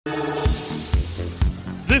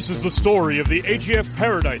This is the story of the AGF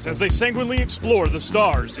Paradise as they sanguinely explore the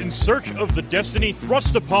stars in search of the destiny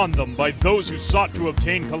thrust upon them by those who sought to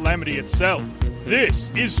obtain calamity itself. This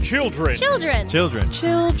is Children. Children. Children.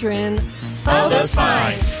 Children of the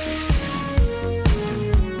Sign.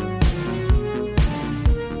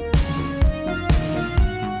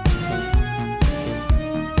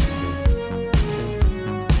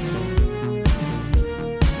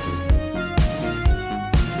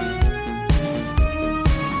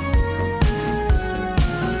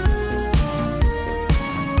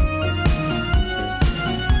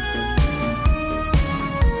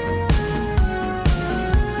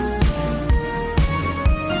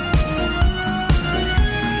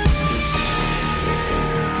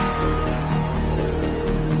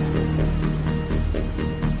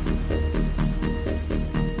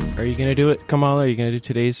 Are you going to do it, Kamala? Are you going to do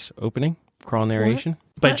today's opening? Crawl narration?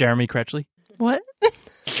 By Jeremy Cretchley. What?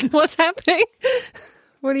 What's happening?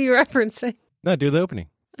 What are you referencing? No, do the opening.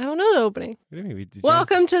 I don't know the opening. What do you mean?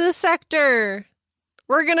 Welcome to the sector.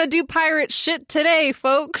 We're going to do pirate shit today,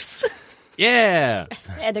 folks. Yeah!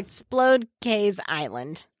 And explode Kay's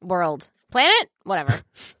island. World. Planet? Whatever.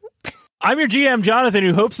 I'm your GM, Jonathan,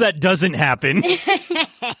 who hopes that doesn't happen.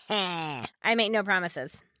 I make no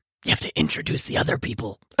promises. You have to introduce the other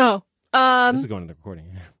people. Oh. This is going to the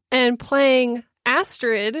recording. And playing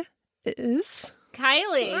Astrid is...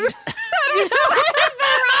 Kylie. That's the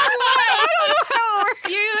wrong way.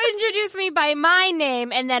 You introduce me by my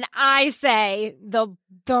name, and then I say the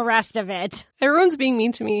rest of it. Everyone's being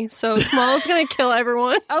mean to me, so Kamala's going to kill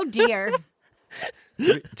everyone. Oh, dear.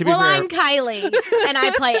 To be Well, fair, I'm Kylie, and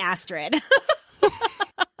I play Astrid.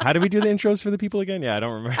 how do we do the intros for the people again? Yeah, I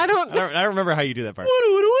don't remember. I don't remember how you do that part.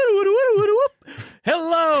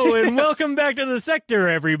 Hello, and welcome back to the sector,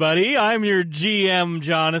 everybody. I'm your GM,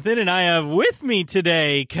 Jonathan, and I have with me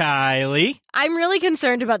today Kylie. I'm really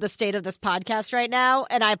concerned about the state of this podcast right now,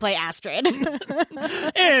 and I play Astrid.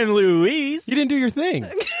 And Louise. You didn't do your thing.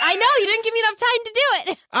 I know, you didn't give me enough time to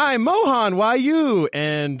do it. I'm Mohan, why you?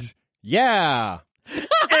 And yeah.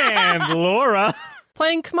 And Laura.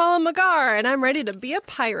 Playing Kamala Magar, and I'm ready to be a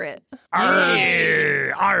pirate.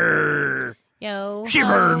 Arr, arr. Yo,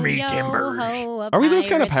 Shiver ho, me yo, timbers. ho, a Are we those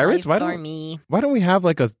kind of pirates? life Why for me. don't we have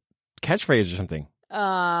like a catchphrase or something?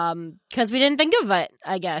 Because we didn't think of it,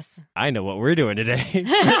 I guess. I know what we're doing today.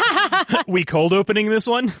 We cold opening this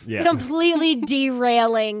one? Yeah. Completely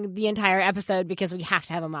derailing the entire episode because we have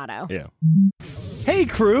to have a motto. Yeah. Hey,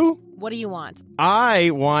 crew. What do you want?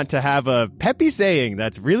 I want to have a peppy saying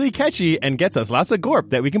that's really catchy and gets us lots of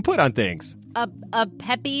gorp that we can put on things. A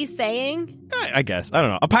peppy saying? I guess. I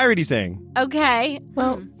don't know. A piratey saying. Okay.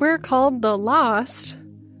 Well, we're called the Lost.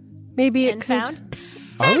 Maybe it And could... found?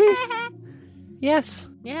 Are we? Yes.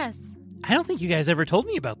 Yes. I don't think you guys ever told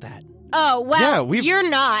me about that. Oh, well, Yeah, we've- you're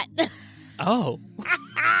not. Oh.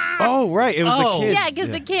 Oh, right. It was the Oh. kids. Yeah, because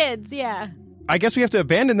the kids, yeah. I guess we have to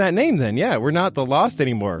abandon that name then. Yeah, we're not the Lost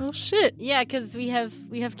anymore. Oh, shit. Yeah, because we have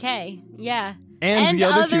Kay. Yeah. And the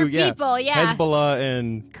other two, people, yeah. Hezbollah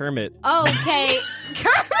and Kermit. Oh, okay.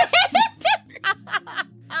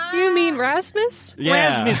 You mean Rasmus? Yeah.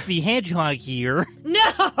 Rasmus the Hedgehog here.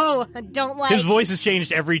 No, don't like. His voice has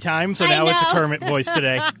changed every time, so I now it's a know. Kermit voice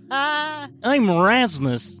today. I'm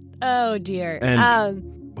Rasmus. Oh, dear.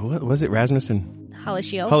 And- What was it? Rasmussen?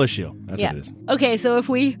 Hollishiel. Hollishiel. That's Yeah. what it is. Okay, so if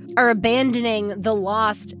we are abandoning the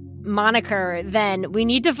Lost moniker, then we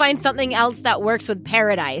need to find something else that works with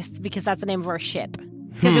Paradise, because that's the name of our ship.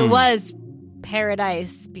 Because it was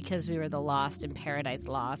Paradise because we were the Lost and Paradise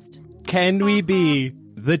Lost. Can we be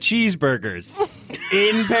the cheeseburgers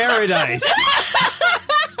in paradise?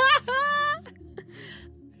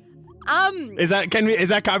 Is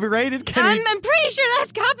that copyrighted? I'm pretty sure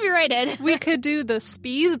that's copyrighted. We could do the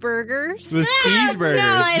Spees Burgers. The Speesburgers.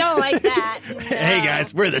 No, I don't like that. Hey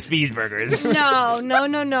guys, we're the Speesburgers.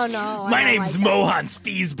 No. My name's Mohan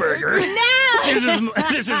Speesburger. No!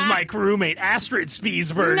 This is my crewmate Astrid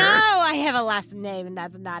Speesburger. No, I have a last name, and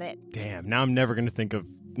that's not it. Damn, now I'm never going to think of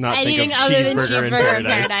Anything other than cheeseburger cheeseburger in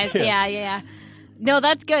in paradise. Yeah. No,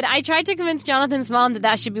 that's good. I tried to convince Jonathan's mom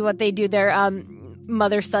that should be what they do their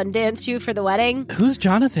mother-son dance to for the wedding. Who's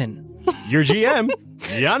Jonathan? Your GM,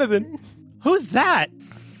 Jonathan. Who's that?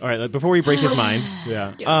 All right, before we break his mind.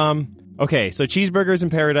 Yeah. Okay, so cheeseburgers in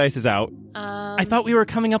paradise is out. I thought we were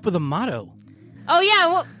coming up with a motto. Oh,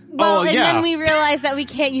 yeah. Well, and yeah. then we realized that we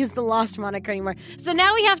can't use the Lost moniker anymore. So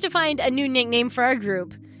now we have to find a new nickname for our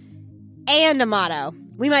group and a motto.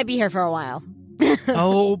 We might be here for a while.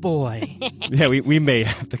 Oh, boy. Yeah, we may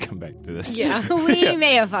have to come back to this. Yeah. We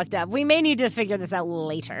may have fucked up. We may need to figure this out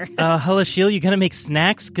later. Hullishiel, you gonna make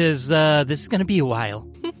snacks? Because this is gonna be a while.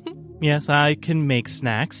 Yes, I can make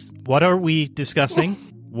snacks. What are we discussing?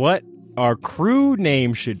 What our crew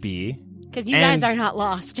name should be. Because you guys are not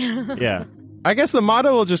lost. Yeah. I guess the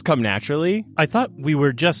motto will just come naturally. I thought we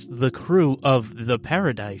were just the crew of the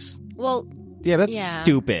Paradise. Well, Yeah, that's Yeah.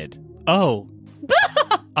 stupid. Oh.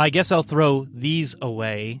 I guess I'll throw these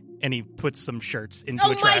away. And he puts some shirts into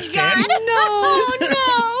a trash can. No!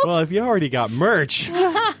 Well, if you already got merch.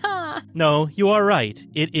 No, you are right.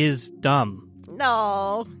 It is dumb.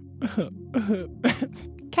 No.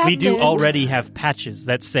 Captain. We do already have patches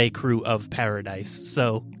that say Crew of Paradise,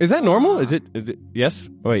 so... Is that normal? Is it yes?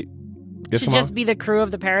 Oh, wait. Yes, To Kamala? just be the crew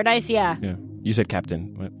of the Paradise? Yeah. Yeah. You said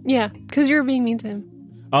captain. What? Yeah, because you were being mean to him.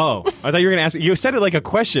 Oh, I thought you were going to ask. You said it like a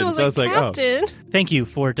question. I was so I was like, Captain. Thank you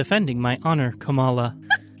for defending my honor, Kamala.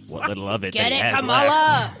 what little of it Get that he it, has Kamala?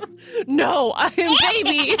 left. No, I am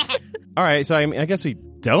baby. All right, so I guess we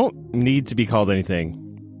don't need to be called anything.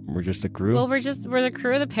 We're just a crew. Well, we're the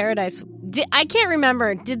crew of the Paradise. I can't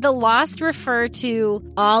remember. Did the Lost refer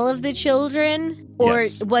to all of the children? Or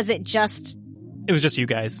Yes. was it just It was just you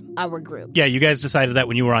guys. our group? Yeah, you guys decided that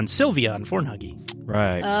when you were on Sylvia on Fornhuggy.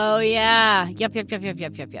 Right. Oh, yeah. Yep.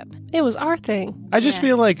 It was our thing. I just Yeah.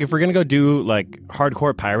 feel like if we're going to go do like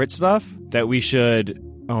hardcore pirate stuff, that we should.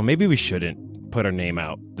 Oh, maybe we shouldn't put our name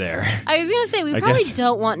out there. I was going to say, we I probably guess-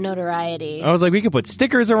 don't want notoriety. I was like, we could put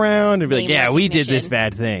stickers around and be like, Name yeah, we did this recognition.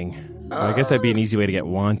 bad thing. Well, I guess that'd be an easy way to get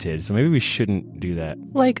wanted. So maybe we shouldn't do that.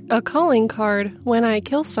 Like a calling card when I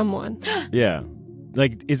kill someone. Yeah.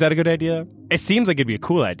 Like, is that a good idea? It seems like it'd be a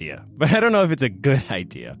cool idea, but I don't know if it's a good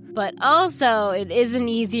idea. But also, it is an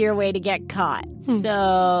easier way to get caught.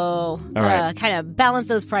 So, right. kind of balance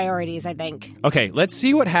those priorities, I think. Okay, let's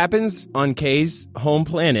see what happens on Kay's home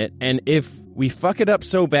planet, and if we fuck it up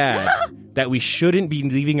so bad that we shouldn't be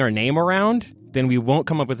leaving our name around, then we won't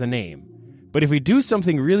come up with a name. But if we do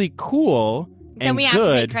something really cool and Then we have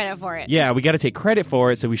good, to take credit for it. yeah, we got to take credit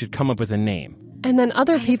for it, so we should come up with a name. And then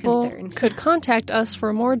other have people concerns. could contact us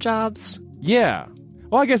for more jobs. Yeah.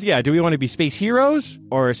 Well, I guess, yeah, do we want to be space heroes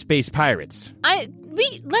or space pirates?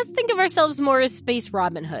 Let's think of ourselves more as space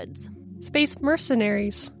Robin Hoods. Space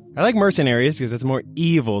mercenaries. I like mercenaries because it's more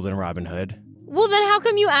evil than Robin Hood. Well, then how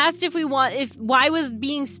come you asked why was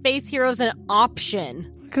being space heroes an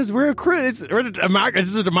option? Because we're a crew. It's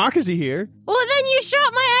a democracy here. Well, then you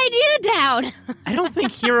shot my idea down. I don't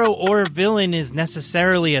think hero or villain is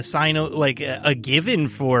necessarily a given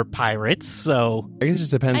for pirates, so... I guess it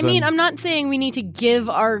just depends I mean, on... I'm not saying we need to give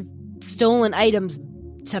our stolen items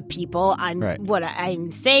to people. Right. What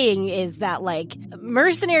I'm saying is that like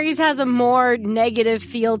mercenaries has a more negative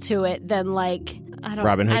feel to it than like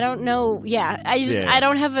Robin Hood? I don't know. Yeah, I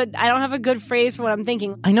don't have a good phrase for what I'm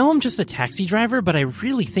thinking. I know I'm just a taxi driver, but I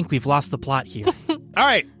really think we've lost the plot here. All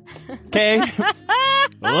right. Okay.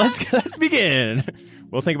 Let's begin.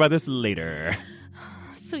 We'll think about this later.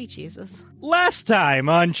 Sweet Jesus. Last time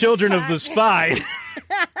on Children of the Spy,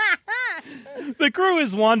 the crew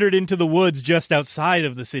has wandered into the woods just outside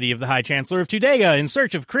of the city of the High Chancellor of Tudega in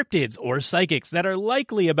search of cryptids or psychics that are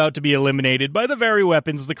likely about to be eliminated by the very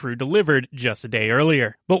weapons the crew delivered just a day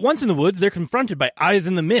earlier. But once in the woods, they're confronted by eyes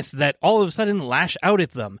in the mist that all of a sudden lash out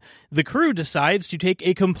at them. The crew decides to take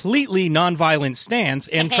a completely nonviolent stance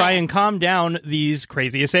and try and calm down these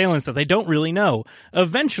crazy assailants that they don't really know.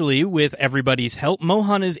 Eventually, with everybody's help,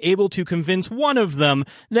 Mohan is able to convince one of them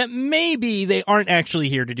that maybe they aren't actually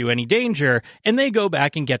here to do any danger, and they go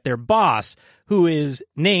back and get their boss, who is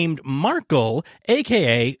named Markle,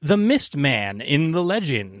 aka the Mist Man in the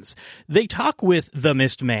legends. They talk with the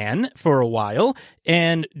Mist Man for a while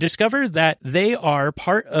and discover that they are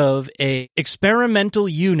part of a experimental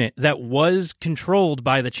unit that was controlled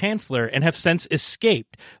by the Chancellor and have since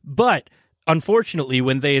escaped. But unfortunately,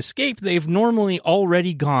 when they escape, they've normally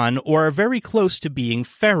already gone or are very close to being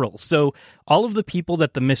feral. So all of the people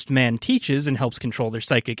that the Mist Man teaches and helps control their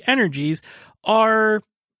psychic energies are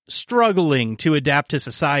struggling to adapt to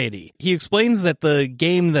society. He explains that the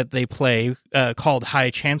game that they play, called High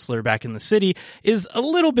Chancellor back in the city, is a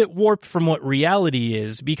little bit warped from what reality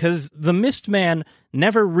is because the Mist Man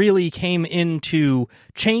never really came in to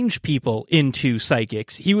change people into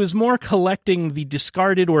psychics. He was more collecting the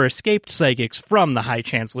discarded or escaped psychics from the High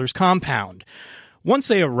Chancellor's compound. Once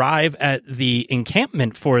they arrive at the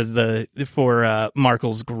encampment for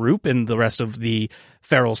Markle's group and the rest of the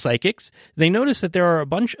feral psychics, they notice that there are a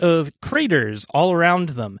bunch of craters all around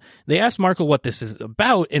them. They ask Markle what this is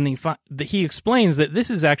about, and he explains that this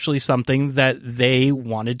is actually something that they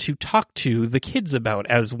wanted to talk to the kids about,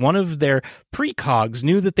 as one of their precogs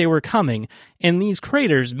knew that they were coming, and these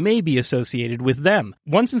craters may be associated with them.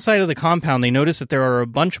 Once inside of the compound, they notice that there are a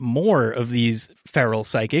bunch more of these feral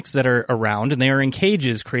psychics that are around, and they are in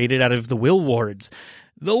cages created out of the will wards.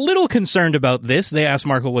 A little concerned about this, they ask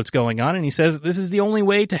Markle what's going on, and he says this is the only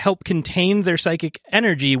way to help contain their psychic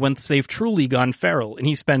energy once they've truly gone feral, and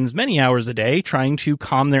he spends many hours a day trying to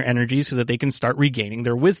calm their energy so that they can start regaining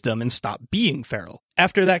their wisdom and stop being feral.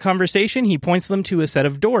 After that conversation, he points them to a set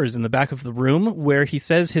of doors in the back of the room where he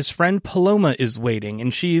says his friend Paloma is waiting,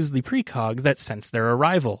 and she's the precog that sensed their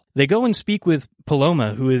arrival. They go and speak with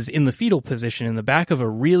Paloma, who is in the fetal position in the back of a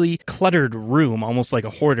really cluttered room, almost like a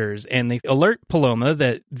hoarder's, and they alert Paloma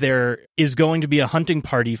that there is going to be a hunting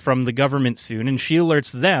party from the government soon, and she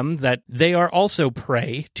alerts them that they are also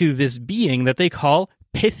prey to this being that they call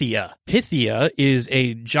Pythia. Pythia is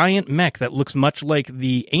a giant mech that looks much like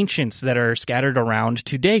the ancients that are scattered around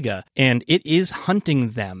Tudega, and it is hunting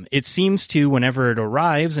them. It seems to, whenever it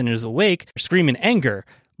arrives and is awake, scream in anger,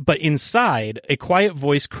 but inside, a quiet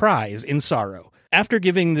voice cries in sorrow. After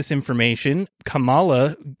giving this information,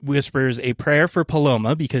 Kamala whispers a prayer for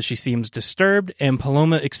Paloma because she seems disturbed, and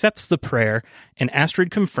Paloma accepts the prayer, and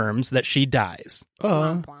Astrid confirms that she dies.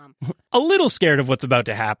 A little scared of what's about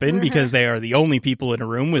to happen because they are the only people in a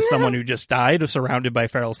room with someone who just died, surrounded by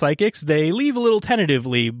feral psychics. They leave a little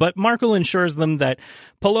tentatively, but Markle assures them that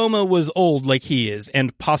Paloma was old like he is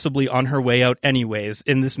and possibly on her way out anyways,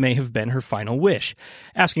 and this may have been her final wish.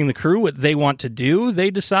 Asking the crew what they want to do,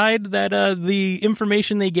 they decide that the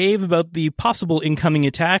information they gave about the possible incoming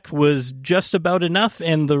attack was just about enough,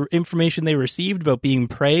 and the information they received about being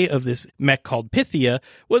prey of this mech called Pythia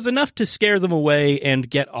was enough to scare them away and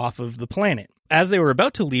get off of the planet. As they were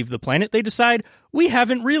about to leave the planet, they decide, we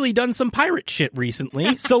haven't really done some pirate shit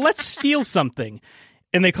recently, so let's steal something.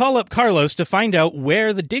 And they call up Carlos to find out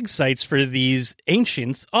where the dig sites for these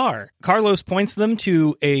ancients are. Carlos points them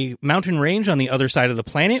to a mountain range on the other side of the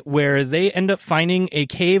planet where they end up finding a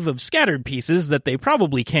cave of scattered pieces that they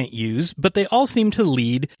probably can't use, but they all seem to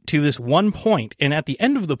lead to this one point. And at the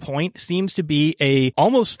end of the point seems to be a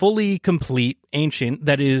almost fully complete ancient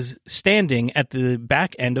that is standing at the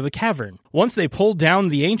back end of a cavern. Once they pull down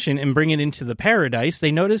the ancient and bring it into the paradise,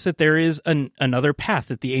 they notice that there is another path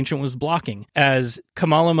that the ancient was blocking. As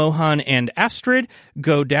Kamala, Mohan, and Astrid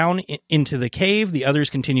go down into the cave, the others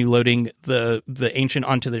continue loading the ancient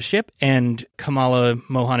onto the ship, and Kamala,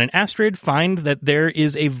 Mohan, and Astrid find that there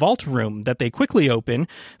is a vault room that they quickly open,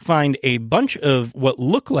 find a bunch of what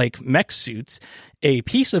look like mech suits, a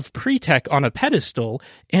piece of pre-tech on a pedestal,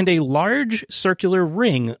 and a large circular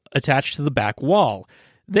ring attached to the back wall.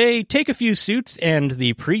 They take a few suits and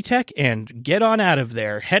the pre-tech and get on out of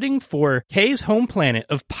there, heading for Kay's home planet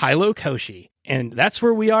of Pylo Koshi. And that's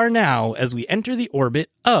where we are now as we enter the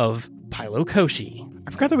orbit of Pylo Koshi.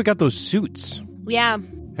 I forgot that we got those suits. Yeah.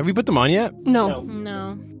 Have we put them on yet? No.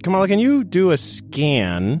 Kamala, can you do a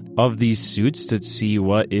scan of these suits to see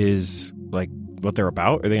what they're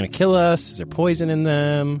about? Are they going to kill us? Is there poison in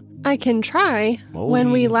them? I can try. Moldy.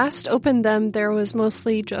 When we last opened them, there was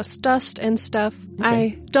mostly just dust and stuff. Okay. I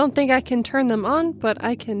don't think I can turn them on, but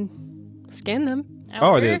I can scan them. I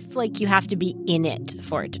wonder if you have to be in it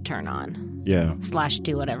for it to turn on. Yeah. /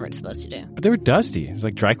 do whatever it's supposed to do. But they were dusty. It's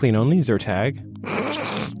like dry clean only. Is there a tag?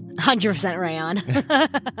 100% rayon.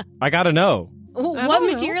 I gotta know. What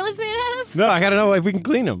material is made out of? No, I gotta know if we can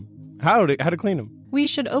clean them. How to clean them. We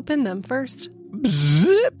should open them first.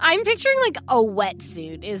 Zip. I'm picturing like a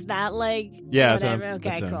wetsuit. Is that like Yeah, whatever?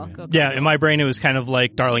 that's Cool. Yeah, in my brain it was kind of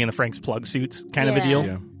like Darling and the Franxx plug suits kind of a deal.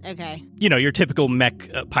 Yeah. Okay. You know, your typical mech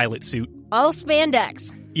pilot suit. All spandex.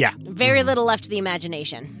 Yeah. Very little left to the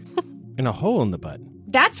imagination. And a hole in the butt.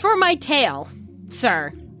 That's for my tail,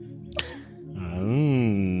 sir.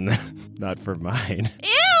 Not for mine.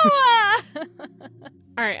 Ew!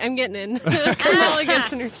 All right, I'm getting in. Kamala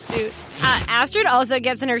gets in her suit. Astrid also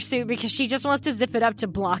gets in her suit because she just wants to zip it up to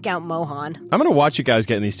block out Mohan. I'm gonna watch you guys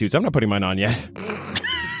get in these suits. I'm not putting mine on yet.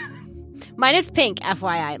 Mine is pink,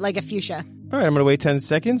 FYI, like a fuchsia. All right, I'm gonna wait 10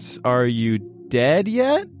 seconds. Are you dead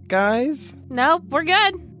yet, guys? Nope, we're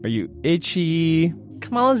good. Are you itchy?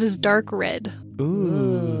 Kamala's is dark red.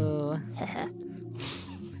 Ooh.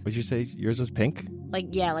 What'd you say? Yours was pink? Like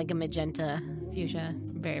a magenta fuchsia.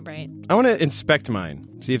 Very bright. I want to inspect mine.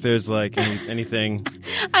 See if there's like anything.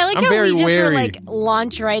 I like I'm how very we just wary. were like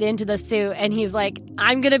launch right into the suit, and he's like,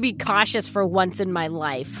 "I'm gonna be cautious for once in my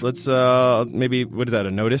life." Let's maybe what is that?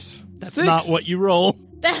 A notice? That's 6. not what you roll.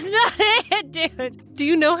 That's not it, dude. Do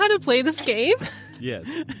you know how to play this game? Yes.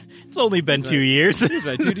 It's only been 2 years. It's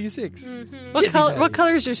my 2d6. What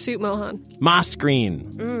color is your suit, Mohan? Moss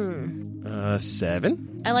green.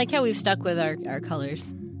 7? I like how we've stuck with our colors.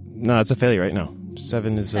 No, it's a failure, right? No.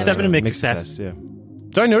 7 is a 7 a mixed success. Yeah.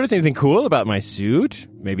 Do I notice anything cool about my suit?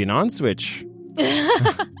 Maybe an on-switch.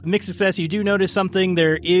 Mixed success, you do notice something.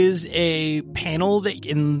 There is a panel that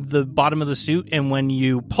in the bottom of the suit, and when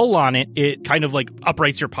you pull on it, it kind of like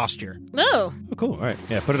uprights your posture. Oh. Oh, cool. All right.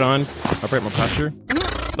 Yeah, put it on. Upright my posture.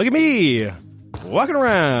 Look at me. Walking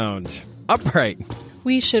around. Upright.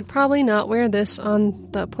 We should probably not wear this on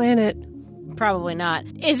the planet. Probably not.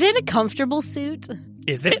 Is it a comfortable suit?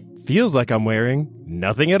 Is it? Feels like I'm wearing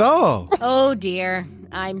nothing at all. Oh, dear.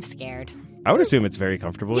 I'm scared. I would assume it's very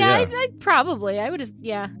comfortable. Yeah, Yeah. I probably. I would just,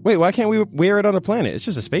 yeah. Wait, why can't we wear it on the planet? It's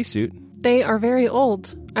just a spacesuit. They are very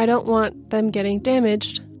old. I don't want them getting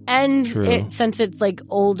damaged. And True. since it's like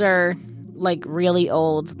older, like really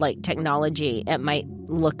old, like technology, it might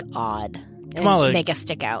look odd and Kamala. make us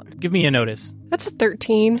stick out. Give me a notice. That's a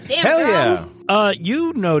 13. Damn, Hell girl. yeah.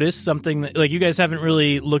 You notice something that, like, you guys haven't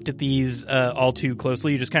really looked at these all too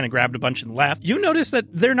closely. You just kind of grabbed a bunch and left. You notice that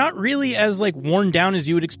they're not really as, like, worn down as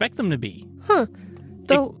you would expect them to be. Huh.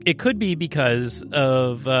 Though, It could be because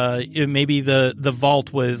of maybe the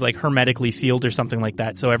vault was, like, hermetically sealed or something like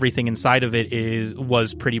that, so everything inside of it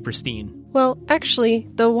was pretty pristine. well, actually,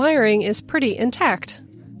 the wiring is pretty intact.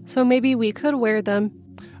 So maybe we could wear them.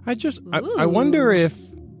 I wonder if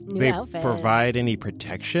New they outfits. provide any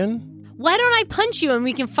protection. Why don't I punch you and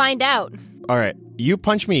we can find out? All right, you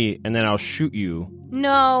punch me and then I'll shoot you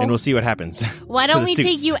No. and we'll see what happens. Why to don't the we take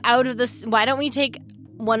suits. you out of this? Why don't we take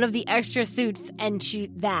one of the extra suits and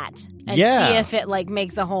shoot that and Yeah. see if it like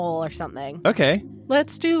makes a hole or something? Okay.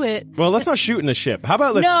 Let's do it. Well, let's not shoot in the ship. How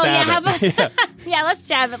about let's No, stab yeah, it? how about- Yeah. Yeah, let's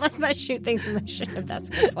stab it. Let's not shoot things in the ship. That's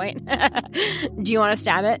a good point. Do you want to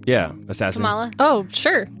stab it, Yeah, assassin. Kamala? Oh,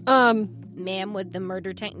 sure. Ma'am with the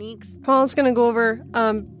murder techniques. Kamala's gonna go over,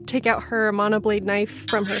 take out her monoblade knife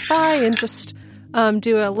from her thigh and just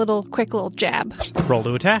do a quick little jab. Roll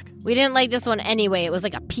to attack. We didn't like this one anyway. It was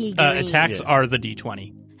like a pea green. Attacks Yeah. are the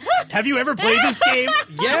D20. Have you ever played this game?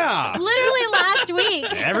 Yeah. Literally last week.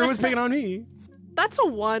 Everyone's picking on me. That's a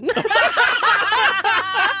 1.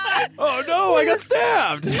 Oh no, I got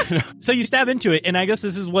stabbed. So you stab into it, and I guess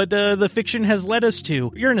this is what the fiction has led us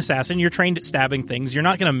to. You're an assassin. You're trained at stabbing things. You're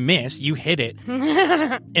not going to miss. You hit it.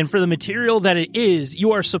 And for the material that it is,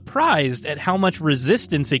 you are surprised at how much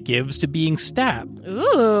resistance it gives to being stabbed.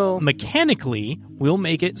 Ooh. Mechanically, we'll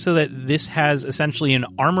make it so that this has essentially an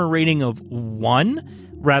armor rating of 1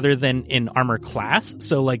 rather than an armor class.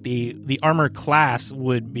 So like the armor class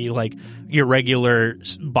would be like your regular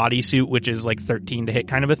bodysuit, which is like 13 to hit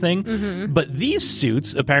kind of a thing. Mm-hmm. But these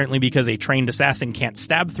suits, apparently because a trained assassin can't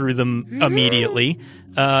stab through them immediately,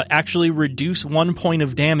 actually reduce 1 point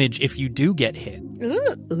of damage if you do get hit.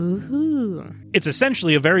 Ooh. It's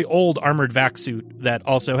essentially a very old armored vac suit that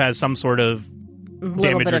also has some sort of A little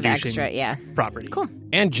damage bit of reducing extra, yeah. property. Cool.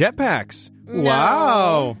 And jetpacks. No.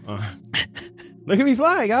 Wow. Look at me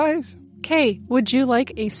fly, guys. Kay, would you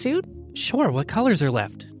like a suit? Sure, what colors are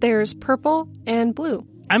left? There's purple and blue.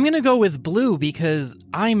 I'm going to go with blue because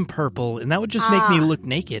I'm purple, and that would just make me look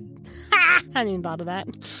naked. I hadn't even thought of that.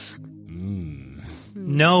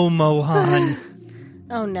 No, Mohan.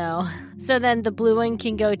 Oh, no. So then the blue one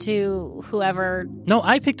can go to whoever... No,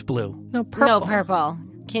 I picked blue. No, purple. No, purple.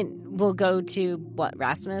 We'll go to, what,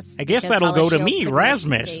 Rasmus? I guess Because that'll go to Hollishield me, pretty much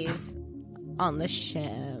Rasmus. stays on the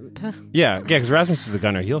ship. Yeah, because Rasmus is the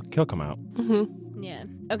gunner. He'll come out. Yeah.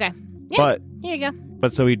 Okay. Yeah, But here you go.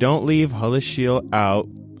 so we don't leave Hullis Shield out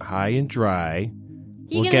high and dry.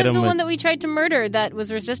 You We'll can get have the him one that we tried to murder that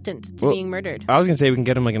was resistant to Well, being murdered. I was gonna say we can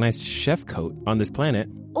get him like a nice chef coat on this planet.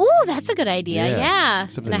 Oh, that's a good idea. Yeah. Yeah.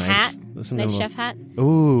 Something and a nice. hat. Something Nice little- chef hat.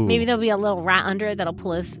 Ooh. Maybe there'll be a little rat under it that'll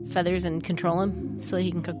pull his feathers and control him so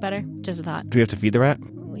he can cook better. Just a thought. Do we have to feed the rat?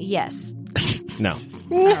 Yes. No.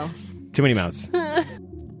 Oh. Too many mouths. Oh,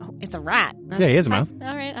 it's a rat. Yeah, he has a Fine. mouth.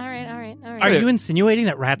 All right. Are you insinuating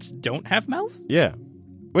that rats don't have mouths? Yeah.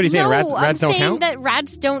 What do you say? No, Rats I'm don't saying count? that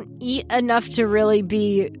rats don't eat enough to really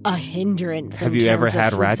be a hindrance. Have in you ever terms of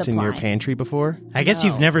had food rats in your supply. pantry before? I guess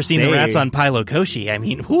No. you've never seen the They- rats on Pylokoshi. I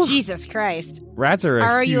mean, whew. Jesus Christ. Rats are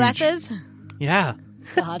RUSs? Yeah.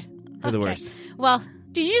 God. They're the Okay. worst. Well,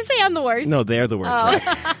 did you say I'm the worst? No, they're the worst Oh.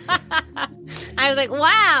 rats. I was like,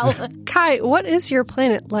 wow. Kai, what is your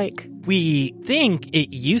planet like? We think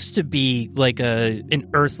it used to be like an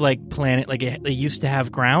Earth-like planet, like it used to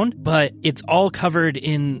have ground, but it's all covered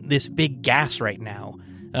in this big gas right now.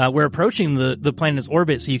 We're approaching the planet's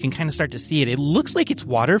orbit, so you can kind of start to see it. It looks like it's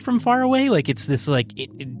water from far away, like it's this like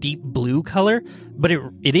deep blue color, but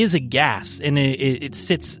it is a gas, and it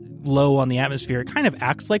sits low on the atmosphere. It kind of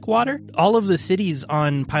acts like water. All of the cities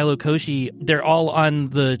on Pylo Koshi, they're all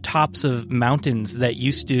on the tops of mountains that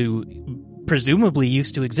presumably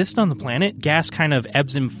used to exist on the planet. Gas kind of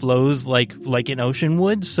ebbs and flows like an ocean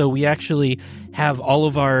would, so we actually have all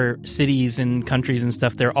of our cities and countries and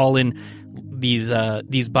stuff, they're all in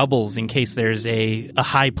these bubbles in case there's a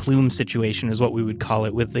high plume situation, is what we would call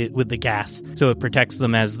it, with the gas. So it protects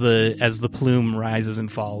them as the plume rises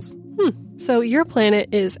and falls. So your planet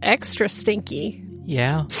is extra stinky.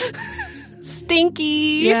 Yeah.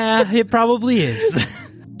 Stinky! Yeah, it probably is.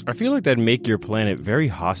 I feel like that'd make your planet very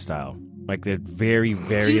hostile. Like they're very,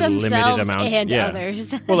 very to limited themselves amount. and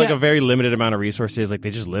others. Well, like a very limited amount of resources. Like they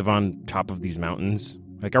just live on top of these mountains.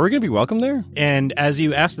 Like, are we going to be welcome there? And as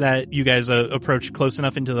you ask that, you guys approach close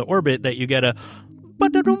enough into the orbit that you get a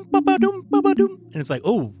ba-da-dum, ba-ba-dum, ba-ba-dum. And it's like,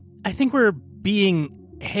 oh, I think we're being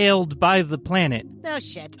hailed by the planet. Oh,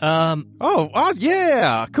 shit.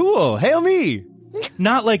 Yeah, cool. Hail me.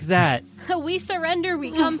 Not like that. We surrender,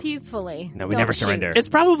 we come peacefully. No, we Don't never shoot. surrender. It's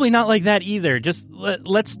probably not like that either. Just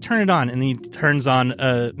let's turn it on. And then he turns on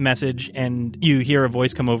a message, and you hear a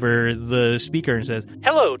voice come over the speaker and says,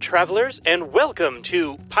 "Hello, travelers, and welcome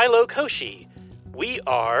to Pylo Koshi. We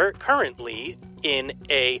are currently in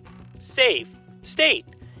a safe state,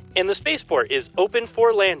 and the spaceport is open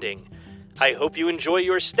for landing. I hope you enjoy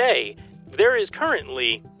your stay. There is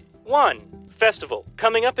currently one festival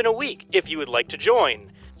coming up in a week if you would like to join.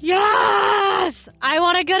 Yes! I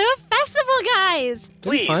want to go to a festival, guys!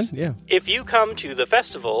 Please, fun, yeah. if you come to the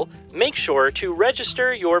festival, make sure to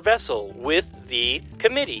register your vessel with the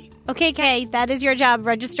committee." Okay, Kay, that is your job.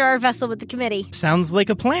 Register our vessel with the committee. Sounds like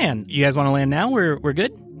a plan. You guys want to land now? We're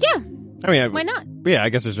good? Yeah, I mean, why not? Yeah, I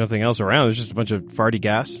guess there's nothing else around. There's just a bunch of farty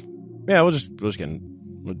gas. Yeah, we'll just get in.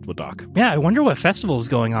 We'll dock. Yeah, I wonder what festival is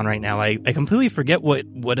going on right now. I completely forget what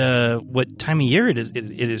time of year it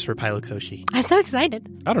is for Pylo Koshi. I'm so excited.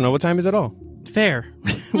 I don't know what time is it all. Fair.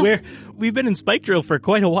 We've been in Spike Drill for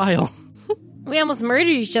quite a while. We almost murdered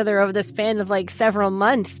each other over the span of like several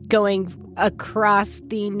months going across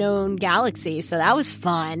the known galaxy, so that was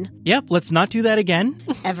fun. Yep, let's not do that again.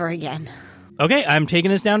 Ever again. Okay, I'm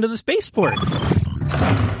taking us down to the spaceport.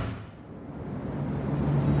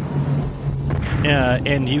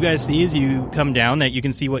 And you guys see as you come down that you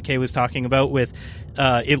can see what Kay was talking about with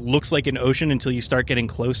it looks like an ocean until you start getting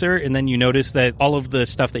closer, and then you notice that all of the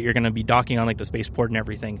stuff that you're going to be docking on, like the spaceport and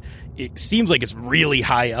everything, it seems like it's really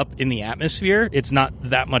high up in the atmosphere. It's not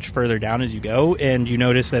that much further down as you go, and you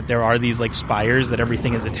notice that there are these like spires that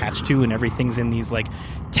everything is attached to, and everything's in these like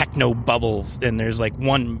techno bubbles, and there's like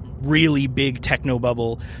one really big techno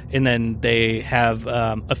bubble, and then they have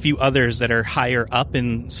a few others that are higher up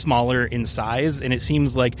and smaller in size, and it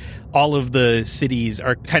seems like all of the cities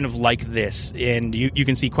are kind of like this, and you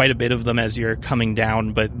can see quite a bit of them as you're coming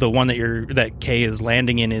down, but the one that Kay is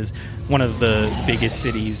landing in is one of the biggest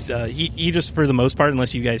cities. He just, for the most part,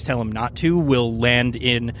 unless you guys tell him not to, will land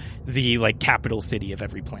in the like capital city of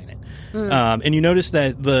every planet. And you notice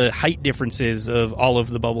that the height differences of all of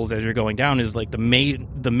the bubbles as you're going down is like the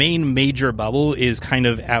main major bubble is kind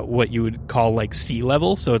of at what you would call like sea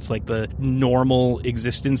level, so it's like the normal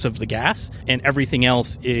existence of the gas, and everything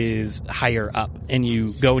else is higher up. And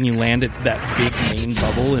you go and you land at that big main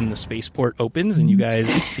bubble, and the spaceport opens, and you guys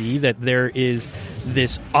see that there is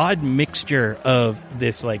this odd mixture of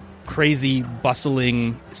this like crazy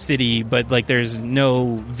bustling city, but like there's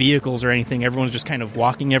no vehicles or anything. Everyone's just kind of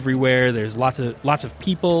walking everywhere. There's lots of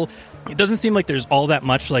people. It doesn't seem like there's all that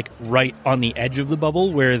much like right on the edge of the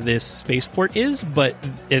bubble where this spaceport is, but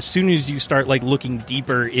as soon as you start like looking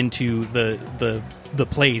deeper into the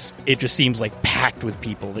place, it just seems like packed with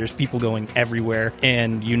people. There's people going everywhere,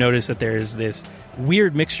 and you notice that there's this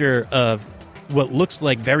weird mixture of what looks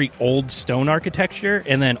like very old stone architecture,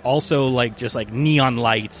 and then also like just like neon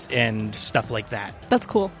lights and stuff like that. That's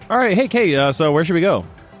cool. All right, hey, Kay, so where should we go?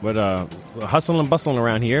 What hustling and bustling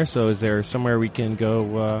around here, so is there somewhere we can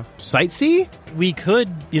go sightsee? We could,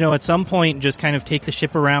 at some point just kind of take the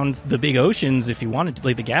ship around the big oceans if you wanted to,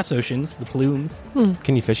 like the gas oceans, the plumes.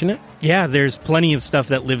 Can you fish in it? Yeah, there's plenty of stuff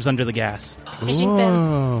that lives under the gas. Fishing fin.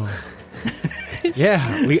 Whoa.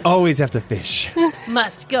 Yeah, we always have to fish.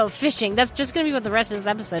 Must go fishing. That's just going to be what the rest of this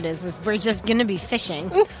episode is we're just going to be fishing.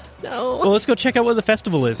 No. Well, let's go check out what the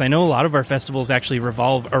festival is. I know a lot of our festivals actually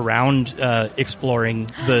revolve around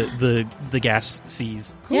exploring the gas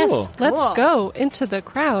seas. Cool. Yes, let's Cool. go into the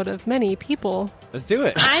crowd of many people. Let's do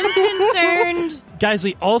it. I'm concerned. Guys,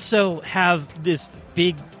 we also have this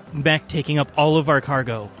big mech taking up all of our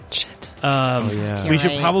cargo. Shit. yeah. We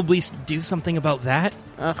should Right. probably do something about that.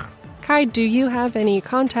 Ugh. Kai, do you have any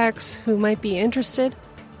contacts who might be interested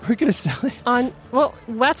We're gonna sell it. on? Well,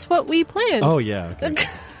 that's what we planned. Oh yeah. Okay.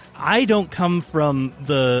 I don't come from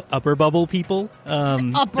the upper bubble people.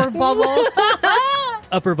 Upper bubble.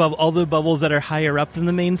 Upper bubble, all the bubbles that are higher up than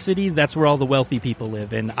the main city, that's where all the wealthy people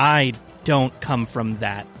live, and I don't come from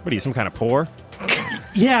that. What are you, some kind of poor?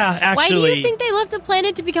 Yeah, actually. Why do you think they left the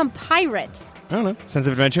planet to become pirates? I don't know. Sense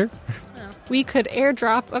of adventure. We could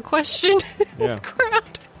airdrop a question in Yeah. the crowd.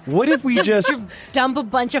 What if we just? Dump a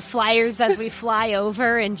bunch of flyers as we fly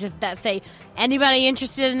over and just that say, anybody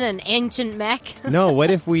interested in an ancient mech? No. What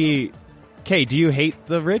if we? Kay, do you hate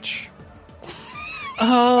the rich?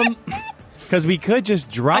 Because we could just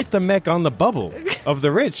drop the mech on the bubble of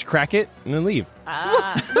the rich, crack it, and then leave.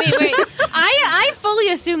 Wait. I fully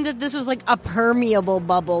assumed that this was like a permeable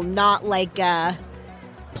bubble, not like a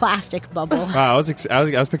plastic bubble. Wow,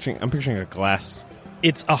 I'm picturing a glass.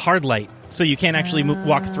 It's a hard light, so you can't actually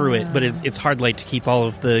walk through it, but it's hard light to keep all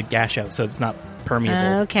of the gash out, so it's not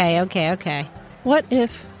permeable. Okay. What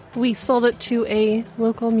if we sold it to a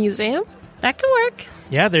local museum? That could work.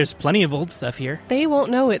 Yeah, there's plenty of old stuff here. They won't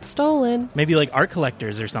know it's stolen. Maybe like art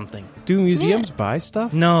collectors or something. Do museums buy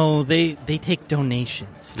stuff? No, they take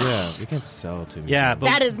donations. Yeah, we can sell to. Yeah, but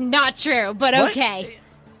That is not true, but What? okay.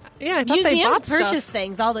 Yeah, I thought they Museums bought purchase stuff.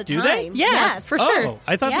 things all the Do time. they? Yeah, yes. for sure. Oh,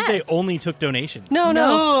 I thought that they Yes. only took donations.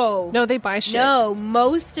 No, they buy shit. No,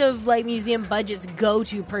 most of like museum budgets go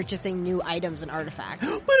to purchasing new items and artifacts.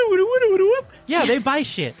 Yeah, they buy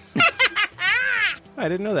shit. I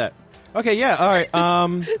didn't know that. Okay, yeah, all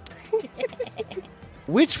right.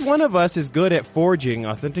 Which one of us is good at forging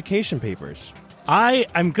authentication papers?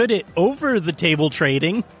 I'm good at over-the-table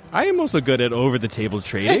trading. I am also good at over-the-table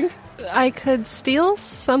trading. I could steal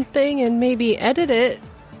something and maybe edit it.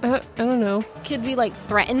 I don't know. Could we like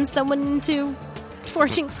threaten someone into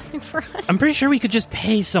forging something for us? I'm pretty sure we could just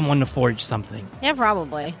pay someone to forge something. Yeah,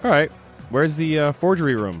 probably. All right, where's the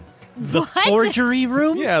forgery room? The What? forgery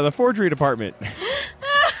room? Yeah, the forgery department.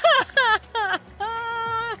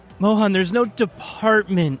 Mohan, there's no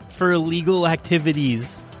department for illegal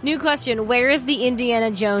activities. New question: where is the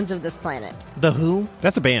Indiana Jones of this planet? The who?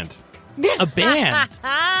 That's a band. A band.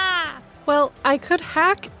 Well, I could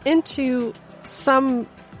hack into some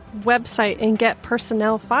website and get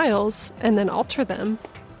personnel files and then alter them.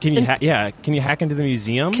 Can you? Can you hack into the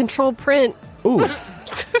museum? Control print. Ooh.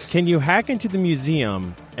 Can you hack into the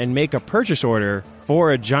museum and make a purchase order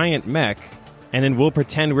for a giant mech, and then we'll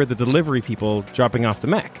pretend we're the delivery people dropping off the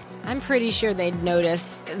mech? I'm pretty sure they'd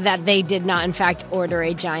notice that they did not, in fact, order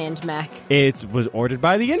a giant mech. It was ordered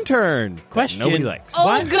by the intern. that Question. Nobody likes. Oh,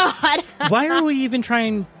 Why- God! Why are we even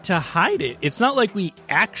trying to hide it? It's not like we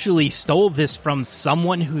actually stole this from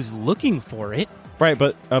someone who's looking for it. Right,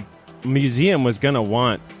 but a museum was gonna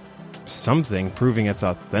want something proving its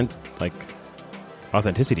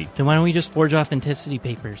authenticity. Then why don't we just forge authenticity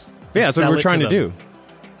papers? Yeah, and that's what sell we're it trying to them? do.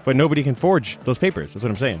 But nobody can forge those papers. That's what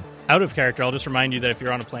I'm saying. Out of character, I'll just remind you that if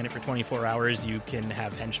you're on a planet for 24 hours, you can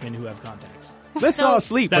have henchmen who have contacts. Let's all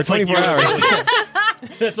sleep for That's like 24 your-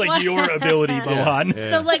 hours. That's like your ability, Mohan.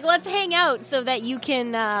 So, like, let's hang out so that you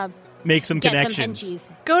can Make some get connections. some henchies.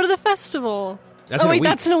 Go to the festival. That's oh, in a wait, week.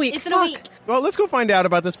 that's in a week. It's in a Fuck. week. Well, let's go find out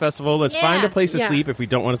about this festival. Let's Yeah. find a place to Yeah. sleep if we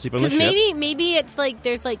don't want to sleep on the Because ship. maybe it's like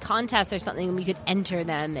there's like contests or something, and we could enter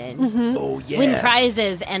them and Oh, yeah. win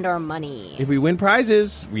prizes and or money. If we win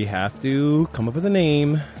prizes, we have to come up with a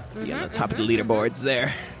name. Be on the top of the leaderboards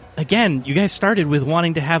there. Again, you guys started with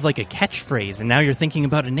wanting to have like a catchphrase, and now you're thinking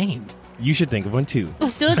about a name. You should think of one too.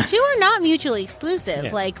 Those two are not mutually exclusive.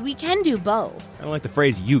 Yeah. Like we can do both. I don't like the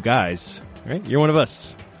phrase "you guys." Right? You're one of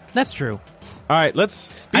us. That's true. All right,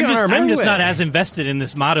 let's. Be I'm on our just merry way. not as invested in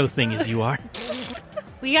this motto thing as you are.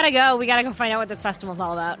 We gotta go. We gotta go find out what this festival's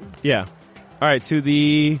all about. Yeah. All right, to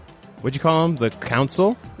the what'd you call them? The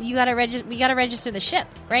council. You gotta we gotta register the ship,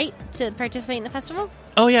 right, to participate in the festival.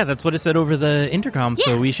 Oh yeah, that's what it said over the intercom,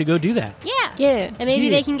 so Yeah. we should go do that. Yeah. Yeah. And maybe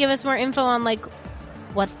Yeah. they can give us more info on like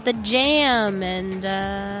what's the jam and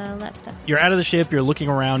that stuff. You're out of the ship, you're looking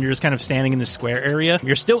around, you're just kind of standing in the square area.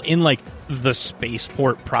 You're still in like the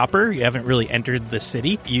spaceport proper. You haven't really entered the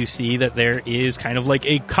city. You see that there is kind of like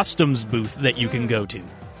a customs booth that you can go to.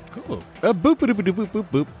 Cool. Boop, boop, boop, boop, boop,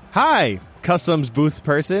 boop. Hi, customs booth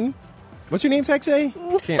person. What's your name tag say?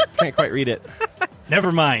 Can't quite read it.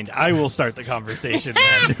 Never mind, I will start the conversation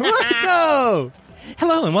then. What? No.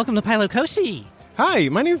 Hello and welcome to Pilo Koshi. Hi,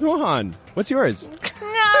 my name's Mohan. What's yours?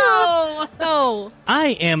 No. Oh, I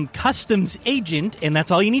am customs agent, and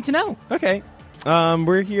that's all you need to know. Okay.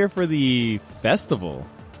 We're here for the festival.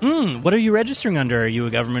 What are you registering under? Are you a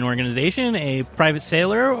government organization, a private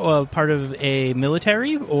sailor, or part of a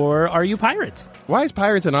military, or are you pirates? Why is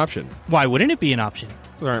pirates an option? Why wouldn't it be an option?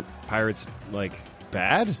 Aren't pirates, like,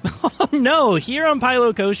 bad? Oh, no. Here on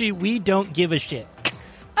Pilo Koshi, we don't give a shit.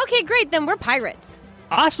 Okay, great. Then we're pirates.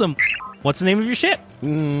 Awesome. What's the name of your ship?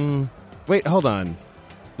 Wait, hold on.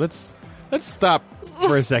 Let's stop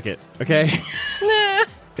for a second, okay?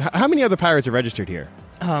 How many other pirates are registered here?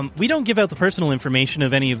 We don't give out the personal information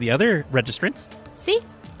of any of the other registrants. See?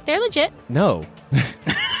 They're legit. No.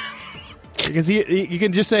 Because you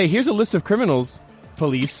can just say, here's a list of criminals,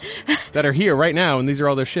 police, that are here right now, and these are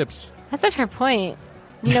all their ships. That's a fair point.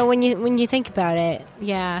 You know, when you think about it,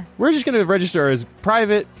 yeah. We're just going to register as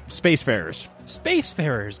private spacefarers.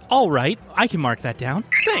 Spacefarers. All right. I can mark that down.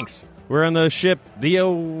 Thanks. We're on the ship, the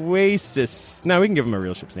Oasis. Now we can give them a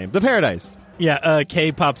real ship's name. The Paradise. Yeah,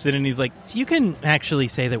 Kay pops in and he's like, so you can actually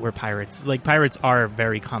say that we're pirates. Like, pirates are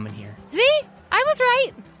very common here. See? I was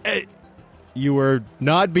right. You were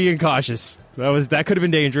not being cautious. That could have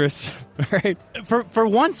been dangerous. All right. For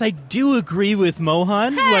once, I do agree with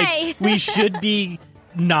Mohan. Hey! Like, we should be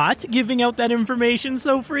not giving out that information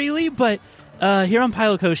so freely, but here on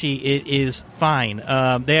Pilo Koshi, it is fine.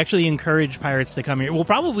 They actually encourage pirates to come here. We'll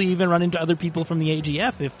probably even run into other people from the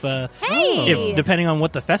AGF if depending on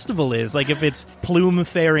what the festival is. Like, if it's Plume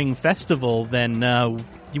Faring Festival, then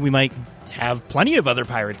we might have plenty of other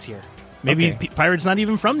pirates here. Maybe pirates not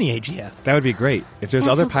even from the AGF. That would be great. If there's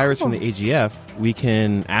That's other so pirates cool. from the AGF, we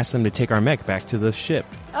can ask them to take our mech back to the ship.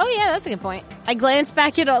 Oh, yeah, that's a good point. I glanced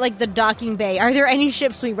back at, like, the docking bay. Are there any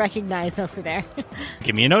ships we recognize over there?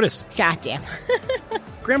 Give me a notice. Goddamn.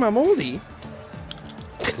 Grandma Moldy.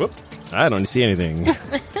 Whoop. I don't see anything.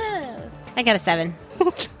 I got a 7.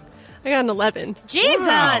 I got an 11. Jesus!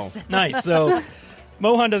 Wow. Nice. So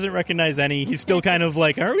Mohan doesn't recognize any. He's still kind of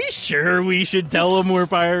like, are we sure we should tell them we're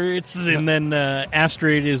pirates? And then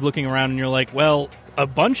Astrid is looking around and you're like, well, a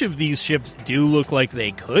bunch of these ships do look like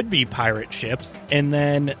they could be pirate ships. And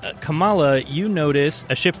then Kamala, you notice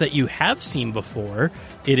a ship that you have seen before.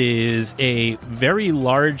 It is a very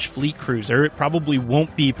large fleet cruiser. It probably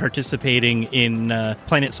won't be participating in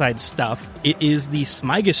planet-side stuff. It is the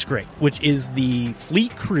Smygaskrik, which is the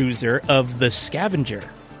fleet cruiser of the Scavenger.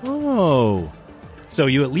 Oh. So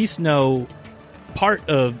you at least know part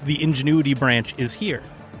of the Ingenuity branch is here.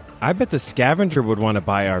 I bet the Scavenger would want to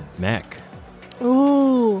buy our mech.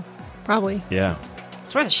 Ooh, probably. Yeah.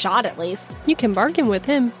 It's worth a shot, at least. You can bargain with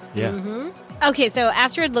him. Yeah. Okay, so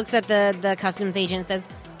Astrid looks at the customs agent and says,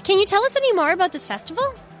 can you tell us any more about this festival?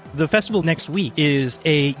 The festival next week is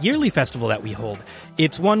a yearly festival that we hold.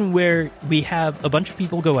 It's one where we have a bunch of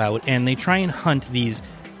people go out and they try and hunt these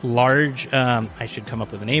large, I should come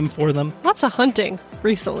up with a name for them. Lots of hunting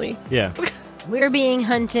recently. Yeah. We're being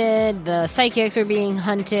hunted. The psychics are being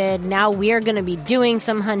hunted. Now we're going to be doing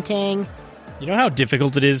some hunting. You know how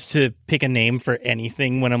difficult it is to pick a name for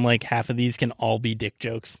anything when I'm like, half of these can all be dick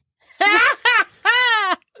jokes?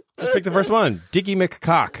 Let's pick the first one. Dicky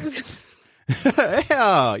McCock.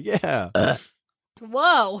 Yeah.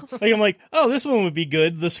 Whoa. Like, I'm like, oh, this one would be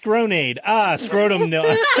good. The Scronade. Scrotum. No.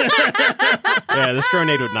 Yeah, the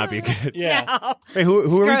Scronade would not be good. Yeah. Wait,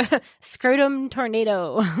 who are we? Scrotum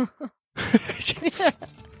tornado.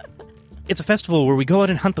 It's a festival where we go out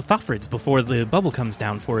and hunt the Thoffrids before the bubble comes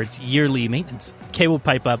down for its yearly maintenance. Kay will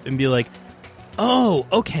pipe up and be like, oh,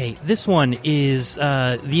 okay, this one is,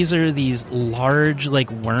 these are these large, like,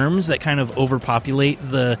 worms that kind of overpopulate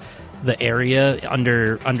the area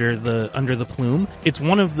under the plume. It's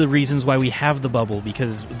one of the reasons why we have the bubble,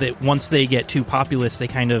 because once they get too populous, they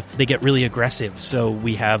get really aggressive. So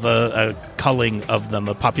we have a culling of them,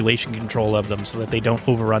 a population control of them, so that they don't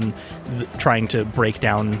overrun trying to break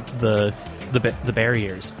down the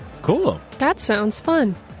barriers. Cool. That sounds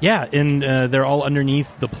fun. Yeah, and they're all underneath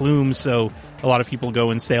the plume, so a lot of people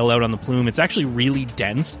go and sail out on the plume. It's actually really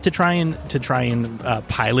dense to try and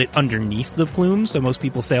pilot underneath the plume, so most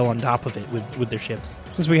people sail on top of it with their ships.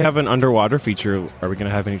 Since we have an underwater feature, are we going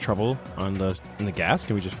to have any trouble in the gas?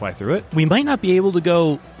 Can we just fly through it? We might not be able to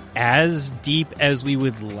go as deep as we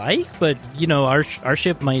would like, but you know, our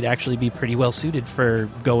ship might actually be pretty well suited for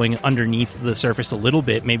going underneath the surface a little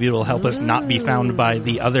bit. Maybe it'll help us not be found by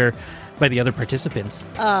the other participants.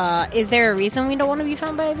 Is there a reason we don't want to be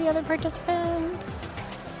found by the other participants?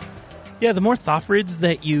 Yeah, the more Thoffrids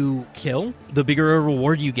that you kill, the bigger a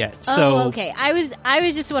reward you get. So, okay. I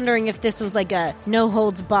was just wondering if this was like a no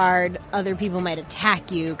holds barred, other people might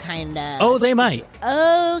attack you kind of. Oh, they might.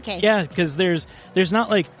 Oh, okay. Yeah, because there's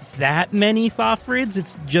not like that many Thoffrids.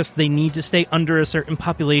 It's just they need to stay under a certain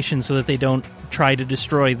population so that they don't try to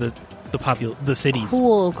destroy the cities.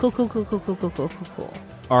 Cool.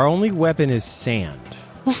 our only weapon is sand.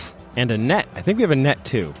 And a net. I think we have a net,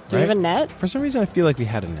 too. Do we have a net? For some reason, I feel like we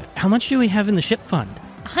had a net. How much do we have in the ship fund?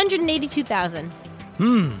 182,000. We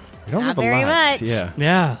don't Not have a very lot. much. Yeah.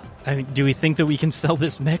 Yeah. I mean, do we think that we can sell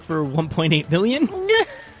this mech for 1.8 million?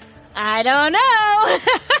 I don't know.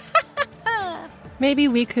 Maybe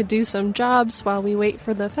we could do some jobs while we wait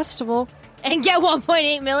for the festival. And get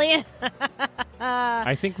 1.8 million.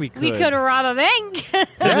 I think we could. We could rob a bank.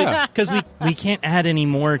 Yeah. Because we can't add any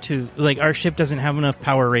more to... Like, our ship doesn't have enough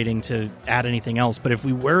power rating to add anything else. But if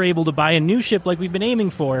we were able to buy a new ship like we've been aiming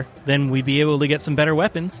for, then we'd be able to get some better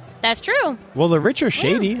weapons. That's true. Well, the rich are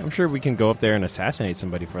shady. I'm sure we can go up there and assassinate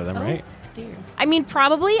somebody for them, right? Dear. I mean,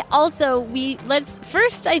 probably. Also, let's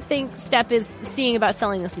first, I think, step is seeing about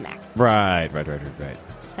selling this mech. Right.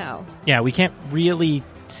 So, Yeah, we can't really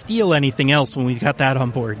steal anything else when we've got that on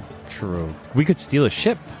board. True. We could steal a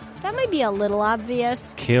ship, that might be a little obvious.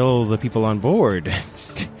 kill the people on board.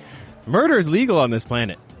 Murder is legal on this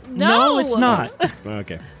planet. No, it's not.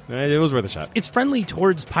 Okay. It was worth a shot. It's friendly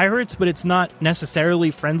towards pirates, but it's not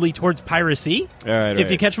necessarily friendly towards piracy. All right. If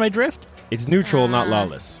you catch my drift? It's neutral, not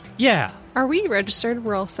lawless. Yeah. Are we registered?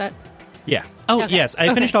 We're all set. Yeah. Oh, Okay. yes.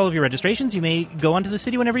 I finished all of your registrations. You may go onto the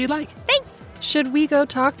city whenever you'd like. Thanks. Should we go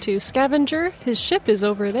talk to Scavenger? His ship is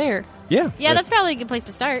over there. Yeah. Yeah, that's probably a good place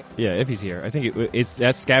to start. Yeah, if he's here. I think it's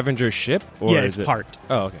that scavenger's ship? Or Yeah, is it's it... parked.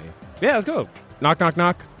 Oh, okay. Yeah, let's go. Knock, knock,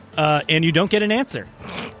 knock. And you don't get an answer.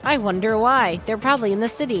 I wonder why. They're probably in the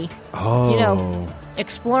city, Oh. You know.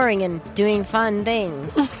 exploring and doing fun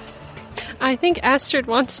things. I think Astrid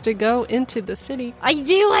wants to go into the city. I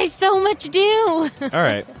do. I so much do. All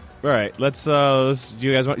right. All right. Let's do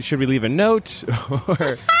you guys want... Should we leave a note?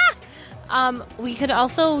 Or... We could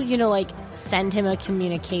also, send him a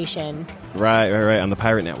communication. Right. On the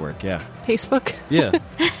pirate network, yeah. Facebook. Yeah.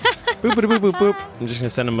 Boop, boop, boop, boop, boop. I'm just going to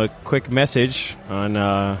send him a quick message on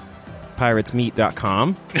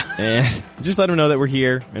piratesmeet.com and just let him know that we're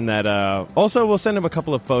here and that also we'll send him a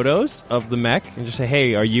couple of photos of the mech and just say,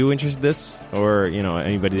 hey, are you interested in this? Or,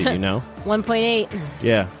 anybody that you know. 1.8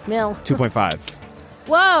 Yeah. mil. 2.5.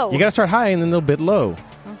 Whoa. You got to start high and then they'll bid low.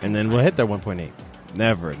 And then we'll hit their 1.8.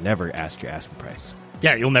 Never ask your asking price.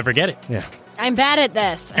 Yeah, you'll never get it. Yeah. I'm bad at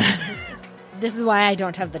this. This is why I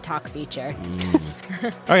don't have the talk feature.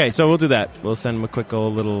 Okay, so we'll do that. We'll send him a quick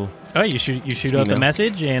old little... Oh, you shoot out the Email.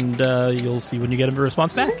 message, and you'll see when you get a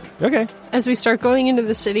response back. Okay. As we start going into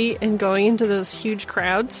the city and going into those huge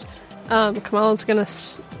crowds, Kamala's going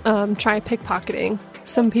to try pickpocketing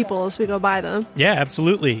some people as we go by them. Yeah,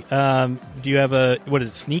 absolutely. Do you have what is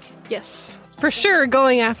it, sneak? Yes. For sure,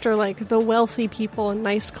 going after, the wealthy people in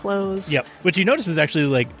nice clothes. Yep. Which you notice is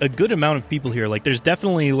actually, a good amount of people here. There's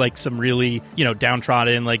definitely, some really,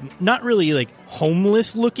 downtrodden, not really,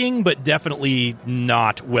 homeless looking, but definitely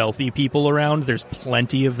not wealthy people around. There's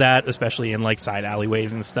plenty of that, especially in, side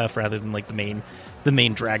alleyways and stuff, rather than, the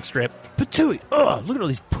main drag strip. Patooey. Oh, look at all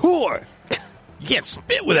these poor. You can't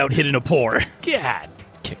spit without hitting a pore. God.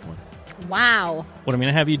 Kick one. Wow. What I'm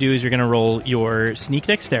going to have you do is you're going to roll your sneak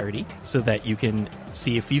dexterity so that you can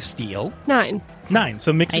see if you steal. 9. 9,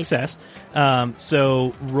 so mixed Nice. success.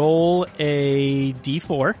 So roll a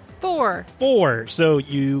d4. 4. 4. So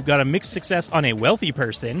you got a mixed success on a wealthy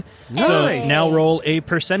person. Nice. So now roll a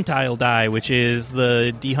percentile die, which is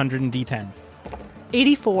the d100 and d10.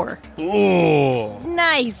 84. Oh.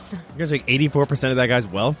 Nice. You guys 84% of that guy's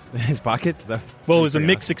wealth in his pockets? Well, it was a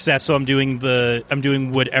mixed success, so I'm doing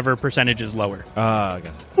whatever percentage is lower. Ah,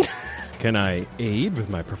 got it. Can I aid with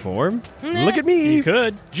my perform? Look at me. You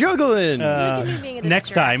could. Juggling. at me being a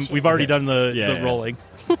Next time, distraction. we've already done the Yeah. rolling.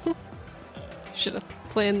 Should have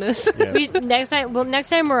planned this. Next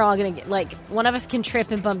time we're all gonna get one of us can trip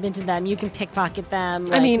and bump into them. You can pickpocket them.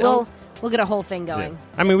 we'll get a whole thing going.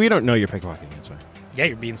 I mean, we don't know you're pickpocketing. That's why. Yeah,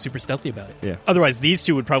 you're being super stealthy about it. Yeah. Otherwise, these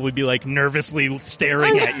two would probably be staring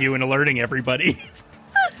staring at you and alerting everybody.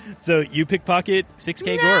 So you pickpocket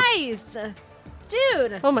 6K Gorf. Nice,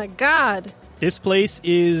 dude. Oh my god. This place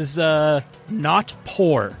is not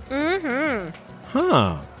poor.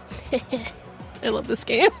 Huh. I love this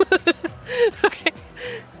game. Okay.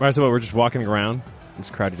 Right, so what, we're just walking around this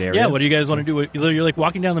crowded area? Yeah, what do you guys want to do? You're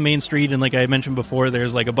walking down the main street, and like I mentioned before,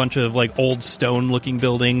 there's a bunch of old stone-looking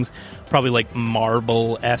buildings, probably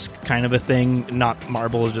marble-esque kind of a thing. Not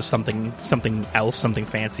marble, just something else, something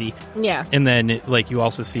fancy. Yeah. And then you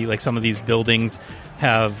also see some of these buildings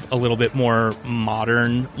have a little bit more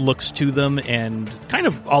modern looks to them, and kind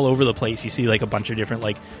of all over the place you see a bunch of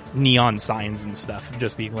different neon signs and stuff,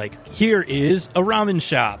 just being here is a ramen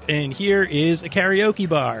shop, and here is a karaoke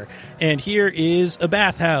bar, and here is a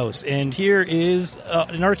bathhouse, and here is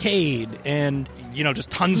an arcade, and just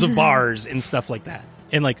tons of bars and stuff like that.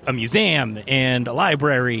 and like a museum and a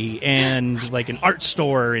library and like an art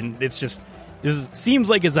store, and it's just seems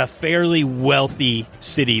like it's a fairly wealthy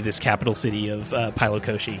city, this capital city of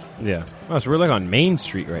Pylokoshi. Yeah. Oh, so we're like on Main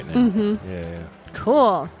Street right now. Mm-hmm. Yeah.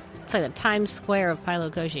 Cool. It's like the Times Square of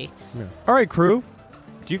Pylokoshi. Yeah. All right, crew.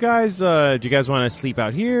 Do you guys want to sleep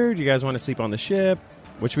out here? Do you guys want to sleep on the ship?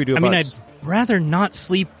 What should we do? I'd rather not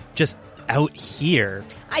sleep just out here.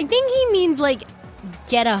 I think he means like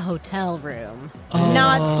get a hotel room,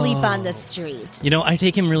 not sleep on the street. You know, I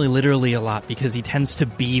take him really literally a lot because he tends to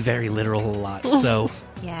be very literal a lot. So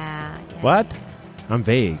Yeah. What? I'm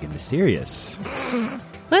vague and mysterious.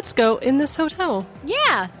 Let's go in this hotel.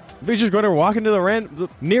 Yeah. We're just going to walk into the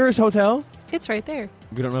nearest hotel. It's right there.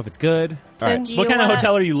 We don't know if it's good. All right. And what kind of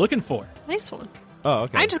hotel are you looking for? Nice one. Oh,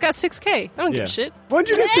 okay. I just got 6K. I don't give a shit. Why'd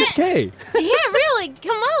you get 6K? Yeah, really.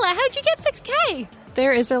 Kamala, how'd you get 6K?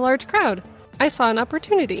 There is a large crowd. I saw an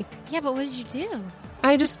opportunity. Yeah, but what did you do?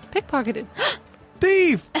 I just pickpocketed.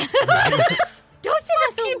 Thief! Don't say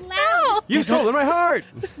that so loud. You stolen my heart!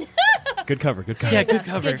 Good cover. Yeah, good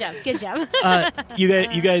cover. Good job.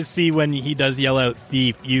 You guys see when he does yell out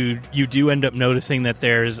thief, you do end up noticing that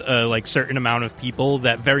there's a like certain amount of people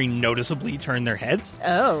that very noticeably turn their heads.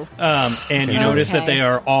 Oh. And you notice that they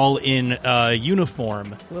are all in a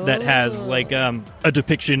uniform that has like a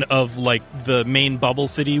depiction of like the main bubble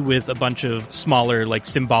city with a bunch of smaller like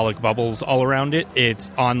symbolic bubbles all around it. It's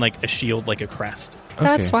on like a shield, like a crest.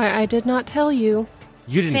 That's Okay. why I did not tell you.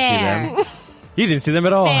 You didn't Fair. see them. You didn't see them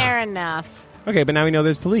at all. Fair enough. Okay, but now we know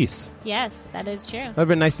there's police. Yes, that is true. That would have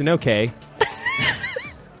been nice to know, Kay.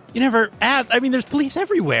 You never asked. I mean, there's police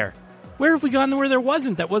everywhere. Where have we gone where there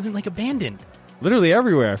wasn't? That wasn't like abandoned. Literally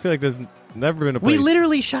everywhere. I feel like there's never been a place. We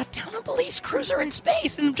literally shot down a police cruiser in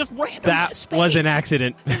space and just ran into That space. was an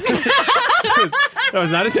accident. that was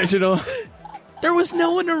not intentional. There was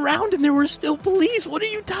no one around and there were still police. What are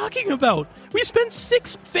you talking about? We spent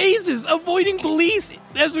 6 phases avoiding police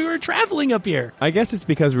as we were traveling up here. I guess it's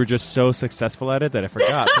because we're just so successful at it that I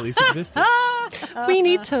forgot police existed. We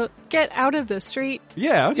need to get out of the street.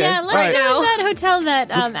 Yeah, okay. Yeah, let's All right. go to that hotel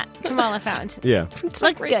that Kamala found. Yeah. It's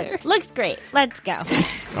Looks right good. there. Looks great. Let's go.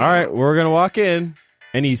 All right, we're going to walk in.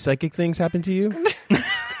 Any psychic things happen to you?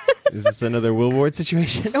 Is this another Will Ward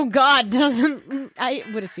situation? Oh, God. Doesn't. I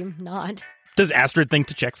would assume not. Does Astrid think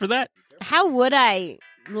to check for that? How would I?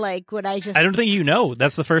 Like, would I just. I don't think you know.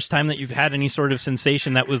 That's the first time that you've had any sort of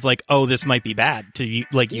sensation that was like, oh, this might be bad to use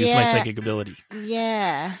my Yeah. psychic ability.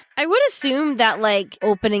 Yeah. I would assume that, like,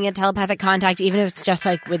 opening a telepathic contact, even if it's just,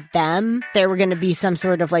 like, with them, there were going to be some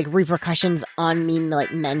sort of, like, repercussions on me,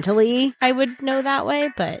 like, mentally. I would know that way,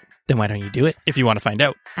 but Then why don't you do it if you want to find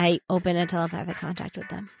out? I open a telepathic contact with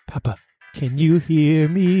them. Papa, can you hear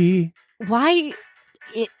me? Why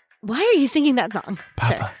are you singing that song?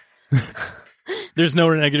 Papa. There's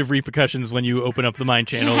no negative repercussions when you open up the mind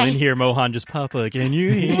channel and hear Mohan just, Papa, can you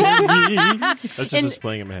hear me? That's And- just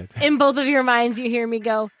playing in my head. In both of your minds, you hear me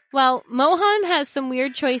go, well, Mohan has some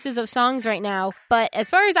weird choices of songs right now, but as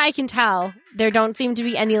far as I can tell, there don't seem to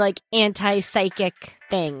be any, like, anti-psychic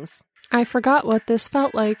things. I forgot what this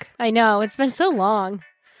felt like. I know, it's been so long.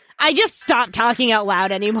 I just stopped talking out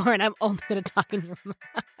loud anymore, and I'm only going to talk in your mind.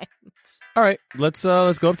 All right, let's go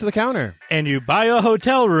up to the counter. And you buy a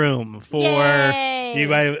hotel room for... Yay! You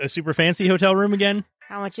buy a super fancy hotel room again?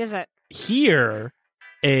 How much is it? Here,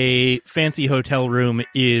 a fancy hotel room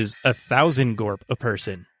is 1,000 gorp a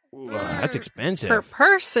person. Ooh, that's expensive. Per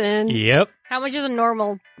person. Yep. How much is a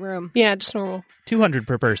normal room? Yeah, just normal. 200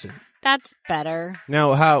 per person. That's better.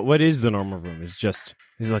 Now, what is the normal room? Is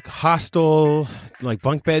it like a hostel, like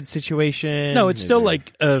bunk bed situation? No, it's Is still it-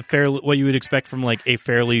 like a fairly what you would expect from like a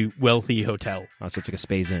fairly wealthy hotel. Oh, so it's like a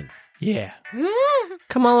Space Inn. Yeah.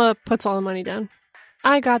 Kamala puts all the money down.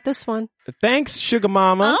 I got this one. Thanks, Sugar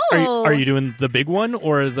Mama. Oh. Are you doing the big one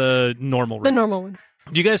or the normal room? The normal one.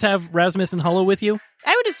 Do you guys have Rasmus and Hullo with you?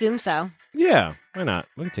 I would assume so. Yeah, why not?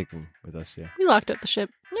 We can take them with us, yeah. We locked up the ship.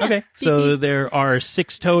 Yeah. Okay. So there are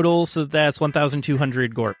 6 total, so that's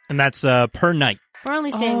 1,200 gorp. And that's per night. We're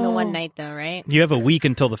only staying the Oh. one night, though, right? You have a week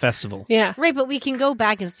until the festival. Yeah. Right, but we can go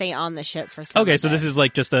back and stay on the ship for some Okay, of so it. this is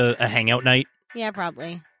like just a hangout night. Yeah,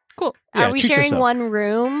 probably. Cool. Yeah, Are we treat sharing yourself. one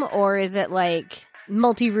room, or is it like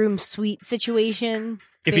multi-room suite situation?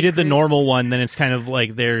 If you Big did the groups? normal one, then it's kind of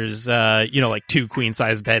like there's, like 2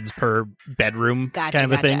 queen-size beds per bedroom Gotcha,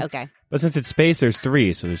 kind of a thing. Okay. But since it's space, there's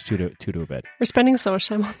 3, so there's two to a bed. We're spending so much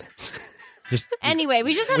time on this. Just Anyway,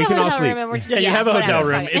 we just have We a can all hotel room, sleep. and we're just, Yeah, you have a hotel whatever,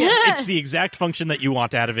 room. fuck it. It's the exact function that you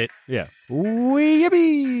want out of it. yeah.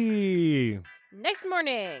 Yippee! Next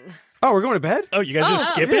morning. Oh, we're going to bed? Oh, you guys just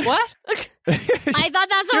skip it? What? I thought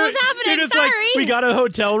that's what was happening. You're just Sorry. like, we got a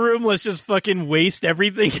hotel room. Let's just fucking waste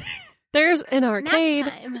everything. There's an Nap arcade.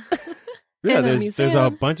 time. Yeah, And a there's a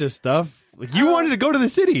museum. bunch of stuff. Like, you wanted to go to the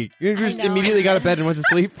city. You just know. immediately got to bed and went to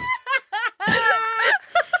sleep.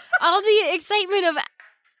 All the excitement of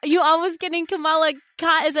you almost getting Kamala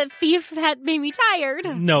caught as a thief had made me tired.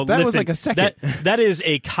 No, That was listen, like a second. That is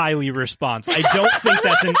a Kylie response. I don't think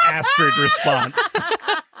that's an Astrid response.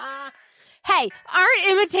 Hey, art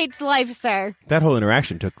imitates life, sir. That whole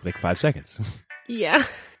interaction took like 5 seconds. Yeah.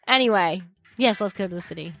 Anyway, yes, let's go to the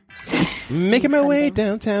city. Making my way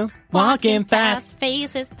downtown. Walking fast.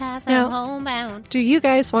 faces pass, No. I'm homebound. Do you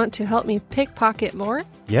guys want to help me pickpocket more?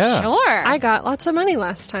 Yeah. Sure. I got lots of money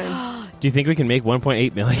last time. Do you think we can make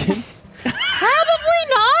 1.8 million? Probably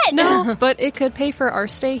not. No, but it could pay for our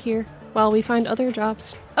stay here while we find other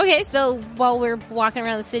jobs. Okay, so while we're walking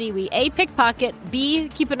around the city, we A, pickpocket, B,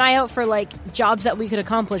 keep an eye out for, like, jobs that we could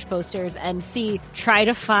accomplish posters, and C, try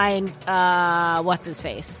to find, what's his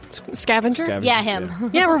face? Scavenger? Scavenger. Yeah,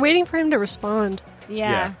 him. Yeah, we're waiting for him to respond.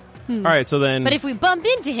 Yeah. All right, so then. But if we bump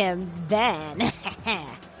into him, then...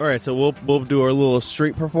 All right, so we'll do our little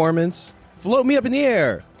street performance. Float me up in the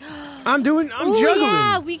air. I'm Ooh, juggling.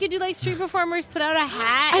 yeah, we could do, like, street performers, put out a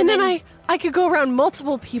hat, And then I could go around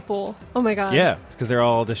multiple people. Oh my god. Yeah, because they're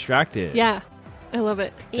all distracted. Yeah. I love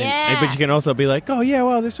it. Yeah. But you can also be like, oh yeah,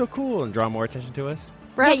 wow, they're so cool, and draw more attention to us.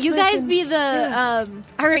 Yeah, you guys Rasmussen- be the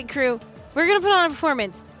all right, crew. We're gonna put on a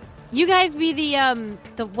performance. You guys be the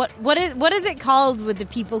what is it called with the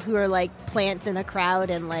people who are like plants in a crowd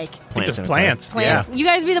and like I think there's in a plants. plants? You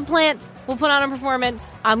guys be the plants. We'll put on a performance.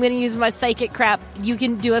 I'm gonna use my psychic crap. You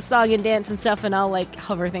can do a song and dance and stuff, and I'll like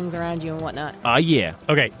hover things around you and whatnot. Yeah.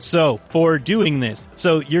 Okay, so for doing this,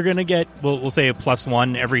 so you're going to get, we'll say a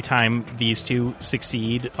 +1 every time these two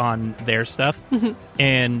succeed on their stuff.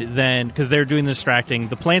 And then, because they're doing the distracting,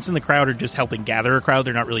 the plants in the crowd are just helping gather a crowd.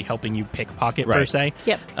 They're not really helping you pickpocket per Right. se.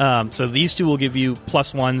 Yep. So these two will give you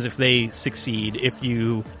 +1s if they succeed.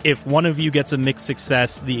 If one of you gets a mixed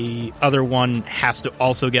success, the other one has to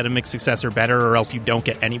also get a mixed success or better, or else you don't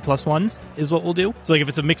get any +1s, is what we'll do. So like if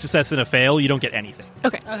it's a mixed success and a fail, you don't get anything.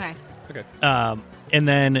 Okay. Okay. And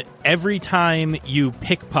then every time you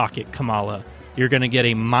pickpocket Kamala, you're going to get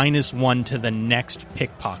a -1 to the next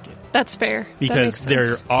pickpocket. That's fair. That Because makes there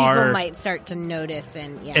sense. People are might start to notice,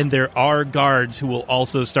 and yeah. and there are guards who will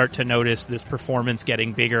also start to notice this performance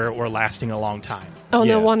getting bigger or lasting a long time. Oh,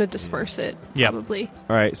 Yeah. they'll want to disperse it. Yep. Probably.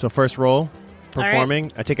 All right, so first roll, right.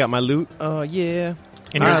 performing. I take out my loot. Oh yeah.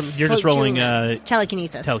 And you're just Float rolling you,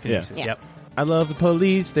 telekinesis. telekinesis. Yeah. Yep. I love the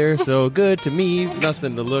police. They're so good to me.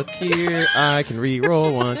 Nothing to look here. I can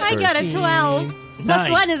re-roll once. I per got a scene. 12. Nice.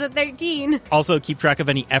 +1 is a 13. Also, keep track of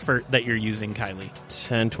any effort that you're using, Kylie.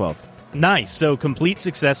 10, 12. Nice. So complete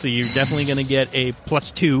success. So you're definitely going to get a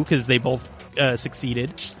 +2 because they both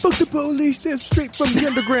succeeded. Fuck the police. They're straight from the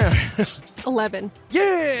underground. 11.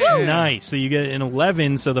 Yeah. Nice. So you get an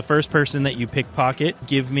 11. So the first person that you pickpocket,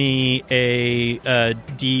 give me a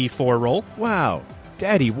D4 roll. Wow.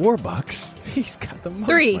 Daddy Warbucks. He's got the most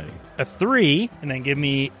 3. money. A 3, and then give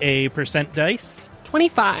me a percent dice.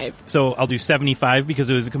 25. So I'll do 75 because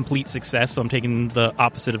it was a complete success, so I'm taking the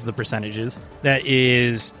opposite of the percentages. That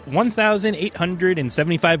is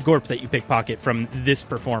 1,875 gorp that you pickpocket from this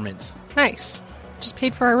performance. Nice. Just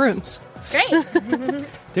paid for our rooms. Great.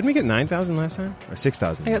 Didn't we get 9,000 last time? Or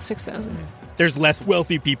 6,000? I got 6,000. There's less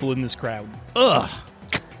wealthy people in this crowd. Ugh.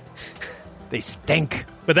 They stink.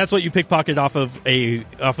 But that's what you pickpocket off of a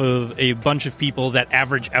bunch of people that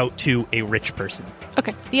average out to a rich person.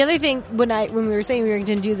 Okay. The other thing, when we were saying we were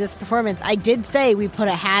going to do this performance, I did say we put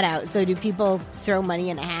a hat out. So do people throw money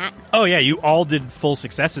in a hat? Oh yeah, you all did full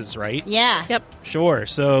successes, right? Yeah. Yep. Sure.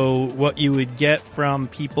 So what you would get from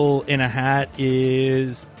people in a hat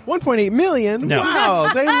is, 1.8 million? No.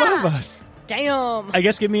 Wow, they love us. Damn. I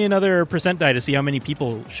guess, give me another percent die to see how many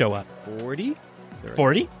people show up. 40?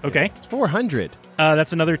 40? Okay. 400.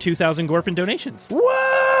 That's another 2,000 gorp in donations.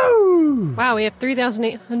 Whoa! Wow, we have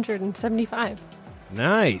 3,875.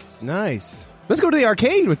 Nice, nice. Let's go to the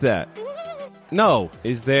arcade with that. No.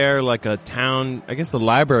 Is there like a town? I guess the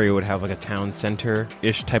library would have like a town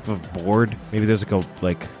center-ish type of board. Maybe there's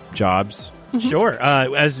like jobs. Sure.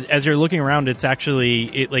 As you're looking around, it's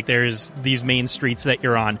actually like there's these main streets that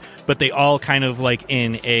you're on, but they all kind of like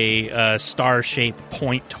in a star shape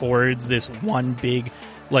point towards this one big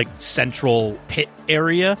like central pit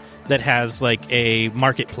area that has like a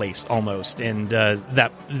marketplace almost, and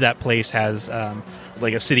that place has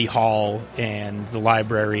like a city hall and the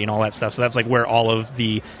library and all that stuff. So that's like where all of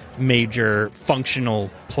the major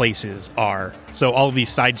functional places are. So all of these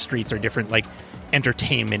side streets are different, like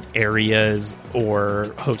entertainment areas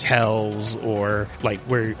or hotels or like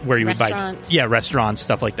where you would buy restaurants,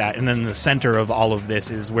 stuff like that. And then the center of all of this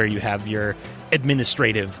is where you have your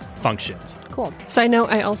administrative functions. Cool. So I know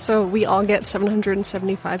we all get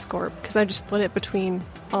 775 gorp because I just split it between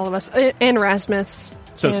all of us and Rasmus.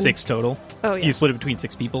 So and 6 total. Oh yeah. You split it between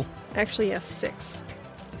 6 people. Actually, yes, 6.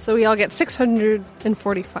 So we all get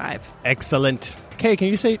 645. Excellent. Okay, can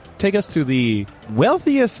you take us to the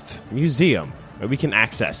wealthiest museum that we can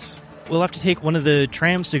access? We'll have to take one of the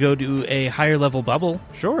trams to go to a higher level bubble.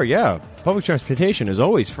 Sure, yeah. Public transportation is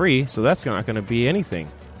always free, so that's not going to be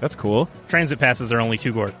anything. That's cool. Transit passes are only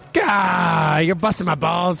 2 gorp. Gah! You're busting my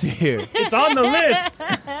balls here. It's on the list.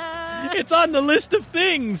 It's on the list of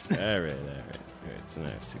things. All right. So now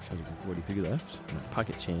I have 643 left. My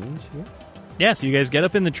pocket change. Yeah. Yeah, so you guys get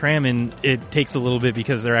up in the tram, and it takes a little bit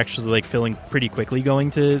because they're actually like filling pretty quickly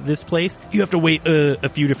going to this place. You have to wait a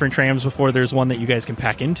few different trams before there's one that you guys can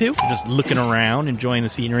pack into. Just looking around, enjoying the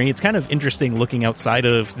scenery. It's kind of interesting looking outside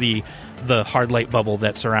of the hard light bubble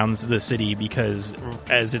that surrounds the city, because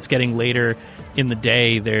as it's getting later in the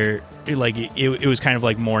day, it was kind of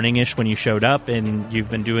like morning-ish when you showed up, and you've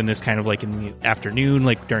been doing this kind of like in the afternoon,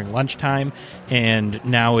 like during lunchtime, and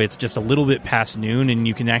now it's just a little bit past noon, and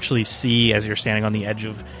you can actually see as you're standing on the edge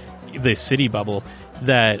of the city bubble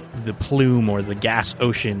that the plume or the gas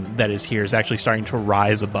ocean that is here is actually starting to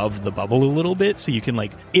rise above the bubble a little bit. So you can,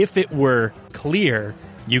 like, if it were clear,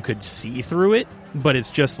 you could see through it, but it's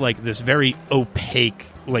just like this very opaque,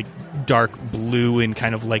 like dark blue and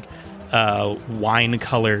kind of like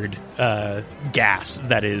wine-colored gas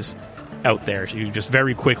that is out there. So you just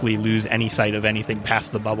very quickly lose any sight of anything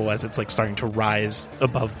past the bubble as it's like starting to rise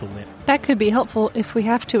above the lip. That could be helpful if we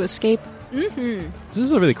have to escape. Mm-hmm. This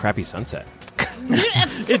is a really crappy sunset.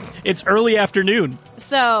 It's early afternoon.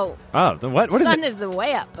 So what is it? Sun is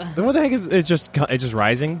way up. Then what the heck is it? Just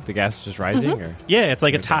rising? The gas is just rising? Or? Yeah, it's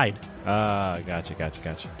like a tide. Gotcha.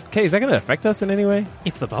 Okay, is that going to affect us in any way?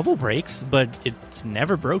 If the bubble breaks, but it's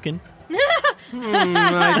never broken.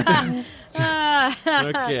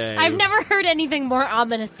 Okay. I've never heard anything more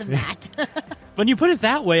ominous than that. When you put it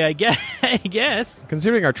that way, I guess.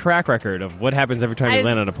 Considering our track record of what happens every time we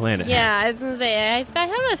land on a planet. Yeah, I was going to say, I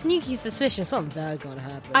have a sneaky suspicion something's bad's going to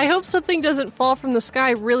happen. I hope something doesn't fall from the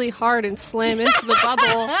sky really hard and slam into the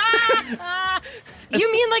bubble. You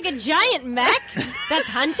mean like a giant mech that's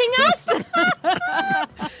hunting us?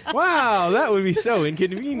 Wow, that would be so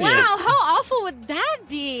inconvenient. Wow, how awful would that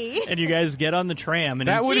be? And you guys get on the tram, and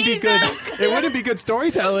that wouldn't be good. It wouldn't be good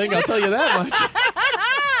storytelling, I'll tell you that much.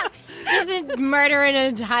 Just murder an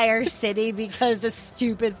entire city because a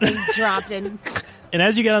stupid thing dropped in. And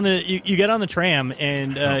as you get on you get on the tram,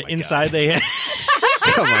 and inside they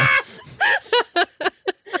come on,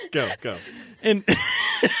 go. And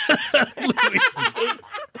Louis is just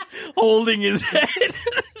holding his head.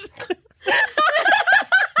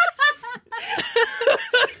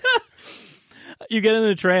 You get in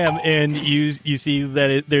the tram, and you see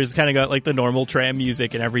that there's kind of got like the normal tram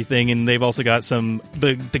music and everything, and they've also got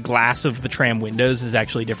the glass of the tram windows is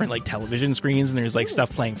actually different, like television screens, and there's like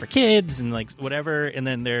stuff playing for kids and like whatever, and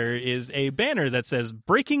then there is a banner that says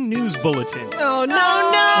 "Breaking News Bulletin." Oh no!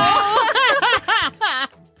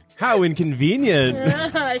 How inconvenient.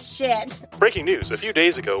 Shit. Breaking news. A few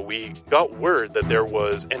days ago, we got word that there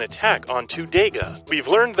was an attack on Tudega. We've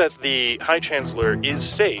learned that the High Chancellor is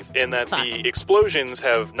safe and that the explosions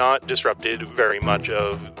have not disrupted very much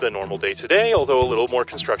of the normal day-to-day, although a little more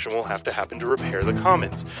construction will have to happen to repair the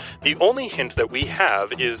commons. The only hint that we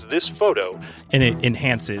have is this photo. And it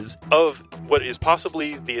enhances. Of what is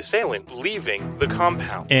possibly the assailant leaving the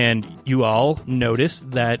compound. And you all notice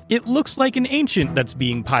that it looks like an ancient that's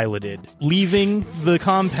being piloted, leaving the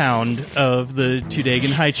compound of the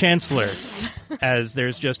Tudegan High Chancellor, as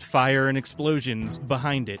there's just fire and explosions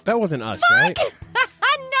behind it. That wasn't us, right? No,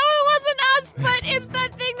 it wasn't us, but it's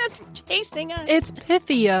that thing that's chasing us. It's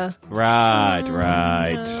Pythia. Right.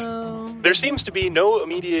 No. There seems to be no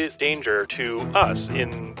immediate danger to us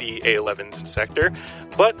in the A11's sector,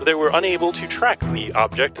 but they were unable to track the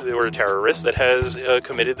object or terrorist that has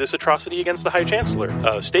committed this atrocity against the High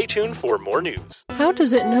Chancellor. Stay tuned for more news. How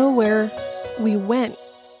does it know where we went?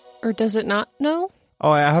 Or does it not know?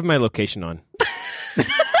 Oh, I have my location on.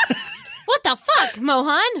 What the fuck,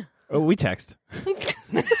 Mohan? Oh, we text. With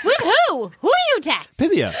who? Who do you text?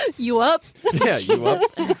 Pythia. You up? Yeah, you up?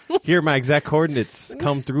 Here, my exact coordinates.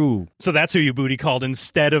 Come through. So that's who you booty called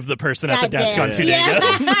instead of the person at the desk on Goddamn.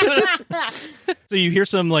 Tudega. Yeah. So you hear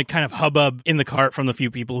some like kind of hubbub in the cart from the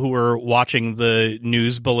few people who were watching the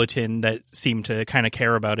news bulletin that seem to kind of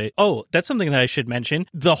care about it. Oh, that's something that I should mention.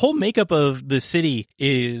 The whole makeup of the city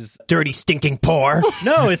is Dirty, stinking poor.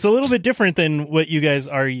 no, it's a little bit different than what you guys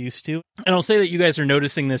are used to. And I'll say that you guys are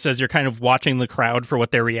noticing this as you're kind of watching the crowd for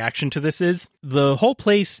what their reaction to this is. The whole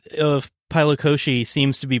place of Pylokoshi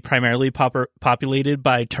seems to be primarily populated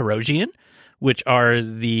by Tarogian, which are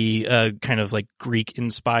the kind of like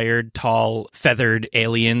Greek-inspired, tall, feathered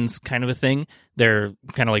aliens kind of a thing. They're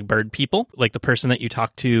kind of like bird people, like the person that you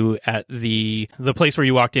talked to at the place where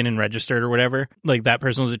you walked in and registered or whatever. Like that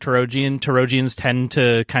person was a Tarogian. Tarogians tend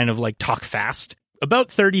to kind of like talk fast. About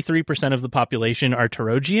 33% of the population are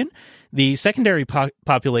Tarogian. The secondary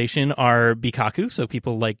population are Bikaku, so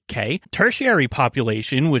people like Kay. Tertiary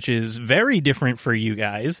population, which is very different for you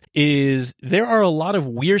guys, is there are a lot of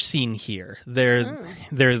Weirsine here. They're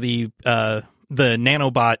the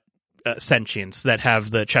nanobot sentients that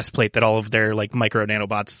have the chest plate that all of their like micro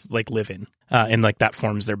nanobots like live in. And like that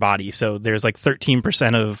forms their body. So there's like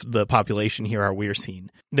 13% of the population here are Weirsine.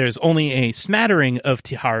 There's only a smattering of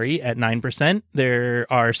Tihari at 9%. There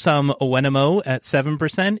are some Owenemo at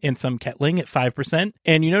 7% and some Ketling at 5%.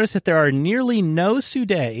 And you notice that there are nearly no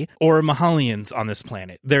Sude or Mahalians on this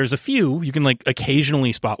planet. There's a few, you can like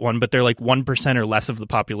occasionally spot one, but they're like 1% or less of the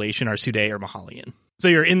population are Sude or Mahalian. So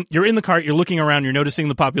you're in the cart, you're looking around, you're noticing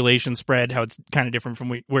the population spread, how it's kind of different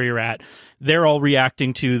from where you're at. They're all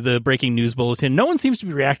reacting to the breaking news bulletin. No one seems to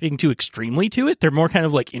be reacting too extremely to it. They're more kind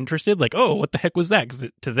of like interested, like, oh, what the heck was that? Because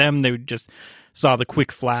to them, they just saw the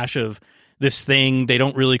quick flash of this thing. They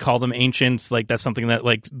don't really call them ancients. Like that's something that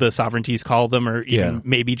like the sovereignties call them, or even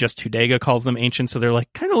maybe just Tudega calls them ancients. So they're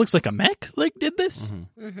like, kind of looks like a mech like did this.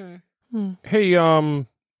 Hey,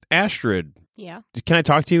 Astrid. Yeah. Can I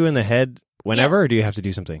talk to you in the head whenever, or do you have to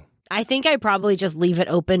do something? I think I probably just leave it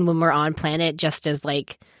open when we're on planet, just as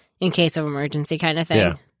like in case of emergency kind of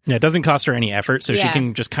thing. Yeah, it doesn't cost her any effort, so she Yeah.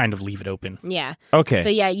 can just kind of leave it open. Yeah. Okay. So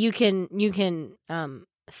yeah, you can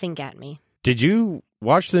think at me. Did you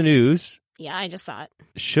watch the news? Yeah, I just saw it.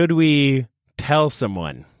 Should we tell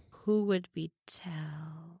someone? Who would we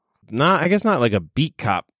tell? I guess not like a beat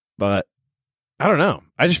cop, but I don't know.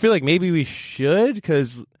 I just feel like maybe we should,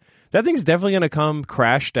 because that thing's definitely going to come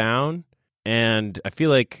crash down. And I feel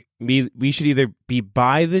like we should either be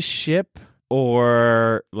by the ship,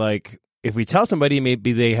 or like if we tell somebody,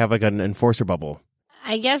 maybe they have like an enforcer bubble.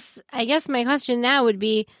 I guess my question now would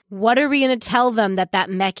be, what are we going to tell them that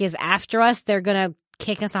mech is after us? They're going to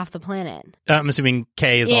kick us off the planet. I'm assuming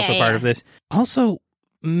Kay is also part of this. Also,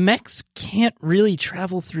 mechs can't really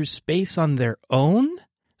travel through space on their own,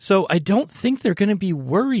 so I don't think they're going to be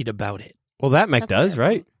worried about it. Well, that mech does,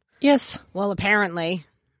 right? Yes. Well, apparently.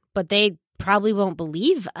 But they probably won't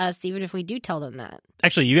believe us even if we do tell them that.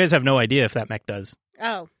 Actually, you guys have no idea if that mech does.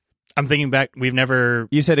 Oh. I'm thinking back, we've never...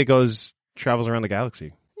 You said it travels around the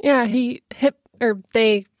galaxy. Yeah,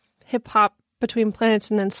 they hip hop between planets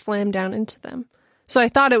and then slam down into them. So I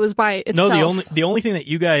thought it was by itself. No, the only thing that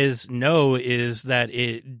you guys know is that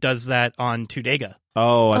it does that on Tudega.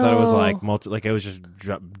 Oh, I thought it was like it was just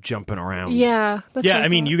jumping around. Yeah, that's what I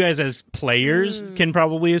mean, you guys as players can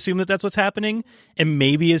probably assume that that's what's happening, and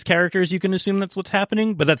maybe as characters you can assume that's what's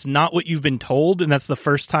happening, but that's not what you've been told, and that's the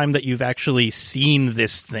first time that you've actually seen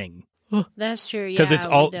this thing. That's true.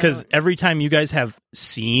 Yeah, Because every time you guys have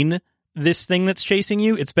seen this thing that's chasing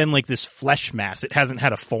you, it's been like this flesh mass. It hasn't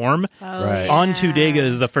had a form. Right. Yeah. On Tudega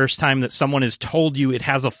is the first time that someone has told you it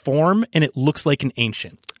has a form and it looks like an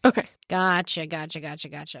ancient. Okay. Gotcha.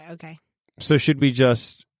 Okay. So should we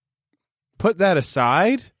just put that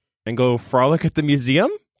aside and go frolic at the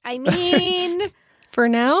museum? I mean, For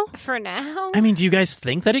now? I I mean, do you guys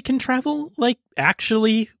think that it can travel, like,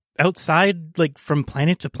 actually outside, like, from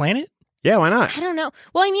planet to planet? Yeah, why not? don't know.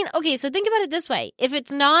 Well, I mean, okay, so think about it this way. If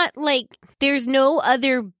it's not like there's no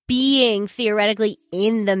other being theoretically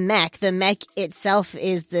in the mech itself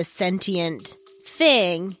is the sentient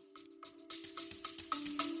thing.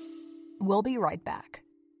 We'll be right back.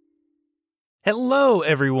 Hello,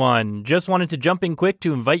 everyone. Just wanted to jump in quick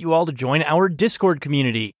to invite you all to join our Discord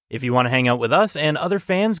community. If you want to hang out with us and other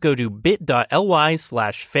fans, go to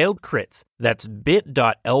bit.ly/failedcrits. That's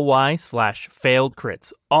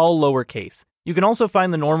bit.ly/failedcrits, all lowercase. You can also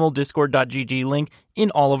find the normal discord.gg link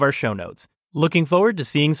in all of our show notes. Looking forward to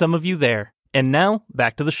seeing some of you there. And now,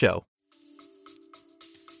 back to the show.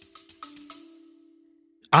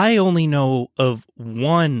 I only know of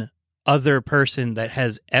one other person that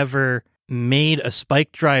has ever made a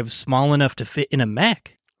spike drive small enough to fit in a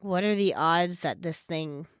mech. What are the odds that this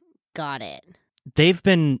thing got it? They've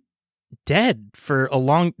been dead for a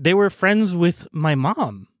long... They were friends with my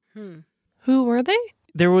mom. Who were they?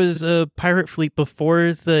 There was a pirate fleet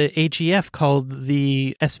before the AGF called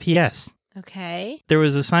the SPS. Okay. There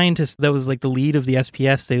was a scientist that was like the lead of the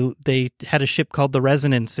SPS. They had a ship called the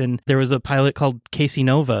Resonance, and there was a pilot called Casey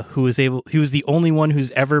Nova he was the only one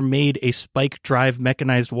who's ever made a spike drive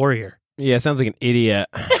mechanized warrior. Yeah, sounds like an idiot.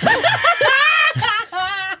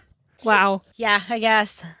 Wow. Yeah, I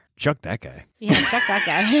guess. Chuck that guy. Yeah, check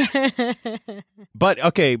that guy.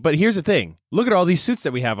 But here's the thing. Look at all these suits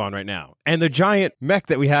that we have on right now, and the giant mech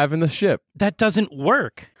that we have in the ship. That doesn't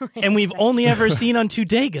work. And we've only ever seen on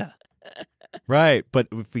Tudega. Right, but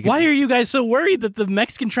if we Why are you guys so worried that the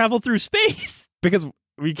mechs can travel through space? Because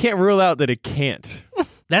we can't rule out that it can't.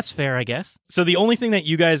 That's fair, I guess. So the only thing that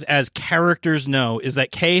you guys as characters know is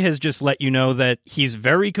that Kay has just let you know that he's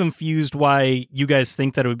very confused why you guys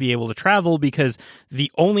think that it would be able to travel, because the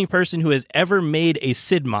only person who has ever made a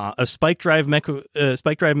Sigma, a spike drive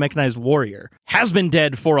mechanized warrior, has been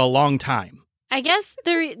dead for a long time. I guess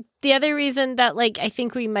the other reason that, like, I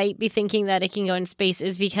think we might be thinking that it can go in space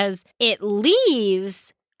is because it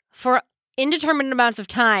leaves for indeterminate amounts of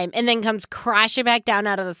time and then comes crashing back down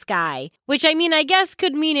out of the sky. Which, I mean, I guess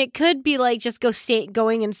could mean it could be like just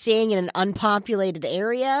going and staying in an unpopulated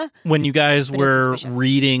area. When you guys But it's were suspicious.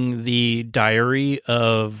 reading the diary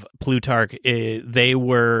of Plutarch, they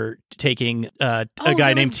were taking a guy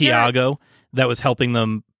there named was dirt. Tiago that was helping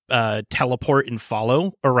them teleport and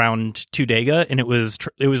follow around Tudega, and it was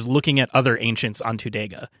looking at other ancients on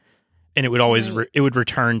Tudega, and it would always Right. it would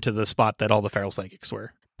return to the spot that all the feral psychics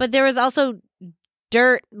were. But there was also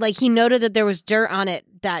dirt. Like, he noted that there was dirt on it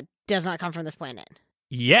that does not come from this planet.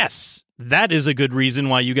 Yes, that is a good reason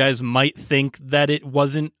why you guys might think that it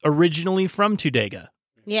wasn't originally from Tudega.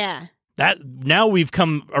 Yeah. That now we've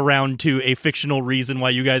come around to a fictional reason why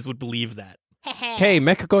you guys would believe that. Okay,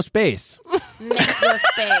 Mexico space. Mexico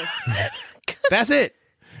space. That's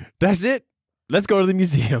it. Let's go to the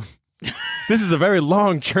museum. This is a very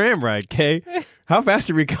long tram ride, Kay. How fast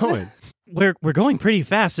are we going? We're going pretty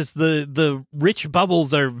fast. It's the rich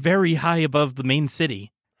bubbles are very high above the main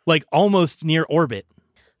city, like almost near orbit.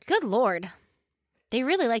 Good Lord. They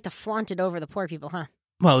really like to flaunt it over the poor people, huh?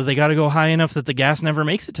 Well, they got to go high enough that the gas never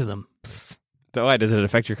makes it to them. So why, does it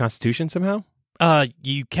affect your constitution somehow?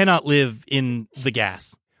 You cannot live in the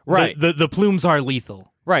gas. Right. The plumes are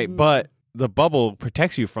lethal. Right, but the bubble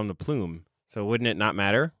protects you from the plume, so wouldn't it not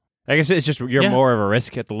matter? I guess it's just you're Yeah. more of a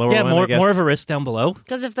risk at the lower one, I guess. more of a risk down below.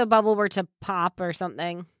 Because if the bubble were to pop or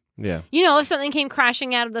something. Yeah. You know, if something came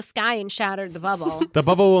crashing out of the sky and shattered the bubble. The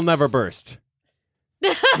bubble will never burst.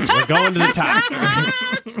 We're going to the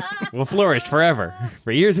top. We'll flourish forever,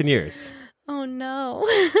 for years and years. Oh, no.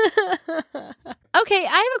 Okay,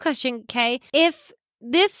 I have a question, Kay. If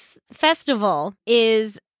this festival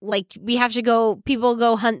is like we have to go, people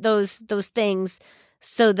go hunt those things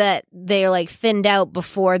so that they're like thinned out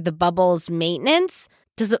before the bubble's maintenance,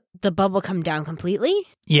 does the bubble come down completely?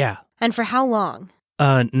 Yeah. And for how long?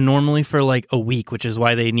 Normally for like a week, which is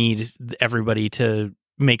why they need everybody to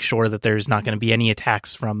make sure that there's not going to be any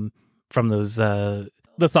attacks from those the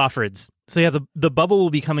Thoffrids. So yeah, the bubble will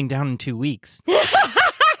be coming down in 2 weeks.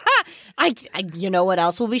 I you know what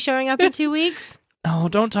else will be showing up in 2 weeks? Oh,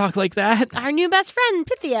 don't talk like that. Our new best friend,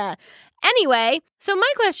 Pythia. Anyway, so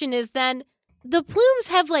my question is then, the plumes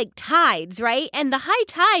have like tides, right? And the high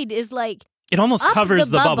tide is like, It almost Up covers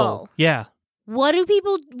the the bubble. bubble. Yeah. what do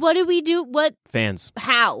we do? Fans.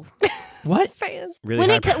 How? What? Fans.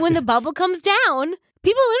 Really When the bubble comes down,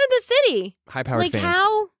 people live in the city. high-powered Like, fans.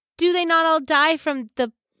 how do they not all die from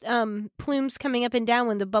the plumes coming up and down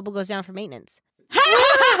when the bubble goes down for maintenance?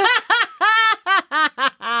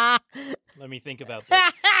 Let me think about this.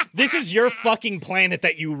 This is your fucking planet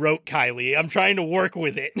that you wrote, Kylie. I'm trying to work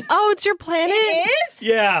with it. Oh, it's your planet? It is?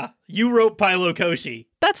 Yeah, you wrote Pylokoshi.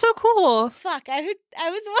 That's so cool. Fuck, I was kind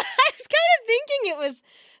of thinking it was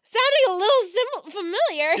sounding a little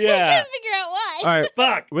familiar. Yeah. I couldn't figure out why. All right,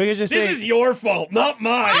 Fuck. we could just This say is your fault, not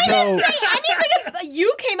mine. so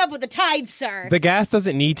You came up with the tide, sir. the gas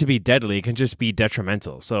doesn't need to be deadly; it can just be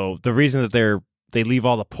detrimental. So the reason that they leave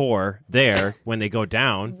all the poor there when they go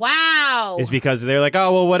down Wow. is because they're like,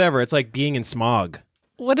 oh well, whatever. It's like being in smog.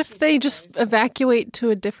 What if they just evacuate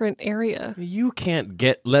to a different area? You can't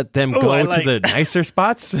let them Oh, go I like- to the nicer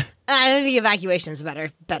spots. I think evacuation's better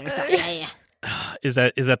thought. Yeah. Is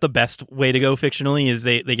that the best way to go fictionally? Is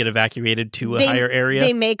they get evacuated to a higher area?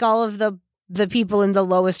 They make all of the people in the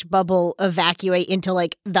lowest bubble evacuate into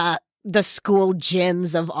like the school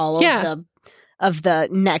gyms of all Yeah. of the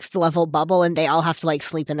next level bubble, and they all have to like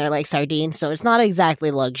sleep in there like sardines. So it's not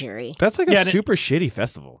exactly luxury. That's like Yeah, a super shitty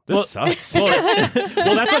festival. This sucks. Well, that's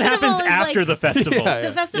what festival happens is after like- the festival. Yeah.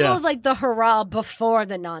 The festival is like the hurrah before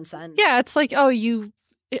the nonsense. Yeah, it's like,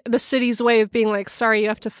 the city's way of being like, sorry, you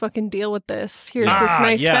have to fucking deal with this. Here's this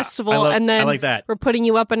nice yeah. festival, I and then like that. we're putting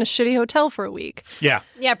you up in a shitty hotel for a week. Yeah.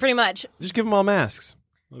 Yeah, pretty much. Just give them all masks.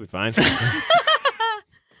 They'll be fine.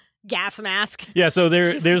 Gas mask. Yeah, so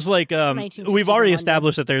Just there's like 1950s we've already in London.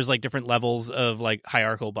 established that there's like different levels of like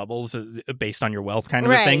hierarchical bubbles based on your wealth kind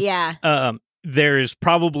of a Right, thing. yeah. There's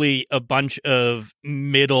probably a bunch of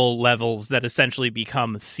middle levels that essentially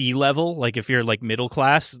become sea level. Like if you're like middle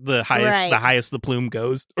class, the highest the plume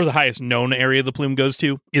goes, or the highest known area the plume goes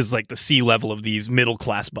to, is like the sea level of these middle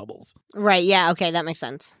class bubbles. Right, yeah, okay, that makes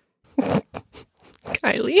sense.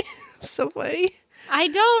 Kylie, so funny. I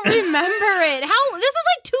don't remember it. How? This was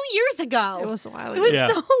like 2 years ago. It was a while It ago. was Yeah.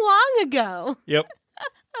 so long ago. Yep.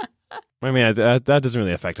 I mean, that doesn't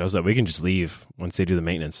really affect us. We can just leave once they do the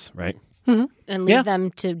maintenance, right? And leave Yeah.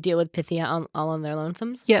 them to deal with Pythia all on their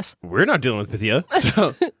lonesomes. Yes. We're not dealing with Pythia,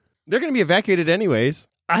 so they're going to be evacuated anyways.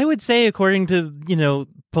 I would say, according to,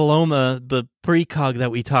 Paloma, the precog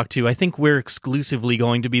that we talked to, I think we're exclusively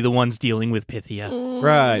going to be the ones dealing with Pythia.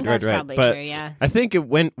 Right. That's probably But true, yeah. I think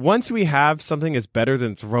once we have something that's better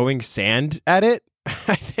than throwing sand at it,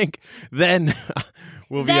 I think then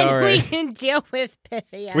we'll be Then all we right. can deal with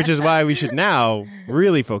Pythia. Which is why we should now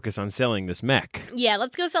really focus on selling this mech. Yeah,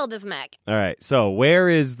 let's go sell this mech. All right. So where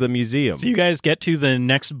is the museum? So you guys get to the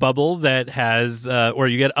next bubble that has, or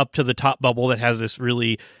you get up to the top bubble that has this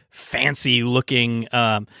really fancy looking,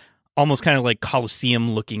 almost kind of like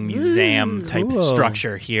Colosseum looking museum type cool.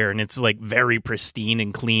 structure here. And it's like very pristine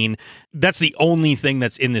and clean. That's the only thing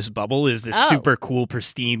that's in this bubble is this Oh. super cool,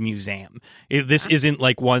 pristine museum. This isn't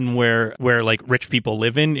like one where like rich people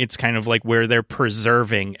live in. It's kind of like where they're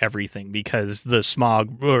preserving everything because the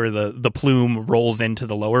smog or the plume rolls into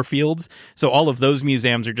the lower fields. So all of those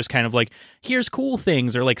museums are just kind of like, here's cool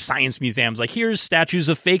things, or like science museums, like here's statues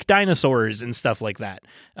of fake dinosaurs and stuff like that.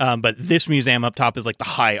 But this museum up top is like the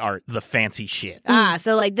high art, the fancy shit.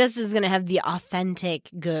 So like this is going to have the authentic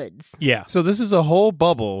goods. Yeah. So this is a whole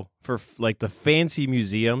bubble for like the fancy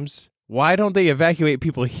museums. Why don't they evacuate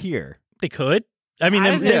people here? They could. I mean,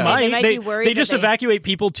 I was they gonna say, might. they might They, be worried they that just they- evacuate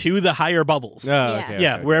people to the higher bubbles. Yeah. Okay,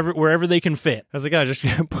 Yeah, okay. wherever they can fit. I was like, just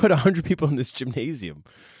put 100 people in this gymnasium.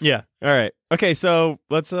 Yeah. All right. Okay, so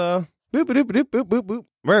let's boop boop boop boop boop boop.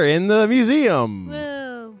 We're in the museum.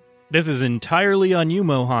 Whoa. This is entirely on you,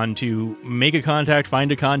 Mohan, to make a contact,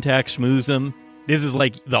 find a contact, schmooze them. This is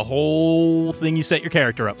like the whole thing you set your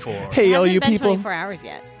character up for. Hey, all Hasn't you been people. 24 hours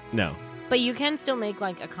yet. No. But you can still make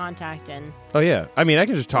like a contact and Oh yeah. I mean, I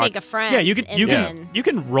can just talk. make a friend. Yeah, you and then-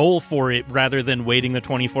 can roll for it rather than waiting the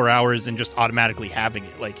 24 hours and just automatically having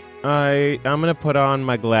it. Like, I'm gonna put on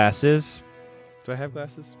my glasses. Do I have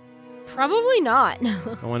glasses? Probably not.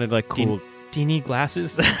 I wanted like cool. do you need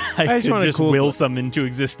glasses? I just could want a just cool- will some into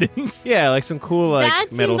existence. Yeah, like some cool like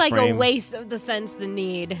that metal seems like frame. a waste of the sense, the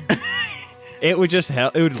need. It would just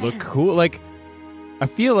help. It would look cool. Like I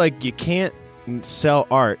feel like you can't sell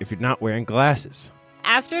art if you're not wearing glasses.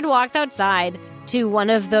 Astrid walks outside to one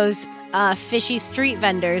of those fishy street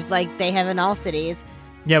vendors like they have in all cities.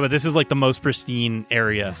 Yeah, but this is like the most pristine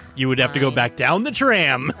area. You would have to go Fine. back down the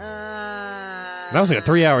tram. That was like a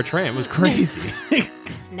 3-hour tram. It was crazy.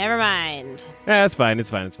 Never mind. Yeah, it's fine.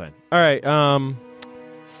 It's fine. It's fine. All right.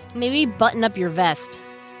 Maybe button up your vest.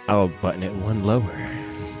 I'll button it one lower.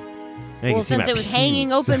 Now you Well, can see since my it was hanging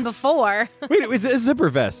pubes. open before. Wait, it's a zipper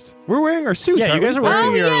vest. We're wearing our suits. Yeah, you aren't guys we? are wearing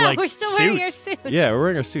Oh your yeah, like we're still wearing our suits. suits. Yeah, we're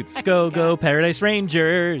wearing our suits. Go, Paradise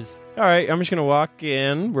Rangers. All right, I'm just gonna walk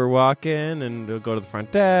in. We're walking, and we'll go to the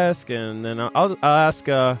front desk, and then I'll ask.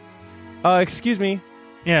 Excuse me.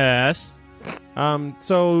 Yes.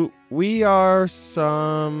 So we are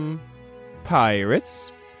some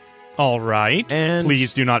pirates, All right. and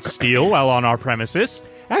Please do not steal while on our premises.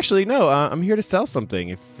 Actually, no. I'm here to sell something.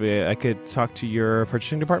 If I could talk to your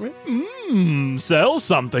purchasing department. Sell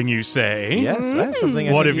something, you say? Yes, I have something.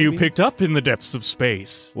 I What think have you you'd be- picked up in the depths of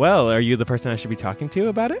space? Well, are you the person I should be talking to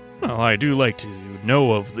about it? Well, I do like to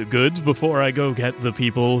know of the goods before I go get the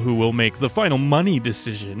people who will make the final money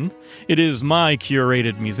decision. It is my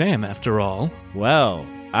curated museum, after all. Well,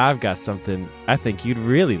 I've got something I think you'd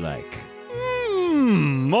really like.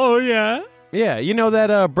 Oh, yeah? Yeah, you know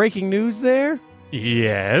that breaking news there?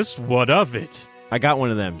 Yes, what of it? I got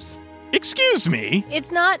one of them's. Excuse me?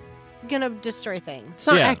 It's not gonna destroy things. It's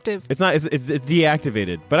not Yeah. active. It's not. It's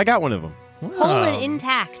deactivated. But I got one of them. Whole Wow. and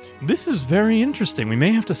intact. This is very interesting. We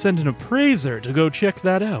may have to send an appraiser to go check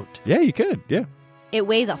that out. Yeah, you could. Yeah. It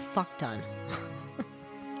weighs a fuck ton.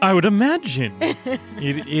 I would imagine.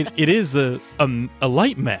 it is a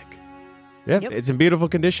light mech. Yep, Yep. it's in beautiful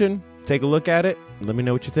condition. Take a look at it. Let me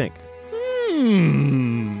know what you think.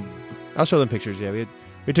 I'll show them pictures. Yeah,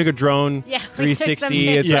 we took a drone, Yeah, we took some 360.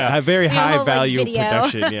 It's Yeah. a very We have a high whole, like, value video.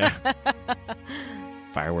 production. Yeah,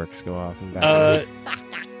 fireworks go off in the background.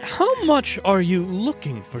 How much are you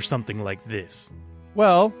looking for something like this?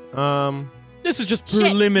 Well, This is just Shit,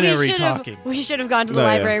 preliminary we talking. We should have gone to the No,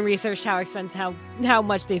 yeah. library and researched how expensive, how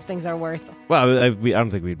much these things are worth. I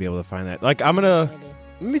don't think we'd be able to find that. Like,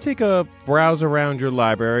 let me take a browse around your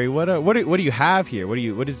library. What do you have here? What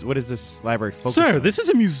is this library focused Sir, on? this is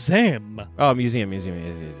a museum. Oh, museum. Yes.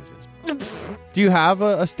 Do you have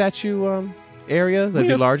a statue area that'd We be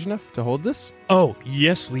have- large enough to hold this? Oh,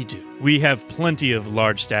 yes, we do. We have plenty of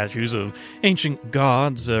large statues of ancient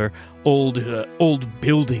gods or old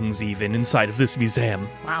buildings even inside of this museum.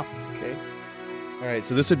 Wow. Okay. All right.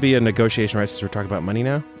 So this would be a negotiation, right? Since we're talking about money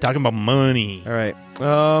now. Talking about money. All right.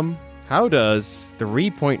 How does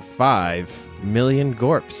 3.5 million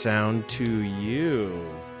gorp sound to you?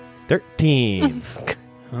 13.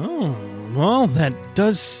 Oh, well, that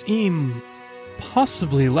does seem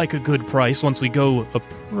possibly like a good price once we go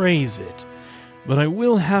appraise it. But I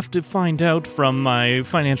will have to find out from my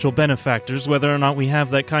financial benefactors whether or not we have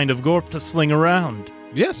that kind of gorp to sling around.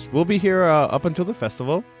 Yes, we'll be here up until the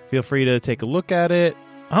festival. Feel free to take a look at it.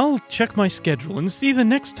 I'll check my schedule and see the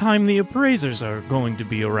next time the appraisers are going to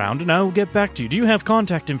be around, and I'll get back to you. Do you have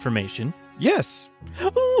contact information? Yes.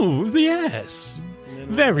 Oh, yes.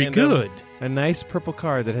 Very And, good. A nice purple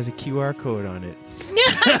card that has a QR code on it.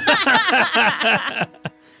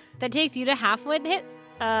 That takes you to Halfwood hit.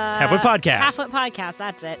 Halfwood Podcast. Halfwood Podcast.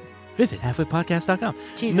 That's it. Visit halfwaypodcast.com.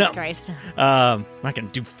 Jesus No. Christ. I'm not going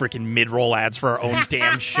to do freaking mid-roll ads for our own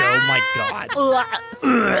damn show. My God.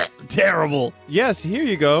 Ugh, terrible. Yes, here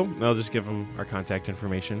you go. I'll just give them our contact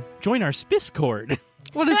information. Join our Spiscord.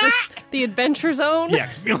 What is this? The Adventure Zone? Yeah.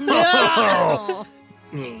 No.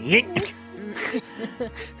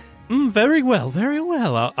 Very well, very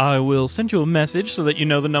well. I will send you a message so that you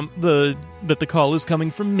know that the call is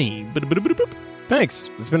coming from me. Thanks.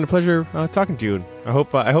 It's been a pleasure talking to you. I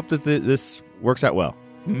hope that this works out well.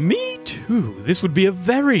 Me too. This would be a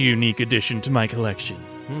very unique addition to my collection.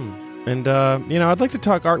 And I'd like to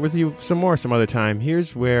talk art with you some other time.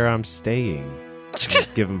 Here's where I'm staying.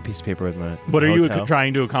 Give him a piece of paper with my What are you hotel.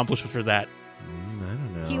 trying to accomplish for that? I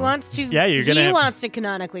don't know. He wants to. Yeah, you're gonna He have- wants to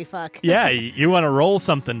canonically fuck. Yeah, you want to roll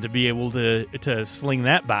something to be able to sling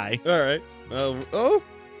that by. All right.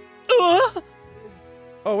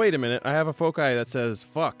 Oh, wait a minute. I have a foci that says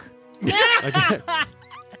fuck. Did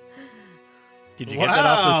you get that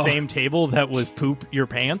off Wow. the same table that was poop your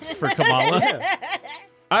pants for Kamala?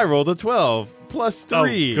 I rolled a 12 plus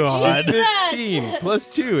 3. Oh, God. Is 15 plus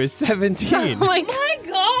 2 is 17. Oh my My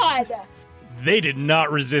God. They did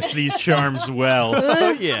not resist these charms well.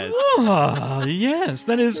 Oh, yes. Ah, yes,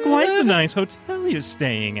 that is quite the nice hotel you're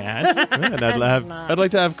staying at. And I'd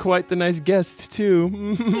like to have quite the nice guest, too.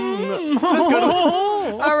 Let's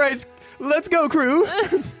go. All right. Let's go, crew.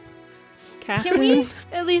 Can we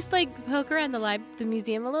at least poke around the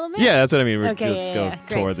museum a little bit? Yeah, that's what I mean. Okay, Let's yeah, go yeah.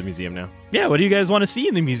 tour Great. the museum now. Yeah, what do you guys want to see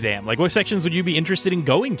in the museum? Like, what sections would you be interested in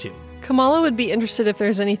going to? Kamala would be interested if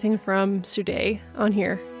there's anything from Sude on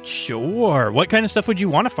here. Sure. What kind of stuff would you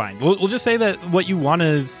want to find? We'll just say that what you want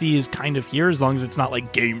to see is kind of here, as long as it's not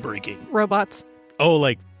game breaking. Robots. Oh,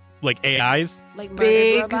 like AIs, Like murdered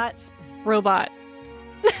Big- robots. Robot.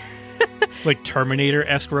 like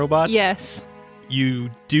Terminator-esque robots. Yes. You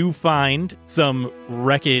do find some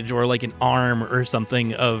wreckage or an arm or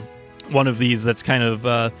something of one of these that's kind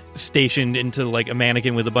of stationed into a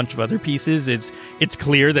mannequin with a bunch of other pieces. It's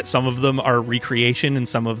clear that some of them are recreation and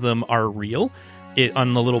some of them are real.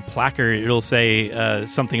 On the little placard, it'll say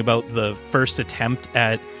something about the first attempt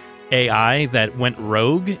at AI that went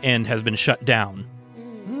rogue and has been shut down.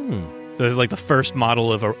 So this is the first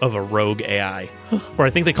model of a rogue AI, or I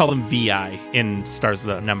think they call them VI in Stars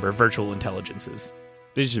Without Number, virtual intelligences.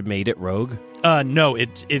 They just made it rogue. No,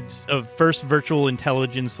 it's a first virtual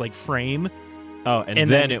intelligence frame, Oh,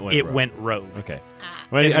 and then it went rogue. rogue. Okay. Ah.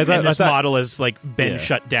 Well, And, I thought, and this I thought- model has been Yeah.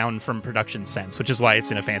 shut down from production since, which is why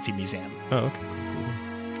it's in a fancy museum. Oh, okay.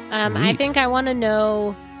 I Neat. think I want to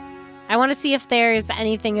know. I want to see if there's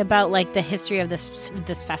anything about the history of this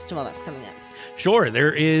festival that's coming up. Sure,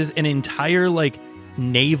 there is an entire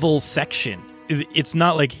naval section. It's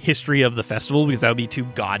not history of the festival because that would be too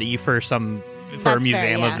gaudy for a That's museum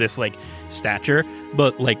fair, yeah. of this stature.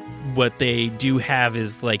 But what they do have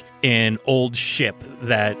is an old ship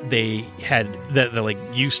that they had that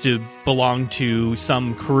used to belong to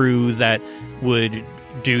some crew that would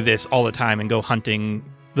do this all the time and go hunting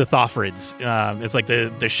the Thofrids. It's like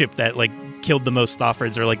the ship that like killed the most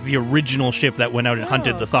Thofrids, or like the original ship that went out and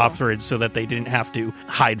hunted the Thofrids so that they didn't have to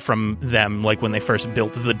hide from them, like when they first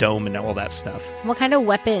built the dome and all that stuff. What kind of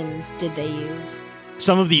weapons did they use?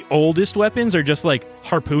 Some of the oldest weapons are just like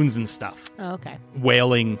harpoons and stuff. Oh, okay.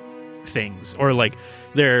 Whaling things, or like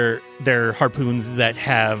they're harpoons that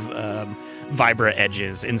have vibra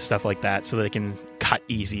edges and stuff like that, so they can cut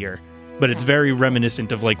easier. But it's very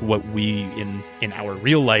reminiscent of like what we in our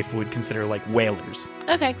real life would consider like whalers.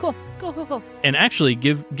 Okay, cool. Cool. And actually,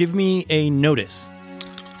 give me a notice.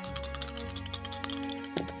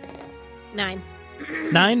 9.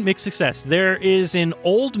 9, mixed success. There is an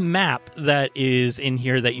old map that is in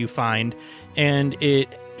here that you find, and it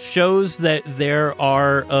shows that there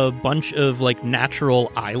are a bunch of like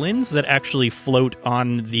natural islands that actually float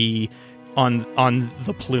on the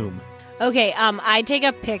plume. Okay, I take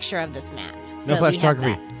a picture of this map. No that we have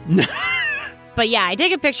photography. that. But yeah, I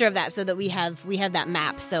take a picture of that so that we have that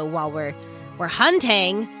map. So while we're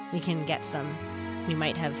hunting, we can get some. We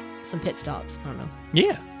might have some pit stops. I don't know.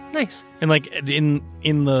 Yeah. Nice. And like in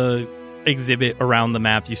the exhibit around the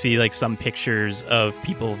map, you see like some pictures of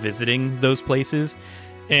people visiting those places.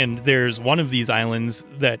 And there's one of these islands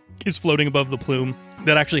that is floating above the plume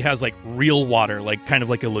that actually has like real water, like kind of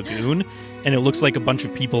like a lagoon. And it looks like a bunch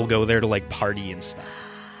of people go there to like party and stuff.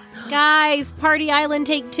 Guys, Party Island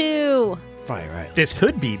take 2. Fire Island. This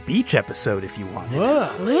could be beach episode if you wanted.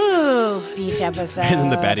 Whoa. Ooh, beach episode. And then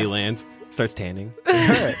the baddie lands, starts tanning.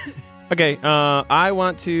 Okay, I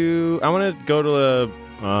want to go to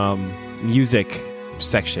the music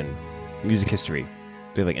section, music history.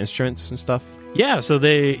 They have like instruments and stuff. Yeah, so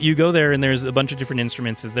you go there and there's a bunch of different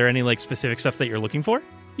instruments. Is there any like specific stuff that you're looking for?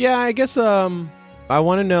 Yeah, I guess I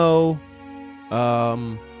want to know.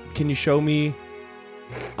 Can you show me?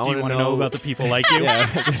 Do you want to know about the people like you?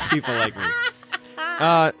 Yeah, there's people like me.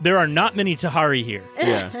 There are not many Tahari here.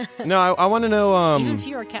 Yeah. No, I want to know. Even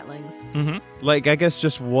fewer Ketlings. Mm-hmm. Like, I guess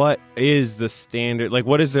just what is the standard? Like,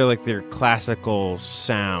 what is their classical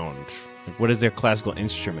sound? Like, what is their classical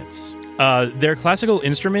instruments? Their classical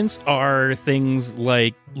instruments are things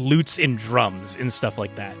like lutes and drums and stuff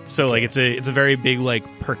like that. So like it's a very big like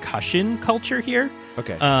percussion culture here.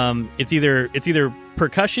 Okay. It's either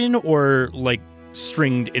percussion or like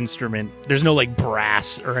stringed instrument. There's no like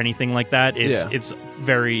brass or anything like that. It's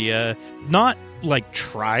very not like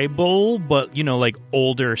tribal, but like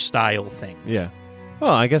older style things. Yeah.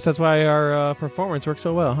 Well, I guess that's why our performance works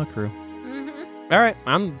so well, huh, crew? Mm-hmm. All right.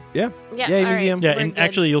 Yeah. Yay, all museum. right, Yeah, we're and good.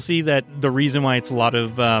 actually you'll see that the reason why it's a lot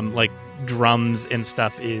of like drums and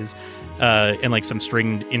stuff is and like some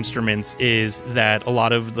stringed instruments is that a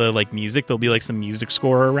lot of the like music, there'll be like some music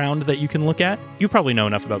score around that you can look at. You probably know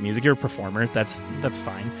enough about music. You're a performer. That's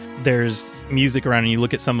fine. There's music around, and you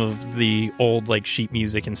look at some of the old like sheet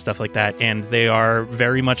music and stuff like that, and they are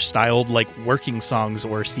very much styled like working songs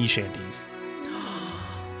or sea shanties.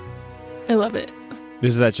 I love it.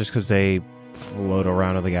 Is that just because they float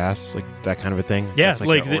around on the gas, like that kind of a thing? Yeah, That's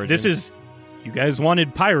like their this origin? is, you guys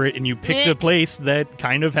wanted pirate, and you picked a place that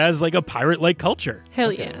kind of has like a pirate-like culture.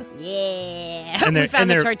 Hell yeah. Yeah. And we they're- found and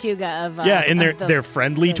the they're- Tortuga of Yeah, and of the- they're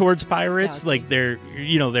friendly yes. towards pirates. Galaxy. Like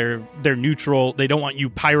they're neutral. They don't want you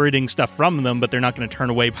pirating stuff from them, but they're not going to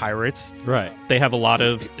turn away pirates. right. They have a lot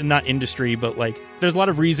of not industry, but like there's a lot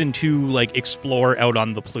of reason to like explore out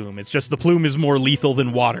on the plume. It's just the plume is more lethal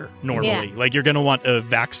than water normally. Yeah. Like you're going to want a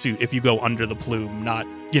vac suit if you go under the plume, not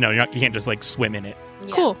you can't just like swim in it.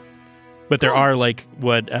 Yeah. Cool. But there are like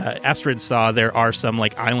what Astrid saw. There are some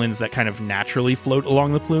like islands that kind of naturally float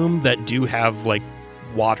along the plume that do have like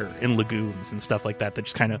water and lagoons and stuff like that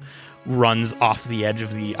just kind of runs off the edge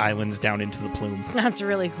of the islands down into the plume. That's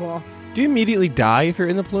really cool. Do you immediately die if you're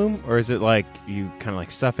in the plume, or is it like you kind of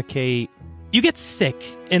like suffocate? You get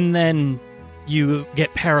sick and then you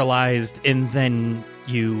get paralyzed and then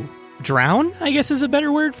you drown, I guess is a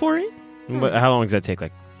better word for it. But how long does that take?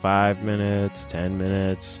 Like 5 minutes, 10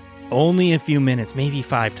 minutes? Only a few minutes, maybe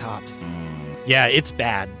 5 tops. Yeah, it's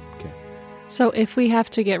bad. So if we have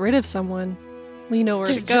to get rid of someone, we know where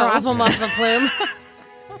Just to go. drop them off the plume.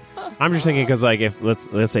 I'm just thinking because like if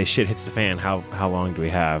let's say shit hits the fan, how long do we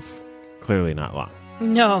have? Clearly not long.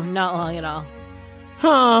 No, not long at all. Huh.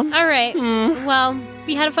 All right. Well,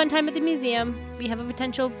 we had a fun time at the museum. We have a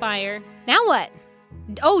potential buyer. Now what?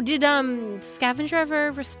 Oh, did Scavenger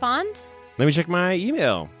ever respond? Let me check my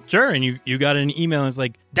email. Sure, and you got an email and it's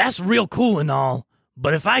like, that's real cool and all,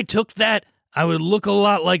 but if I took that, I would look a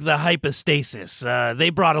lot like the hypostasis. They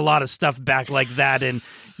brought a lot of stuff back like that, and,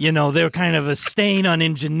 they're kind of a stain on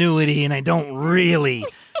ingenuity, and I don't really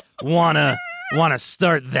wanna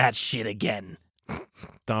start that shit again.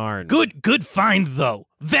 Darn. Good find, though.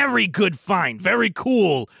 Very good find. Very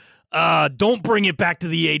cool. Don't bring it back to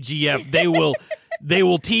the AGF. They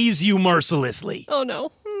will tease you mercilessly. Oh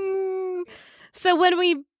no. So when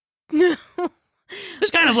we...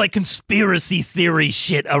 There's kind of like conspiracy theory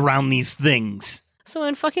shit around these things. So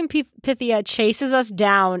when fucking Pythia chases us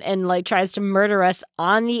down and like tries to murder us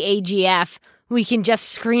on the AGF, we can just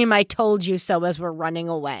scream, "I told you so," as we're running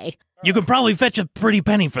away. You can probably fetch a pretty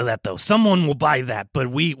penny for that, though. Someone will buy that, but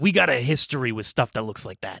we got a history with stuff that looks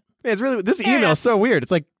like that. Man, it's really this email is so weird.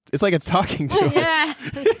 It's like it's talking to us. Yeah,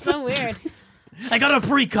 it's so weird. I got a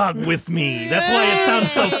precog with me. That's why it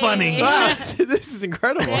sounds so funny. Wow, this is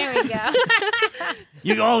incredible. There we go.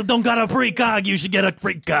 You all don't got a precog. You should get a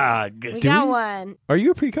precog. We Do got we? one. Are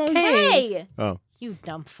you a precog? Hey! Oh, You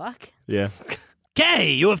dumb fuck. yeah.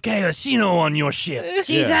 Kay, you have Kay Asino on your ship.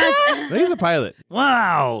 Jesus. He's a pilot.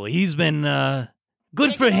 Wow, he's been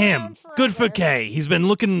good for him. Good for Kay. He's been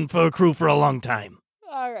looking for a crew for a long time.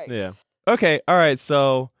 All right. Yeah. Okay. All right.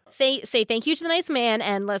 So Say thank you to the nice man,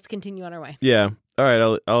 and let's continue on our way. yeah. All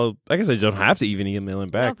right. I'll. I guess I don't have to even email him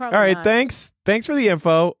back. probably All right. not. Thanks for the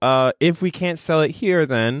info. If we can't sell it here,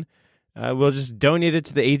 then we'll just donate it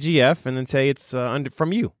to the AGF and then say it's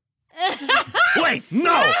from you. Wait,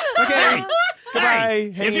 no. Okay.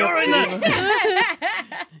 Hey, if you're in the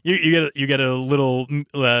you get a little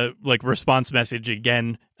like response message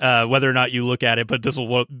again, whether or not you look at it, but this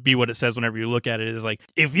will be what it says whenever you look at it. Is like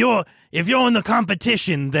if you're in the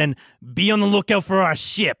competition, then be on the lookout for our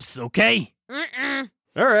ships, okay? Mm-mm.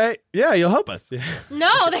 All right. Yeah, you'll help us.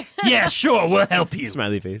 No, they're... Yeah, sure, we'll help you.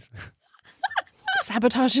 Smiley face.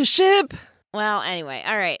 Sabotage his ship. Well, anyway,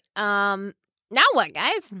 all right. Now what,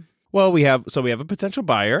 guys? Well, we have a potential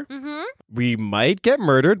buyer. Mm-hmm. We might get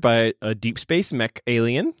murdered by a deep space mech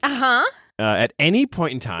alien Uh-huh. at any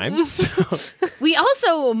point in time. So, We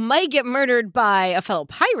also might get murdered by a fellow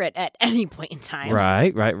pirate at any point in time.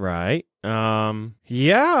 right.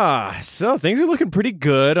 Yeah. So things are looking pretty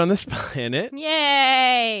good on this planet.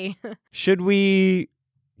 Yay! Should we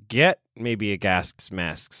get maybe a gas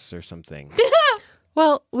masks or something?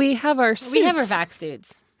 Well, we have our suits. We have our vac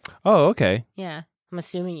suits. Oh, okay. Yeah. I'm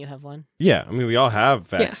assuming you have one. Yeah. I mean, we all have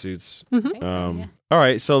vac Yeah. suits. I think so, yeah. All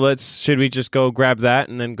right. So should we just go grab that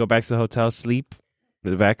and then go back to the hotel, sleep?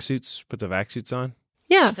 The vac suits, put the vac suits on?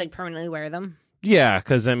 Yeah. Just like permanently wear them. Yeah,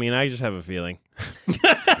 because I mean, I just have a feeling.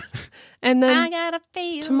 And I then got a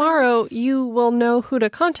feel. tomorrow you will know who to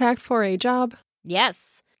contact for a job.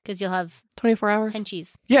 Yes, because you'll have 24 hours.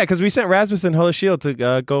 henchies. Yeah, because we sent Rasmus and Holy Shield to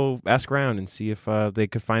go ask around and see if they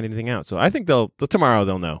could find anything out. So I think tomorrow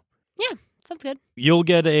they'll know. Yeah, sounds good. You'll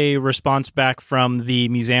get a response back from the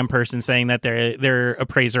museum person saying that their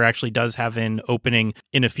appraiser actually does have an opening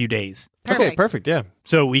in a few days. Okay, perfect. Yeah.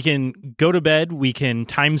 So we can go to bed. We can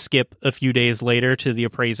time skip a few days later to the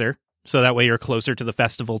appraiser. So that way you're closer to the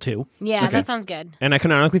festival too. Yeah, Okay. that sounds good. And I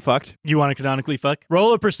canonically fucked. You want to canonically fuck?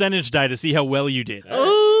 Roll a percentage die to see how well you did.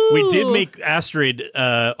 Ooh. We did make Astrid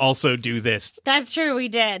also do this. That's true, we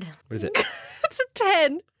did. What is it? That's a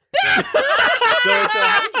 10. So it's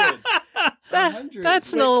 100.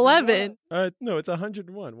 That's an 11. No, it's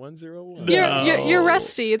 101. 101. No. You're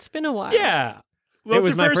rusty. It's been a while. Yeah. Well, It was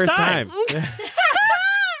it's my your first time.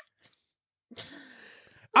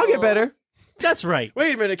 I'll get better. That's right.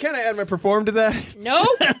 Wait a minute. Can I add my perform to that? Nope.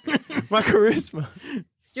 My charisma.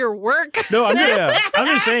 Your work. No, I'm Yeah. I'm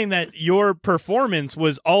just saying that your performance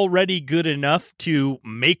was already good enough to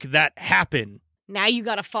make that happen. Now you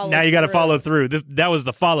gotta follow Now you got to through. follow through. That was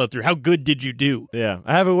the follow through. How good did you do? Yeah.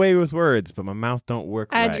 I have a way with words, but my mouth don't work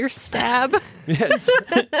Add right. your stab. Yes.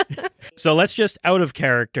 So let's just out of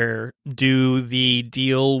character do the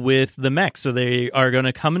deal with the mech. So they are going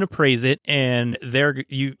to come and appraise it, and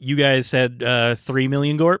you guys said 3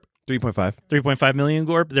 million gorp, 3.5. 3.5 million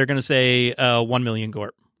gorp. They're going to say 1 million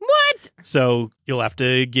gorp. What? So you'll have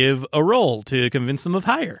to give a roll to convince them of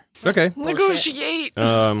higher. Okay. Negotiate.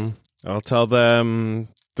 I'll tell them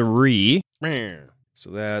 3. So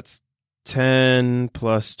that's 10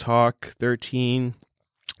 plus talk, 13.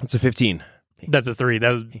 That's a 15. That's a 3.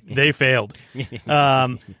 They failed.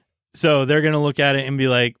 So they're going to look at it and be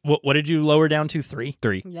like, what did you lower down to? 3?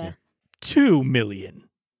 3. Yeah. 2 million.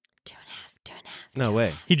 2.5. No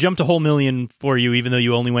way. He jumped a whole million for you, even though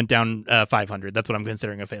you only went down 500. That's what I'm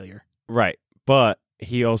considering a failure. Right. But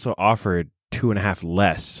he also offered 2.5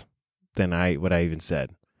 less than what I even said.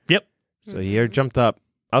 Yep. So he jumped up.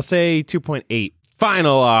 I'll say 2.8.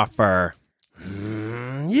 Final offer.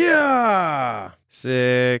 Yeah.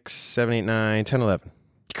 6, 7, 8, 9, 10, 11.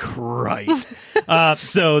 Christ.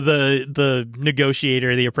 So the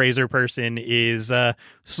negotiator, the appraiser person is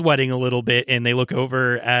sweating a little bit, and they look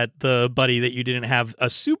over at the buddy that you didn't have a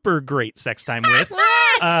super great sex time with.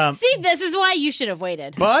 See, this is why you should have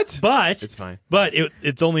waited. But But it's fine. But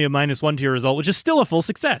it's only a -1 to your result, which is still a full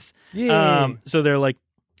success. Yeah. So they're like,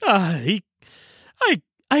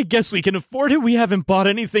 I guess we can afford it. We haven't bought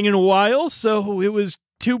anything in a while, so it was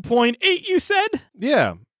 2.8, you said?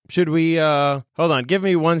 Yeah. Should we hold on, give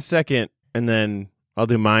me 1 second and then I'll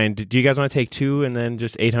do mine. Do you guys want to take 2 and then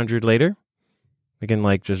just 800 later? We can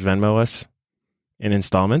like just Venmo us in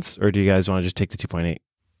installments, or do you guys want to just take the 2.8?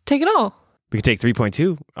 Take it all. We could take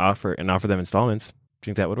 3.2 offer them installments. Do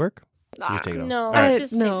you think that would work? Just take it all. No, All right.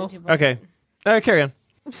 let's just No. take the 2. Okay. Carry on.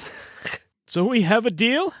 So we have a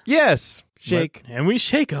deal? Yes. Shake. And we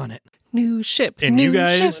shake on it. New ship. And new you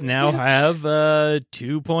guys ship. now have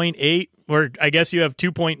 2.8, or I guess you have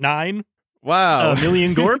 2.9 Wow.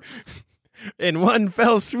 million gorp. In one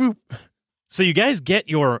fell swoop. So you guys get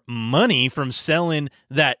your money from selling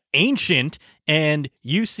that ancient, and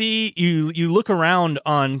you see, you look around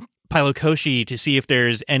on Pylokoshi to see if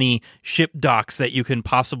there's any ship docks that you can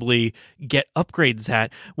possibly get upgrades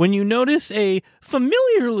at, when you notice a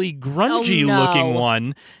familiarly grungy looking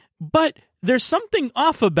one, but there's something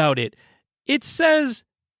off about it. It says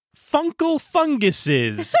Funkle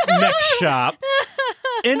Fungus's Mech Shop,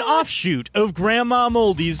 an offshoot of Grandma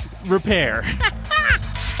Moldy's Repair.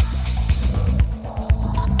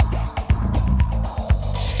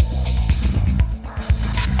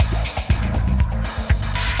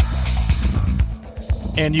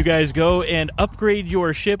 And you guys go and upgrade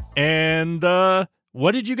your ship, and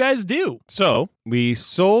what did you guys do? So we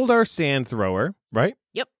sold our sand thrower, right?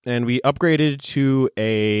 Yep. And we upgraded to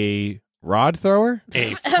a rod thrower.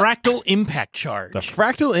 A fractal impact charge. The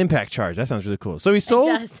fractal impact charge. That sounds really cool. So we sold,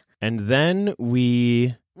 does. and then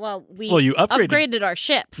we... Well, you upgraded our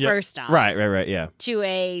ship Yep. first off. Right, yeah. To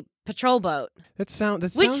a patrol boat. That sounds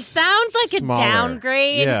Like smaller. a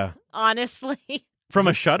downgrade. Yeah. Honestly. From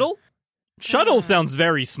a shuttle? Shuttle sounds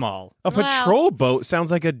very small. A Well- patrol boat sounds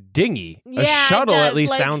like a dinghy. Yeah, A it shuttle does. at least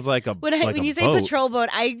Like, sounds like a When like a you say boat. patrol boat,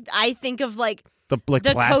 I think of like the the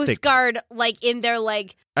plastic. Coast Guard, like in their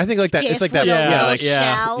like I think like that. It's skiff like that. with a little like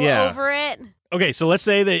shell yeah. over it. Okay, so let's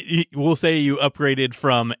say that we'll say you upgraded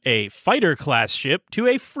from a fighter class ship to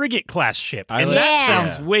a frigate class ship, I and like- that Yeah.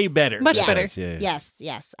 sounds way better. Much Yes. better. Yeah.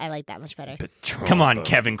 Yes, I like that much better. Patrol Come on, boat.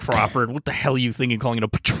 Kevin Crawford. What the hell are you thinking calling it a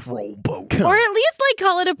patrol boat? Or at least like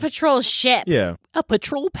call it a patrol ship. Yeah. A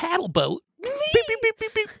patrol paddle boat. Beep, beep, beep,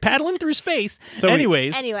 beep, beep, paddling through space. So we-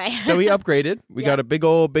 Anyways, Anyway. So we upgraded. We Yeah. got a big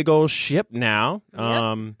old ship now.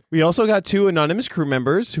 We also got 2 anonymous crew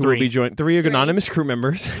members who will be joining. 3 anonymous crew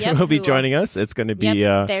members Yep, who will be who will- joining us. It's going to be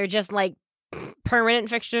Yep, they're just like permanent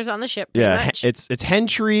fixtures on the ship. Pretty yeah. much. It's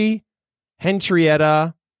Hentry,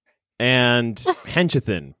 Hentrietta, and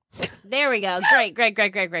Henchithin. There we go. Great.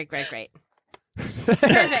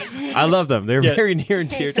 Perfect. I love them. They're Yeah. very near and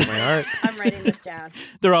dear to my heart. I'm writing this down.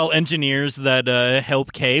 they're all engineers that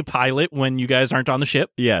help Kay pilot when you guys aren't on the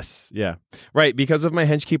ship. Yes, yeah. Right, because of my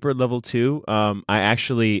Henchkeeper level 2, I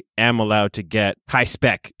actually am allowed to get high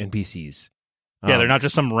spec NPCs. Yeah, they're not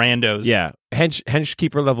just some randos. Yeah,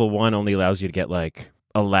 Henchkeeper level 1 only allows you to get like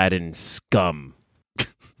Aladdin scum.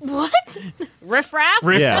 What? Riffraff?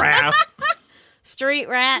 Riff-raff. Street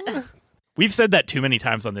rat? We've said that too many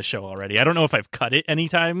times on this show already. I don't know if I've cut it any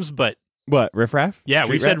times, but What, riffraff? yeah,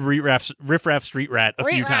 Street we've rat? said riff-raff, street rat a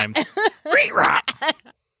few Street rat. times.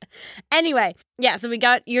 Anyway, yeah, so we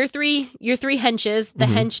got your three henches, the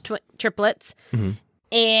hench triplets. Mhm.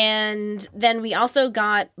 And then we also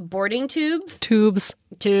got boarding tubes. Tubes.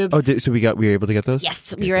 Oh, so we were able to get those?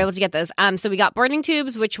 Yes, Okay, we were cool. able to get those. So we got boarding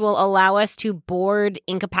tubes, which will allow us to board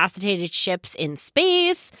incapacitated ships in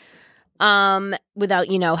space, without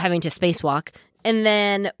having to spacewalk. And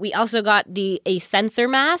then we also got a sensor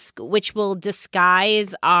mask, which will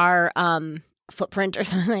disguise our footprint or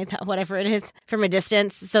something like that, whatever it is, from a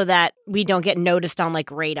distance, so that we don't get noticed on like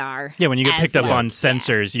radar. Yeah, when you get as, picked up like, on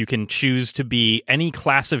sensors, you can choose to be any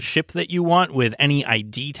class of ship that you want with any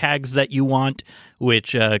ID tags that you want,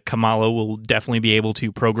 which Kamala will definitely be able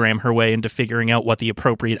to program her way into figuring out what the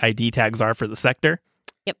appropriate ID tags are for the sector.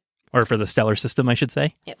 Yep. Or for the stellar system, I should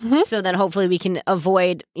say. Yep. So then hopefully we can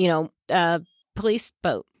avoid, police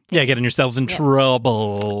boat. Yeah, getting yourselves in Yep.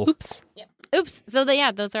 trouble. Oops. Oops. So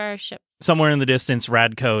those are our ship. Somewhere in the distance,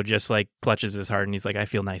 Radko just like clutches his heart and he's like, I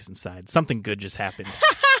feel nice inside. Something good just happened.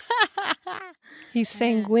 He's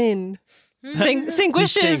sanguine.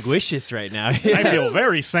 Sanguicious. He's sanguicious right now. I feel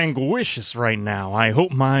very sanguicious right now. I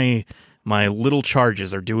hope my little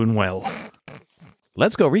charges are doing well.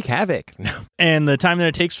 let's go wreak havoc. And the time that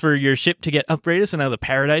it takes for your ship to get upgraded, so now the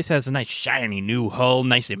Paradise has a nice shiny new hull,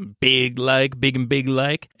 nice and big and big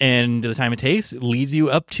like. And the time it takes leads you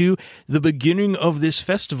up to the beginning of this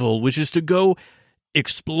festival, which is to go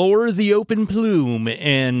explore the open plume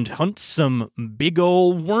and hunt some big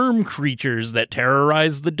ol' worm creatures that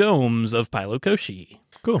terrorize the domes of Pylokoshi.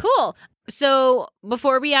 Cool. So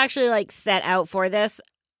before we actually set out for this,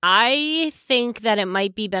 I think that it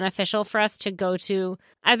might be beneficial for us to go to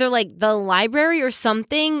either the library or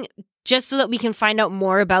something, just so that we can find out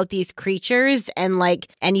more about these creatures and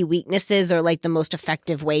any weaknesses or the most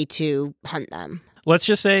effective way to hunt them. Let's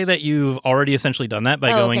just say that you've already essentially done that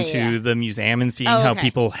by going to the museum and seeing how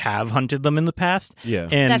people have hunted them in the past. Yeah.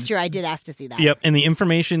 And that's true. I did ask to see that. Yep. And the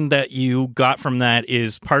information that you got from that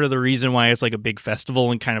is part of the reason why it's a big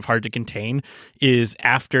festival and kind of hard to contain is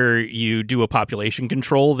after you do a population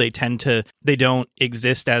control, they don't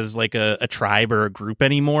exist as a tribe or a group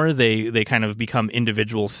anymore. They kind of become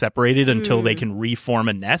individuals separated until they can reform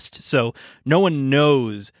a nest. So no one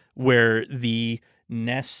knows where the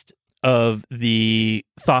nest of the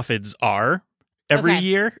Thophids are every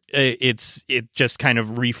year. It just kind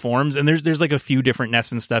of reforms, and there's a few different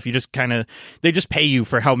nests and stuff. You just they just pay you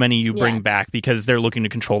for how many you bring back because they're looking to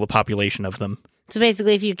control the population of them. So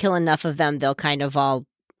basically, if you kill enough of them, they'll kind of all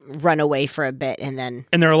run away for a bit, and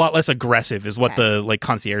they're a lot less aggressive, is what the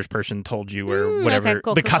concierge person told you, or whatever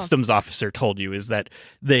the customs officer told you, is that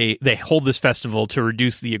they hold this festival to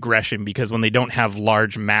reduce the aggression, because when they don't have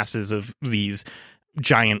large masses of these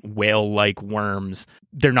giant whale-like worms,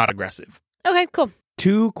 they're not aggressive. Okay, cool.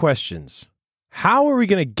 2 questions. How are we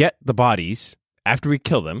going to get the bodies after we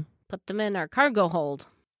kill them? Put them in our cargo hold.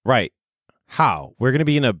 Right. How? We're going to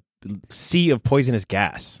be in a sea of poisonous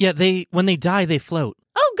gas. Yeah, when they die, they float.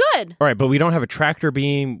 Oh, good. All right, but we don't have a tractor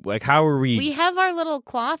beam. How are we? We have our little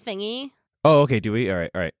claw thingy. Oh, okay. Do we? All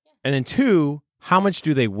right. And then 2, how much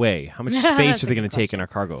do they weigh? How much space are they going to take in our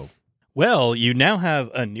cargo? Well, you now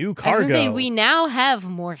have a new cargo. I was going to say, we now have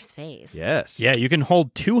more space. Yes. Yeah, you can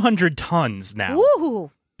hold 200 tons now.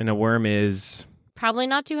 Woo! And a worm is... Probably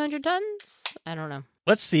not 200 tons? I don't know.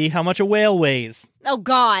 Let's see how much a whale weighs. Oh,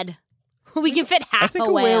 God. We can fit half I think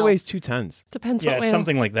a whale. A whale weighs 2 tons. Depends what Yeah, whale.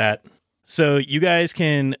 something like that. So you guys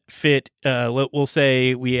can fit, we'll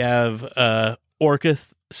say we have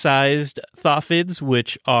orca-sized Thophids,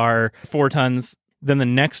 which are 4 tons. Then the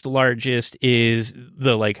next largest is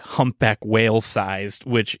the humpback whale sized,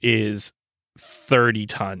 which is 30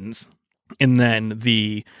 tons. And then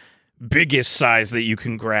the biggest size that you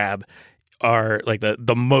can grab are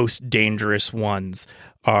the most dangerous ones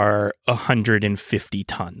are 150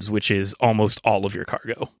 tons, which is almost all of your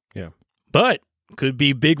cargo. Yeah. But could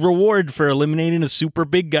be big reward for eliminating a super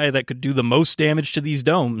big guy that could do the most damage to these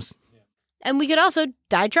domes. And we could also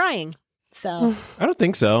die trying. So I don't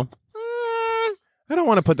think so. I don't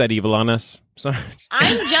want to put that evil on us. So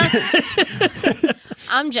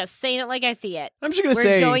I'm just saying it like I see it. I'm just going to We're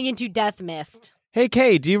say, going into death mist. Hey,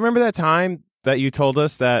 Kay, do you remember that time that you told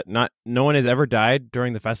us that no one has ever died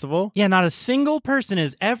during the festival? Yeah, not a single person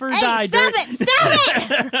has ever died. Stop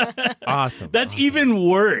it! Awesome. That's even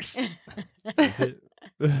worse. Is it?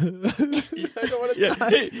 I don't want to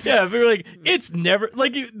die. Yeah, we were like, it's never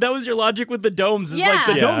that was your logic with the domes. It's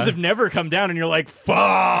the domes have never come down, and you're like,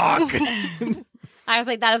 fuck. I was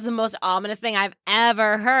like, that is the most ominous thing I've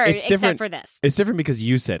ever heard, except for this. It's different because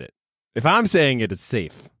you said it. If I'm saying it, it's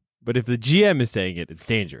safe. But if the GM is saying it, it's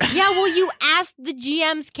dangerous. Yeah, well, you asked the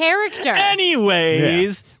GM's character.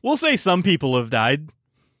 Anyways, we'll say some people have died.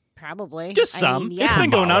 Probably. Just some. I mean, yeah. It's been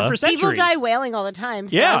going on for centuries. People die whaling all the time,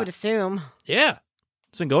 so Yeah. I would assume. Yeah.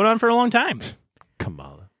 It's been going on for a long time.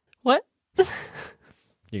 Kamala. What?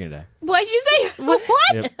 You're going to die. What'd you say? What?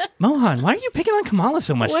 Yep. Mohan, why are you picking on Kamala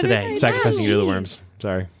so much What did today? I Sacrificing you to the Jeez. worms.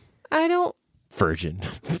 Sorry. I don't. Virgin.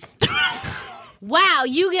 Wow,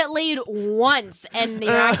 you get laid once, and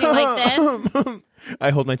you're acting like this?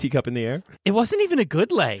 I hold my teacup in the air. It wasn't even a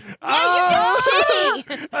good lay. Yeah, you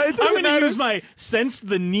did shitty. It I'm going to use my sense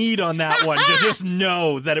the need on that one to just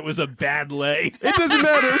know that it was a bad lay. It doesn't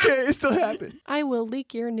matter. Okay, it still happened. I will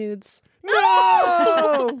leak your nudes.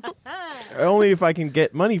 No! Only if I can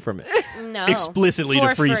get money from it. No. Explicitly For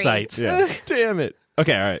to free free. sites. Yeah. Damn it.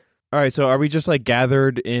 Okay, all right. All right, so are we just like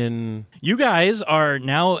gathered in? You guys are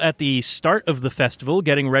now at the start of the festival,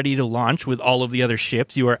 getting ready to launch with all of the other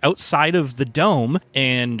ships. You are outside of the dome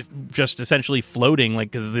and just essentially floating, like,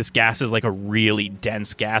 because this gas is like a really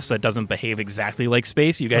dense gas that doesn't behave exactly like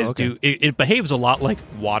space. You guys do. It behaves a lot like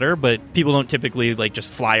water, but people don't typically like just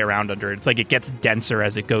fly around under it. It's like it gets denser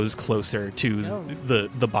as it goes closer to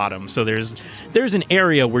the bottom. So there's an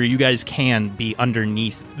area where you guys can be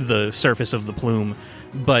underneath the surface of the plume,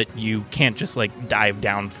 but you can't just like dive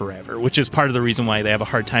down forever, which is part of the reason why they have a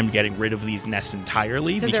hard time getting rid of these nests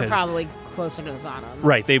entirely. Because they're probably closer to the bottom.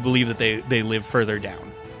 Right, they believe that they live further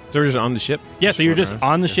down. So we're just on the ship? Yeah, so you're just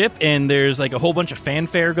on the ship, and there's like a whole bunch of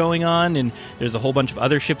fanfare going on, and there's a whole bunch of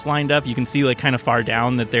other ships lined up. You can see like kind of far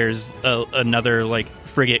down that there's another like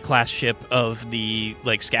frigate class ship of the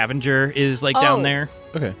like Scavenger is like down there.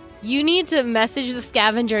 Okay. You need to message the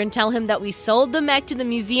Scavenger and tell him that we sold the mech to the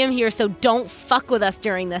museum here, so don't fuck with us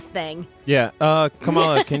during this thing. Yeah.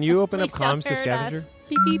 Kamala, can you open up Please don't comms to hurt Scavenger? us.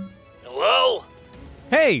 Beep, beep. Hello?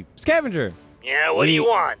 Hey, Scavenger. Yeah, what do you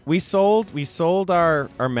want? We sold our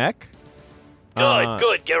mech.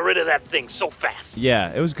 Good. Get rid of that thing so fast.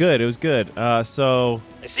 Yeah, it was good. So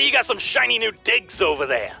I see you got some shiny new digs over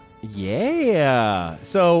there. yeah.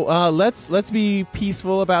 So let's be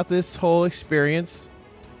peaceful about this whole experience.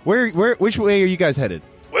 Which way are you guys headed?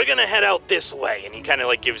 We're gonna head out this way, and he kind of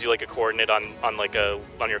like gives you like a coordinate on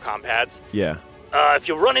your comm pads. Yeah. If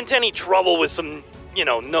you run into any trouble with some,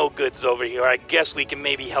 no goods over here, I guess we can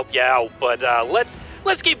maybe help you out. But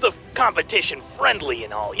let's keep the competition friendly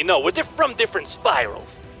and all. We're from different spirals.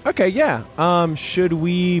 Okay, yeah. Should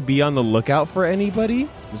we be on the lookout for anybody?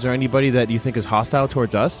 Is there anybody that you think is hostile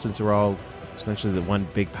towards us, since we're all essentially the one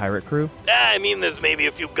big pirate crew? I mean, there's maybe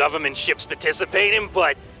a few government ships participating,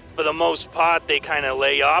 but for the most part, they kind of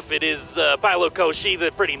lay off. It is Pilo Koshi.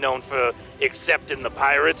 They're pretty known for accepting the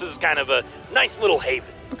pirates. This is kind of a nice little haven.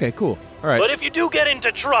 Okay, cool. All right. But if you do get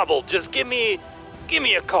into trouble, just give me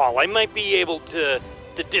a call. I might be able to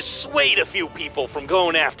dissuade a few people from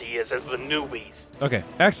going after you as the newbies. Okay,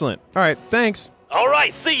 excellent. All right, thanks. All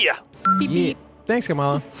right, see ya. Beep, Yeah. beep. Thanks,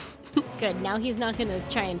 Kamala. Good. Now he's not going to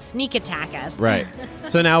try and sneak attack us. Right.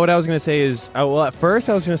 So now what I was going to say is, at first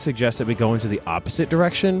I was going to suggest that we go into the opposite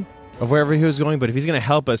direction of wherever he was going, but if he's going to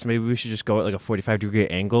help us, maybe we should just go at like a 45-degree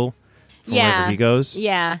angle from wherever he goes.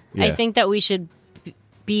 Yeah. Yeah. I think that we should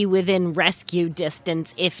be within rescue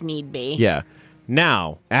distance if need be. Yeah.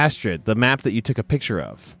 Now, Astrid, the map that you took a picture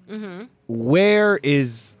of, where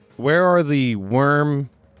are the worm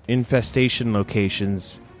infestation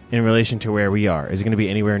locations in relation to where we are? Is it going to be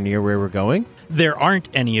anywhere near where we're going? There aren't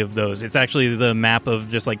any of those. It's actually the map of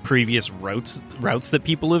just like previous routes that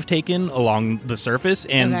people have taken along the surface,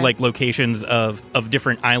 and Okay. like locations of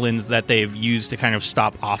different islands that they've used to kind of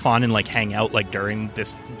stop off on and like hang out like during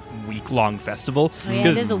this week-long festival. Oh, yeah,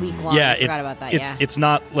 it is a week long. Yeah, I forgot about that. Yeah. It's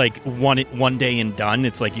not like one day and done.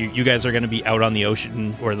 It's like you guys are going to be out on the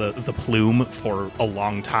ocean or the plume for a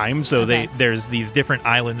long time. So Okay. there's these different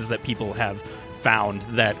islands that people have found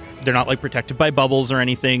that they're not like protected by bubbles or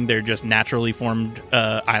anything. They're just naturally formed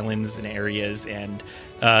islands and areas, and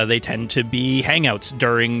they tend to be hangouts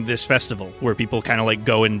during this festival where people kind of like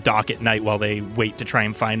go and dock at night while they wait to try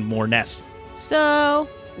and find more nests. So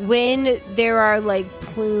when there are like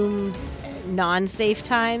plume non-safe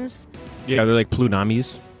times, Yeah, they're like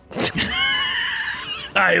plunamis.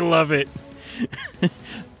 I love it.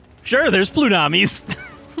 Sure, there's plunamis.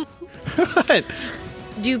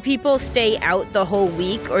 do people stay out the whole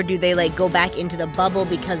week, or do they like go back into the bubble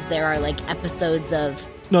because there are like episodes of...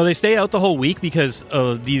 No, they stay out the whole week because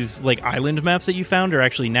these like island maps that you found are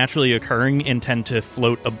actually naturally occurring and tend to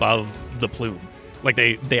float above the plume. Like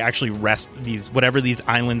they actually rest, whatever these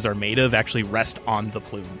islands are made of actually rest on the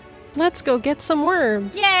plume. Let's go get some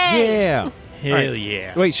worms. Yay! Yeah. Hell All right.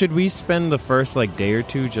 yeah. Wait, should we spend the first like day or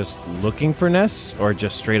two just looking for nests, or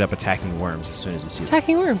just straight up attacking worms as soon as we see them?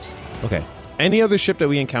 Attacking worms. Okay. Any other ship that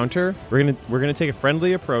we encounter, we're gonna take a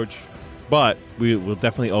friendly approach, but we will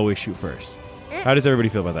definitely always shoot first. How does everybody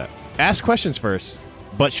feel about that? Ask questions first,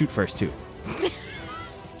 but shoot first too.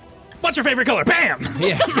 What's your favorite color? Bam!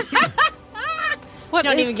 Yeah. What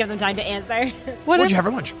Don't if, even give them time to answer. what What'd if you have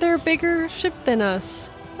for lunch? they're a bigger ship than us?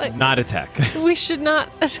 Like, Not attack. we should not.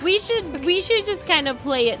 We should just kind of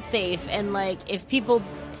play it safe, and like if people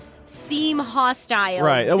seem hostile,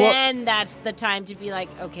 Right, well- then that's the time to be like,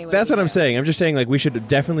 okay, That's do what I'm we do? saying. I'm just saying, like, we should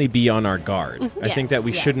definitely be on our guard. I Yes, think that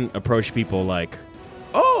we yes. shouldn't approach people like,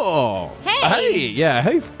 oh, Hey! yeah,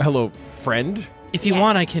 hey, hello, friend. If you Yes.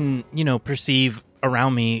 want, I can, perceive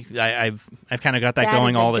around me. I've kind of got that That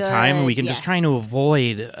going is a all the time. And we good- can just try and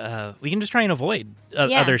avoid.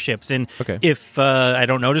 Yeah. Other ships. And Okay. if I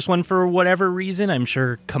don't notice one for whatever reason, I'm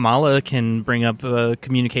sure Kamala can bring up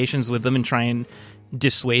communications with them and try and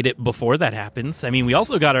dissuade it before that happens. I mean, we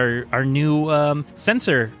also got our new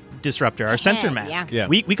sensor disruptor, our sensor Yeah, mask. yeah.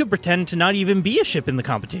 We could pretend to not even be a ship in the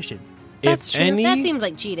competition. That's if true. Any, That seems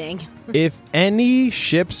like cheating. if any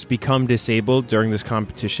ships become disabled during this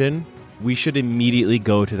competition, we should immediately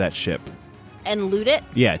go to that ship. And loot it?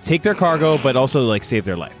 Yeah, take their cargo, but also like save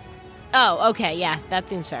their life. Oh, okay. Yeah, that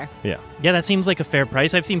seems fair. Yeah. Yeah, that seems like a fair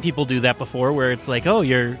price. I've seen people do that before, where it's like, oh,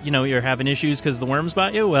 you're having issues because the worms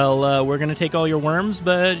bought you. Well, we're gonna take all your worms,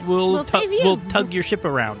 but We'll save you. we'll tug your ship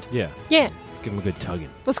around. Yeah. Yeah, Give them a good tugging.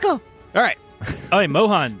 let's go. All right. All right,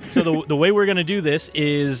 Mohan. So the way we're going to do this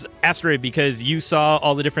is Asteroid, because you saw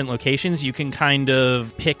all the different locations, you can kind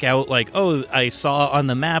of pick out like, oh, I saw on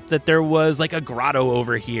the map that there was like a grotto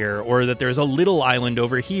over here, or that there's a little island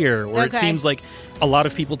over here, or it Okay. seems like a lot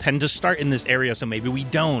of people tend to start in this area, so maybe we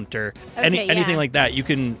don't, or Okay, anything yeah. like that. You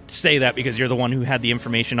can say that because you're the one who had the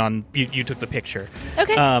information on, you took the picture.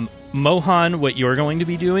 Okay. Mohan, what you're going to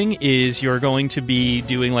be doing is you're going to be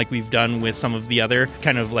doing like we've done with some of the other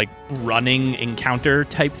kind of like running encounter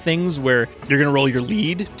type things, where you're going to roll your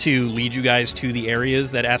lead to lead you guys to the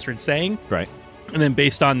areas that Astrid's saying. Right. And then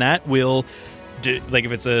based on that, we'll do, like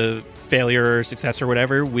if it's a failure or success or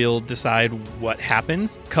whatever, we'll decide what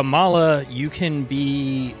happens. Kamala, you can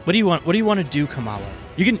be, what do you want to do, Kamala?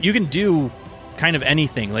 You can do kind of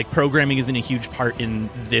anything. Like programming isn't a huge part in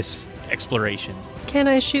this exploration. Can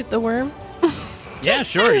I shoot the worm? Yeah,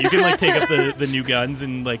 sure. You can like take up the new guns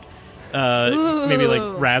and like maybe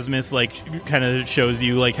like Rasmus like kind of shows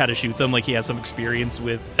you like how to shoot them. Like he has some experience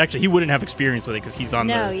with. Actually, he wouldn't have experience with it because he's on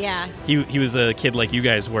no, the. yeah. He was a kid like you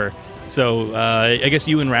guys were. So I guess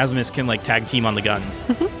you and Rasmus can like tag team on the guns.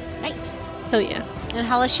 Nice. Hell yeah. And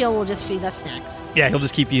Halashiel will just feed us snacks. Yeah, he'll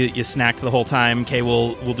just keep you snacked the whole time. Kay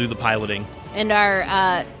will do the piloting. And our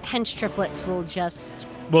hench triplets will just...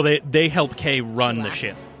 Well, they help Kay run the relax.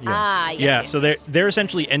 ship. Ah, yes. Yeah, yes, so yes. they're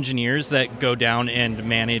essentially engineers that go down and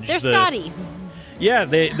manage They're the Scotty. Yeah,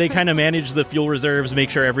 they kind of manage the fuel reserves, make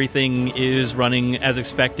sure everything is running as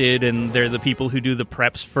expected, and they're the people who do the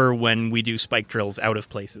preps for when we do spike drills out of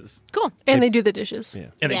places. Cool. And they do the dishes. Yeah.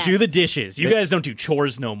 And Yes. they do the dishes. You guys don't do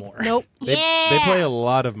chores no more. Nope. They Yeah. play a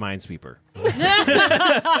lot of Minesweeper.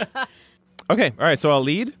 Okay. All right. So I'll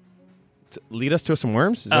lead. Lead us to some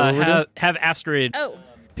worms. Is that what we're doing? Have Astrid Oh.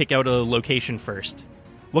 pick out a location first.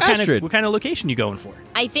 Astrid. What kind of location you going for?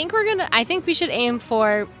 I think we should aim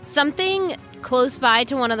for something close by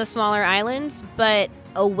to one of the smaller islands, but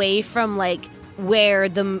away from like where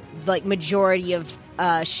the like majority of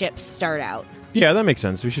ships start out. Yeah, that makes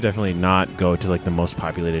sense. We should definitely not go to like the most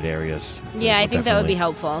populated areas. Yeah, I think that would be Definitely.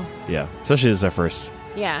 helpful. Yeah, especially as our first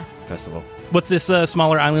Yeah. festival. What's this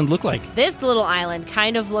smaller island look like? This little island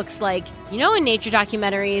kind of looks like, you know, in nature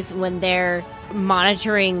documentaries when they're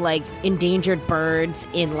monitoring like endangered birds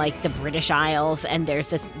in like the British Isles, and there's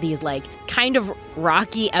these like kind of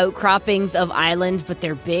rocky outcroppings of islands, but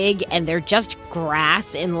they're big and they're just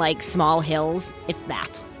grass in like small hills. It's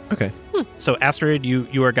that. Okay. So Astrid,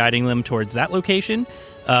 you are guiding them towards that location.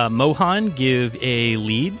 Mohan, give a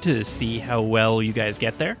lead to see how well you guys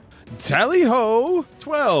get there. Tally ho!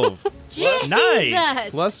 12. Jesus! Nice.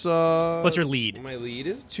 Plus, What's your lead? My lead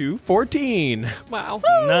is 14. Wow.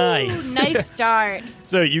 Nice. Nice start.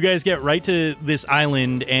 So you guys get right to this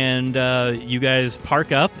island, and you guys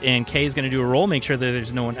park up, and Kay is going to do a roll, make sure that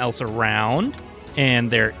there's no one else around.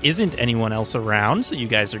 And there isn't anyone else around, so you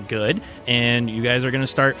guys are good. And you guys are going to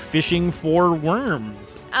start fishing for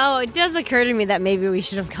worms. Oh, it does occur to me that maybe we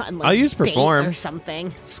should have gotten like I'll use bait perform. or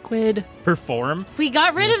something. Squid. Perform. We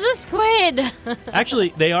got rid of the squid. Actually,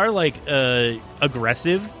 they are like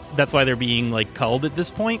aggressive. That's why they're being like culled at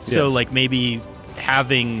this point. So Yeah. like maybe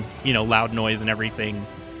having, loud noise and everything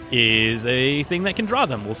is a thing that can draw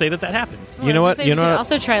them. We'll say that happens. You know what? We You know could what?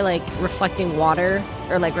 also try like reflecting water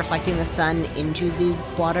or like reflecting the sun into the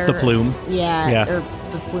water. The plume. Yeah, Yeah. or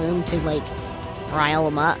the plume to like rile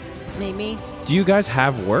them up, maybe. Do you guys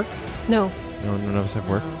have work? No. No, none of us have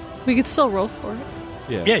work. We could still roll for it.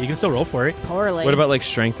 Yeah, you can still roll for it. Poorly. What about like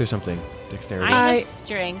strength or something? Dexterity? I I- have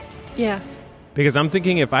strength. Yeah. Because I'm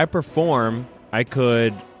thinking if I perform, I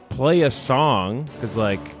could play a song. Because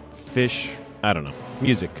like fish, I don't know,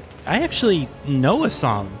 music. I actually know a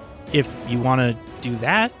song if you want to do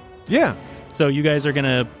that. Yeah. So you guys are going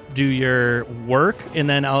to do your work, and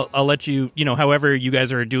then I'll let you, however you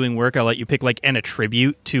guys are doing work, I'll let you pick like an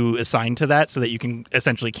attribute to assign to that so that you can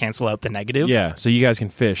essentially cancel out the negative. Yeah. So you guys can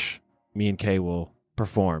fish. Me and Kay will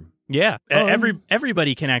perform. Yeah,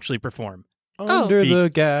 everybody can actually perform Under the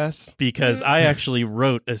gas. because I actually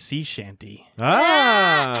wrote a sea shanty.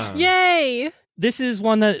 Ah! Yay! This is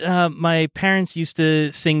one that my parents used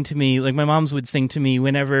to sing to me, like my moms would sing to me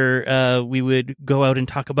whenever we would go out and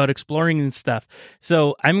talk about exploring and stuff.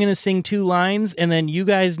 So I'm going to sing 2 lines, and then you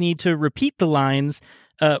guys need to repeat the lines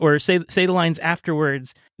or say the lines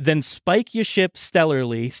afterwards. Then spike your ship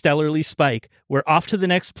stellarly spike. We're off to the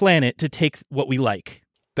next planet to take what we like.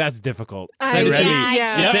 That's difficult. I- Send it to me.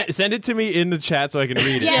 yeah. Send it to me in the chat so I can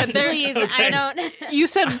read it. Yes, please. Okay. I don't. You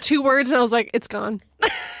said 2 words, and I was like, it's gone.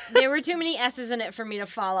 There were too many S's in it for me to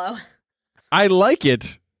follow. I like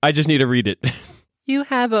it. I just need to read it. You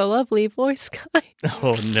have a lovely voice, Guy.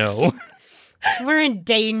 Oh, no. We're in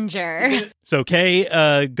danger. So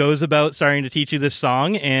Kay goes about starting to teach you this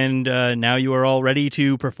song, and now you are all ready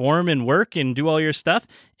to perform and work and do all your stuff.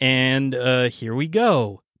 And here we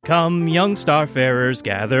go. Come, young starfarers,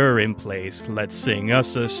 gather in place. Let's sing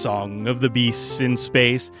us a song of the beasts in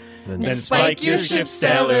space. Then spike your ship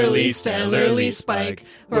stellarly spike.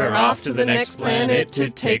 We're off to the next planet to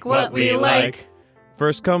take what we like.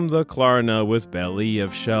 First come the Klarna with belly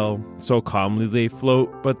of shell. So calmly they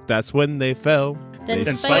float, but that's when they fell. Then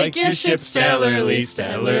They spike your ship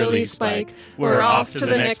stellarly spike. We're off to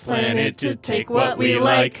the next planet to take what we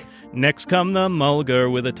like. Next come the Mulgar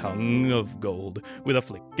with a tongue of gold. With a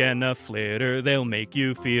flick and a flitter, they'll make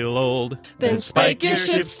you feel old. Then spike your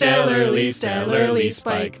ship stellarly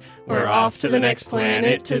spike. We're off to the next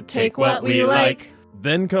planet to take what we like.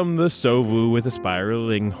 Then come the Sovu with a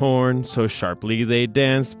spiraling horn. So sharply they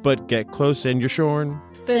dance, but get close and you're shorn.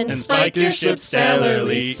 Then spike your ship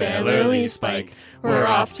stellarly spike. We're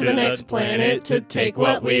off to the next planet to take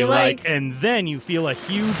what we like. And then you feel a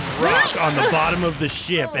huge rock on the bottom of the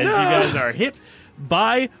ship as you guys are hit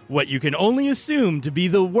by what you can only assume to be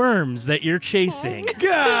the worms that you're chasing.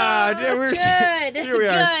 God, we're Good. Here we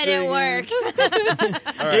are Good. singing. It works.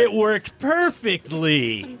 All right. It worked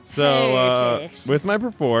perfectly. So Perfect. with my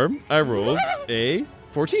perform, I rolled a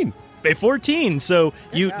 14. A 14. So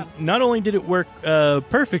you not only did it work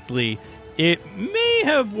perfectly, it may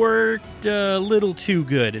have worked a little too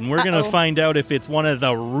good, and we're going to find out if it's one of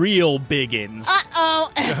the real biggins. Uh-oh.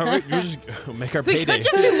 You just make our We payday. could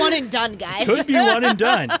just be one and done, guys. Could be one and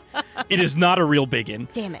done. It is not a real biggin.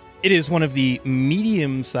 Damn it. It is one of the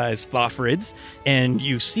medium-sized Thoffrids, and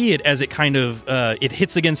you see it as it kind of it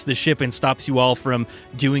hits against the ship and stops you all from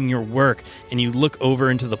doing your work. And you look over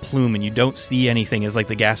into the plume, and you don't see anything as like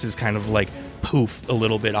the gases kind of like poof a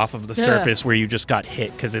little bit off of the surface where you just got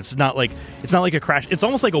hit, because it's not like a crash. It's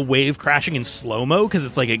almost like a wave crashing in slow-mo, because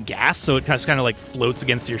it's like a gas, so it kind of like floats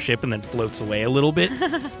against your ship and then floats away a little bit.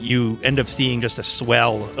 You end up seeing just a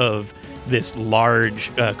swell of this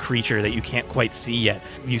large creature that you can't quite see yet.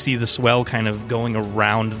 You see the swell kind of going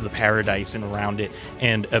around the paradise and around it,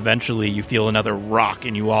 and eventually you feel another rock,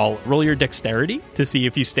 and you all roll your dexterity to see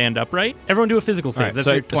if you stand upright. Everyone do a physical save. All right, That's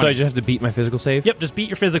so, your so 20. I just have to beat my physical save? Yep, just beat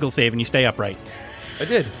your physical save and you stay upright. I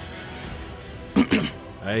did.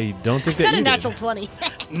 I don't think that Got a you natural did. 20.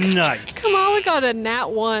 Nice. Kamala got a nat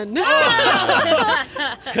 1.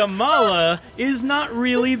 Kamala is not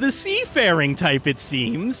really the seafaring type, it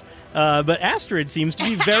seems, but Astrid seems to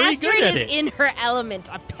be very Astrid good at is it. in her element,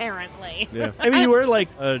 apparently. Yeah. I mean, you were like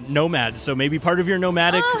a nomad, so maybe part of your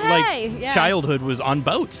nomadic hey, yeah. childhood was on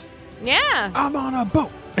boats. Yeah. I'm on a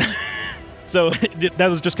boat. So that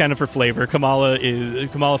was just kind of for flavor. Kamala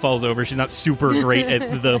falls over. She's not super great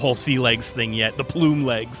at the whole sea legs thing yet. The plume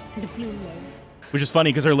legs, The plume legs. which is funny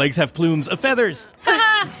because her legs have plumes of feathers.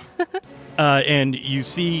 And you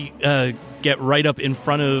see, get right up in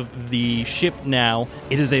front of the ship now.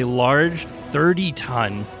 It is a large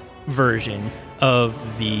 30-ton version of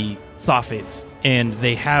the Thoffids, and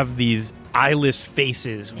they have these eyeless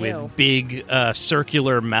faces with Ew. big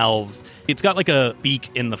circular mouths. It's got like a beak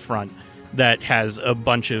in the front that has a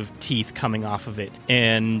bunch of teeth coming off of it.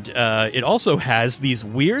 And it also has these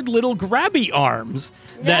weird little grabby arms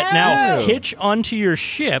that now No. hitch onto your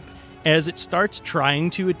ship as it starts trying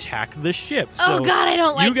to attack the ship. Oh, God, I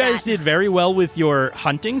don't like you guys that. did very well with your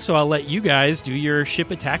hunting, so I'll let you guys do your ship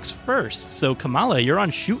attacks first. So, Kamala, you're on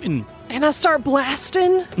shooting. And I start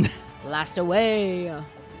blasting. Blast away.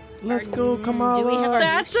 Let's go, Kamala. Do we have our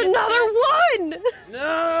That's ship another stats? 1.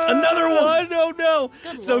 Another one? Oh, no.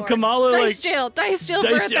 Good So, Lord. Kamala, Dice jail for Dice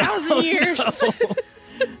 1,000 jail. Oh, years. no.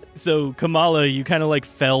 So, Kamala, you kind of like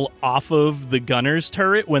fell off of the gunner's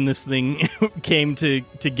turret when this thing came to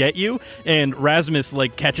get you, and Rasmus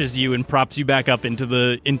like catches you and props you back up into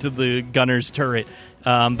the gunner's turret.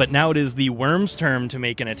 But now it is the worm's turn to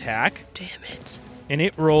make an attack, Damn it. and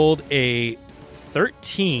it rolled a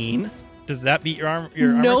 13. Does that beat your armor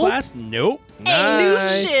Nope. class? Nope. New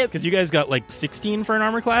ship. Because you guys got like 16 for an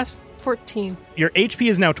armor class. 14. Your HP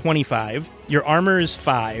is now 25, your armor is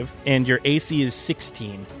 5, and your AC is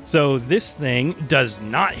 16. So this thing does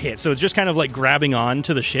not hit. So it's just kind of like grabbing on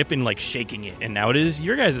to the ship and like shaking it. And now it is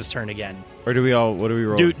your guys' turn again. Or do we all? What do we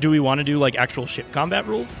roll? Do we want to do like actual ship combat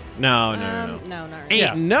rules? No. No, not really. Ain't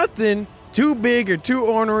Yeah. nothing too big or too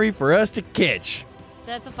ornery for us to catch.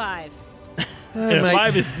 That's a 5. And a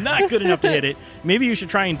 5 is not good enough to hit it. Maybe you should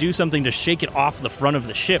try and do something to shake it off the front of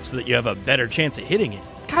the ship so that you have a better chance at hitting it.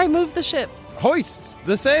 Kai, move the ship. Hoist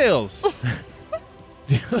the sails.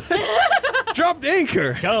 Drop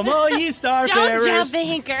anchor. Come on, ye Don't starfarers. jump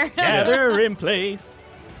anchor. Gather in place.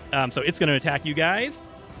 So it's going to attack you guys.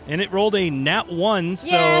 And it rolled a nat 1, so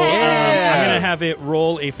Yeah. I'm going to have it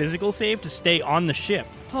roll a physical save to stay on the ship.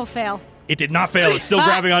 Oh, fail. It did not fail. It's still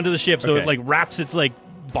grabbing onto the ship, so Okay. it like wraps its like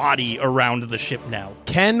body around the ship now.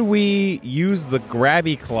 Can we use the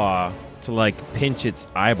grabby claw to like pinch its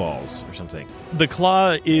eyeballs or something? The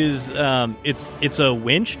claw is it's a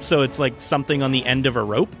winch, so it's like something on the end of a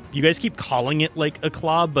rope. You guys keep calling it like a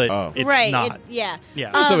claw, but Oh. it's right. not. Yeah.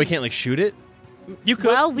 Yeah. So we can't like shoot it? You could.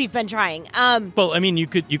 Well, we've been trying. Well, I mean, you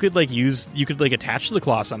could attach the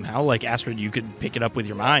claw somehow. Like Astrid, you could pick it up with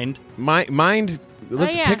your mind. Mind.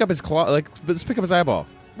 Let's yeah. pick up his claw. Let's pick up his eyeball.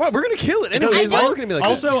 What? We're gonna kill it anyways. Why we're gonna be like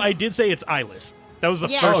Also, I did say it's eyeless. That was the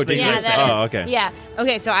yeah, first Oh, thing did I you? said. Oh, okay. Yeah.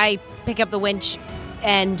 Okay, so I pick up the winch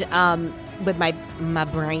and with my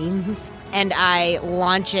brains and I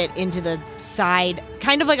launch it into the side,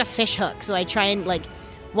 kind of like a fish hook. So I try and like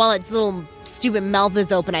while its little stupid mouth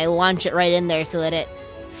is open, I launch it right in there so that it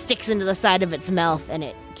sticks into the side of its mouth and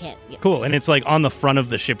it can't. Yeah. Cool, and it's like on the front of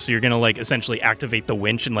the ship, so you're gonna like essentially activate the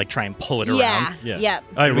winch and like try and pull it Yeah. around. Yep.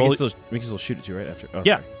 All right, we, roll. we can still shoot it to you right after. Oh,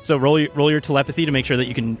 Yeah. sorry. So roll your telepathy to make sure that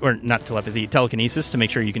you can, or not telepathy, telekinesis to make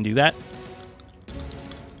sure you can do that.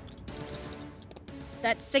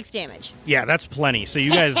 That's 6 damage. Yeah, that's plenty. So you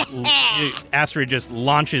guys, Astrid just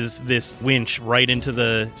launches this winch right into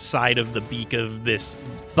the side of the beak of this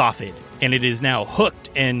Thothid, and it is now hooked.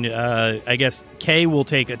 And I guess Kay will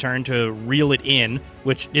take a turn to reel it in,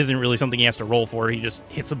 which isn't really something he has to roll for. He just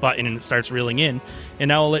hits a button and it starts reeling in. And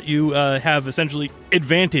now I'll let you have essentially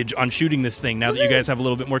advantage on shooting this thing now that you guys have a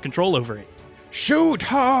little bit more control over it. Shoot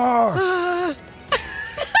her!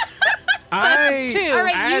 I, two. All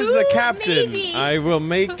right, as you a captain, maybe. I will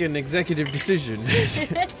make an executive decision.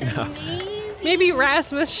 Maybe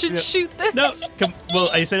Rasmus should shoot this. No, well,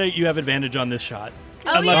 I said you have advantage on this shot.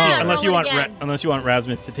 Oh, yeah, unless roll you it want again. unless you want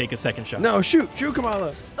Rasmus to take a second shot. No, shoot,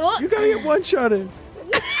 Kamala. Oh. You gotta get one shot in.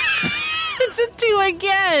 It's a 2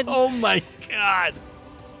 again. Oh my god!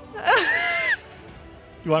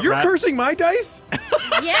 You want You're Ra- cursing my dice?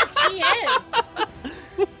 Yes, she is.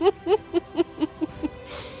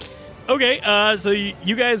 Okay, so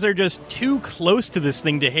you guys are just too close to this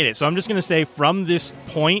thing to hit it. So I'm just gonna say from this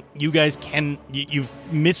point, you guys you've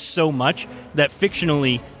missed so much that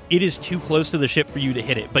fictionally it is too close to the ship for you to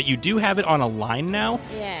hit it. But you do have it on a line now.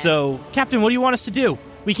 Yeah. So, Captain, what do you want us to do?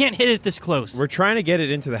 We can't hit it this close. We're trying to get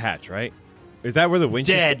it into the hatch, right? Is that where the winch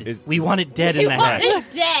dead. is? We want it dead in You the want hatch.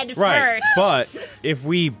 it dead Right, first. but if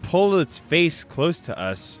we pull its face close to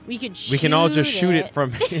us, We could we can all just shoot it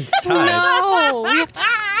from inside No, we have to.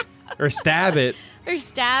 or stab it or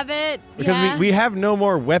stab it. because yeah. we have no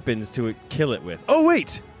more weapons to kill it with. Oh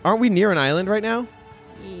wait, aren't we near an island right now?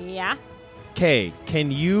 Yeah. Kay,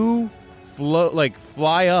 can you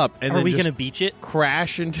fly up and Are then we just gonna beach it?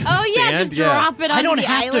 crash into Oh the yeah, sand? just drop it onto I don't the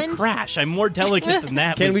have island. to crash. I'm more delicate than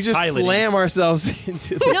that. Can with we just piloting. slam ourselves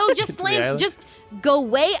into the No, just into the slam. island? Just go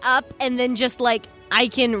way up, and then just like we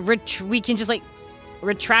can just like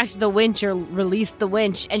retract the winch or release the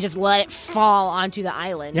winch, and just let it fall onto the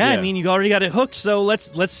island. Yeah, Yeah. I mean you already got it hooked, so let's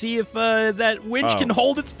see if that winch Oh. can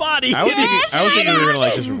hold its body. I was thinking we were gonna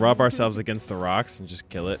like just rub ourselves against the rocks and just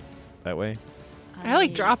kill it that way. I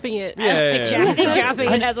like dropping it.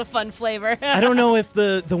 Dropping it has a fun flavor. I don't know if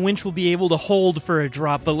the winch will be able to hold for a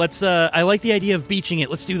drop, but let's. I like the idea of beaching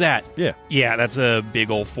it. Let's do that. Yeah. Yeah, that's a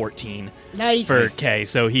big old 14 Nice. for Kay.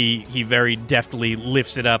 So he very deftly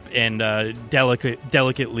lifts it up and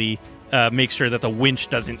delicately makes sure that the winch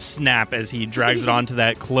doesn't snap as he drags it onto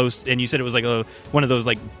that close. And you said it was like one of those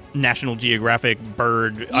like National Geographic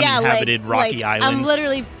bird uninhabited rocky islands. I'm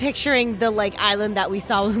literally picturing the like island that we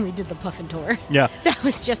saw when we did the Puffin tour. Yeah. That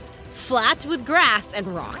was just flat with grass and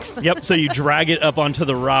rocks. Yep, so you drag it up onto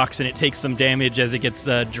the rocks, and it takes some damage as it gets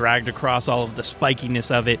dragged across all of the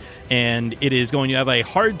spikiness of it, and it is going to have a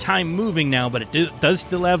hard time moving now, but it does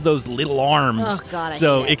still have those little arms. Oh, God, I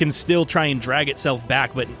so hate it. it can still try and drag itself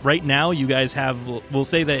back, but right now you guys have, we'll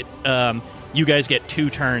say that you guys get 2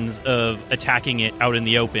 turns of attacking it out in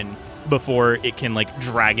the open before it can, like,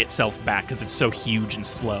 drag itself back because it's so huge and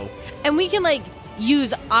slow. And we can, like,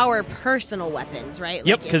 use our personal weapons, right?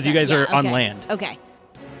 Yep, Like, because you instead- guys are yeah, on okay. land. Okay.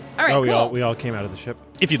 All right, Oh, cool. we all came out of the ship.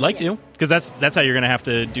 If you'd like to, because that's how you're going to have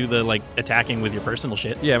to do the, like, attacking with your personal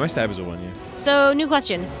shit. Yeah, my stab is a 1, yeah. So, new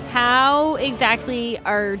question. How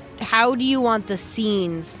do you want the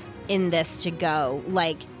scenes in this to go?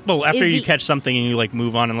 Like, Well, after Is you the- catch something and you, like,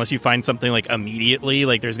 move on, unless you find something, like, immediately,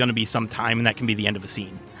 like, there's going to be some time, and that can be the end of a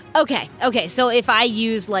scene. okay. So if I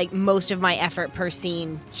use, like, most of my effort per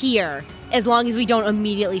scene here, as long as we don't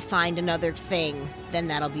immediately find another thing, then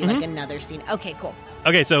that'll be, like, another scene. Okay, cool.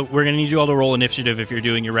 Okay, so we're going to need you all to roll initiative if you're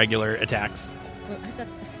doing your regular attacks. Well, I got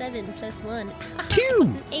a 7 plus 1.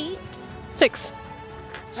 2. 8. 6.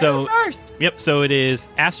 So, First. yep, so it is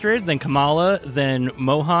Astrid, then Kamala, then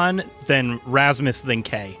Mohan, then Rasmus, then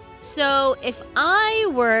Kay. So if I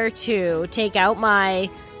were to take out my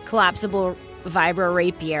collapsible vibro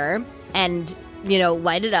rapier and,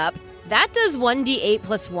 light it up, that does 1d8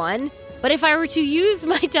 plus 1. But if I were to use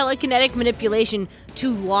my telekinetic manipulation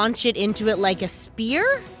to launch it into it like a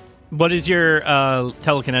spear, What does your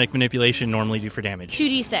telekinetic manipulation normally do for damage?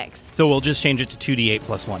 2d6. So we'll just change it to 2d8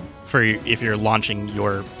 plus 1 for if you're launching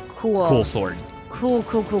your Cool. cool sword. Cool.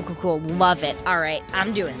 Love it. All right,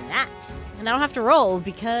 I'm doing that. And I don't have to roll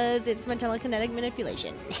because it's my telekinetic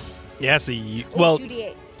manipulation. Yeah, so you... Ooh, Well,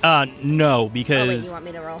 2d8. no, Oh, because... wait, you want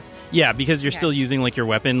me to roll? Yeah, because you're Okay. still using, like, your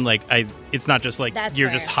weapon. Like, it's not just like That's you're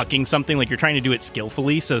fair. just hucking something. Like, you're trying to do it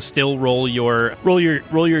skillfully. So still roll your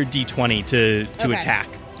d20 to Okay. attack.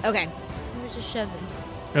 Okay. It was a 7.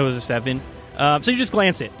 It was a 7. So you just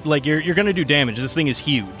glance it. Like, you're going to do damage. This thing is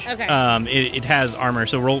huge. Okay. It has armor.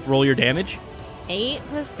 So roll your damage. 8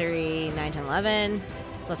 plus 3, 9, 10, 11.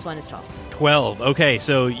 Plus 1 is 12. 12. Okay,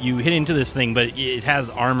 so you hit into this thing, but it has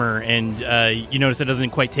armor, and you notice it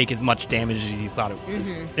doesn't quite take as much damage as you thought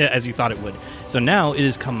it would. So now it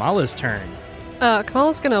is Kamala's turn.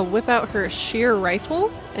 Kamala's gonna whip out her sheer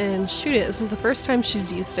rifle and shoot it. This is the first time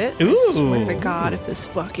she's used it. Ooh. I swear to God, if this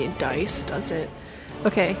fucking dice does it.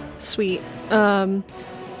 Okay, sweet.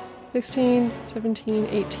 16, 17,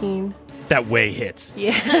 18. That way hits.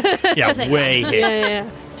 Yeah. Yeah, way hits. yeah.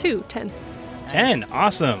 2, 10. 10.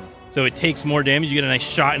 Awesome. So it takes more damage. You get a nice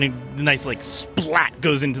shot, and a nice, like, splat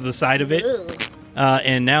goes into the side of it. Ugh.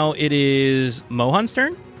 And now it is Mohan's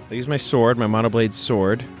turn. I use my sword, my monoblade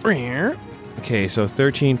sword. Okay, so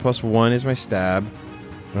 13 plus 1 is my stab.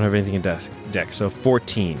 I don't have anything in deck, so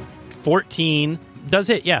 14. 14 does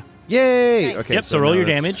hit, yeah. Yay! Nice. Okay, Yep, so roll now your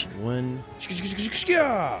that's damage. 1.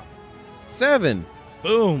 7.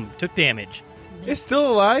 Boom. Took damage. It's still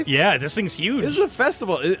alive? Yeah, this thing's huge. This is a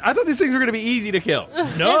festival. I thought these things were going to be easy to kill.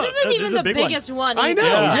 No, This isn't even a the big one. biggest one. I know.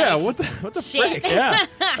 either. Yeah. Like, What the Shit. frick? Yeah.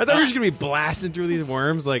 I thought we were just going to be blasting through these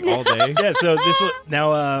worms like all day. Yeah, so this one,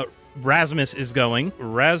 now Rasmus is going.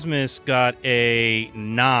 Rasmus got a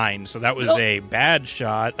 9, so that was a bad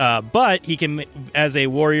shot. But he can, as a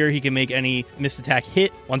warrior, he can make any missed attack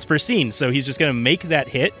hit once per scene. So he's just going to make that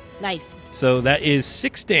hit. Nice. So that is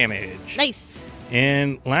 6 damage. Nice.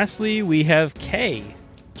 And lastly, we have Kay.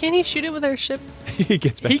 Can he shoot it with our ship? He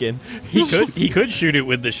gets back in. He could shoot it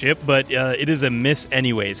with the ship, but it is a miss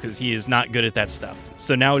anyways because he is not good at that stuff.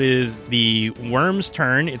 So now it is the worm's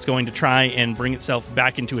turn. It's going to try and bring itself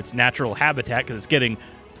back into its natural habitat because it's getting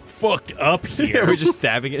fucked up here. We're just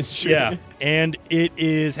stabbing it and shooting Yeah, it. and it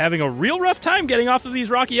is having a real rough time getting off of these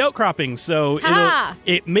rocky outcroppings. So Ha!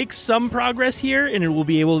 it makes some progress here, and it will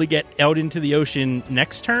be able to get out into the ocean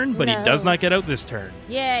next turn, but No. it does not get out this turn.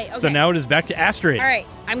 Yay. Okay. So now it is back to Astrid. All right.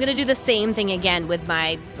 I'm going to do the same thing again with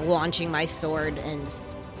my launching my sword and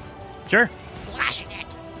Sure. slashing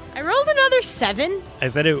it. I rolled another 7. I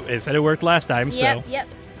said it worked last time, so Yep.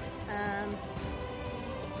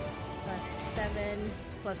 Plus 7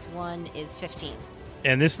 plus 1 is 15.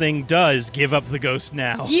 and this thing does give up the ghost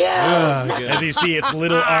now. Yes! As you see its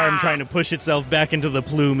little arm trying to push itself back into the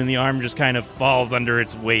plume, and the arm just kind of falls under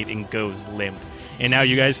its weight and goes limp. And now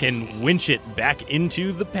you guys can winch it back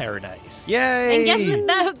into the paradise. Yay! And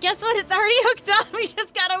guess what? It's already hooked up. We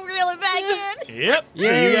just got to reel it back in. Yep. So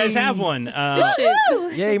Yay. you guys have one.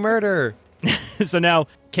 Shit. Yay, murder! So now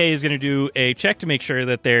Kay is going to do a check to make sure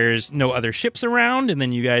that there's no other ships around, and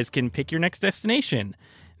then you guys can pick your next destination.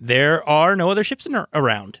 There are no other ships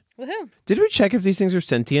around. Woohoo. Did we check if these things are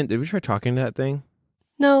sentient? Did we try talking to that thing?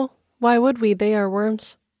 No. Why would we? They are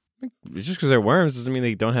worms. Just because they're worms doesn't mean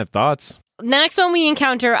they don't have thoughts. The next one we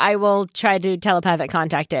encounter, I will try to telepathic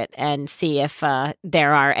contact it and see if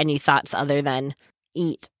there are any thoughts other than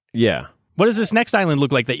eat. Yeah. What does this next island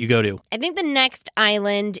look like that you go to? I think the next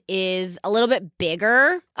island is a little bit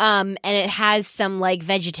bigger, and it has some like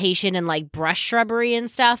vegetation and like brush shrubbery and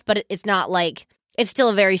stuff, but it's not like, it's still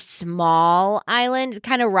a very small island,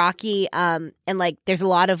 kind of rocky, and like there's a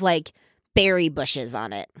lot of like berry bushes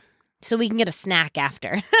on it. So we can get a snack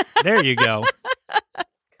after. There you go.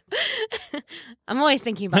 I'm always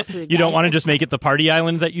thinking about food. You don't guys. want to just make it the party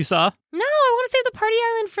island that you saw? No, I want to save the party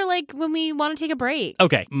island for like when we want to take a break.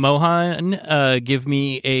 Okay. Mohan, give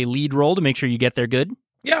me a lead roll to make sure you get there good.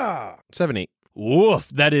 Yeah. 7-8. Woof,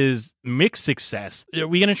 that is mixed success. Are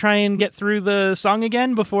we going to try and get through the song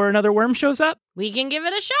again before another worm shows up? We can give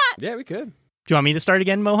it a shot. Yeah, we could. Do you want me to start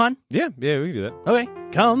again, Mohan? Yeah, we can do that. Okay.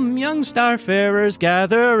 Come, young starfarers,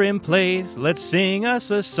 gather in place. Let's sing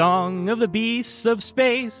us a song of the beasts of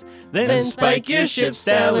space. Then spike your ship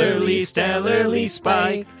stellarly, stellarly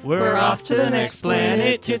spike. We're off to the next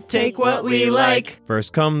planet to take what we like.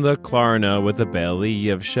 First come the Klarna with a belly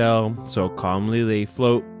of shell. So calmly they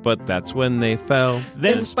float, but that's when they fell.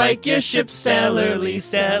 Then spike your ship stellarly,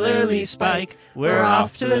 stellarly spike. We're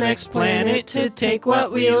off to the next planet to take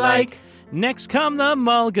what we like. Next come the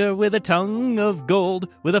Mulga with a tongue of gold.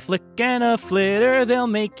 With a flick and a flitter, they'll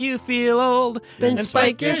make you feel old. Then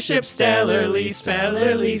spike your ship stellarly,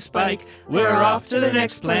 stellarly spike. We're off to the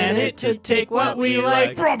next planet to take what we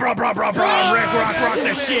like. Bra, bra, bra, bra, bra. Rick rock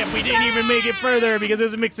the ship. We didn't even make it further because it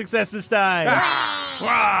was a mixed success this time.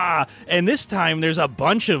 Wah! And this time there's a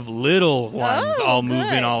bunch of little ones all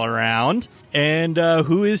moving all around. And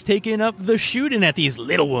who is taking up the shooting at these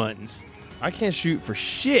little ones? I can't shoot for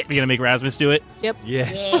shit. You gonna make Rasmus do it? Yep.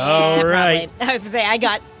 Yes. All right. Probably. I was gonna say I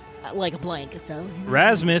got like a blank, so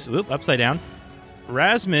Rasmus, upside down.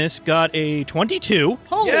 Rasmus got a 22.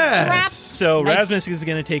 holy Yes. crap! So Nice. Rasmus is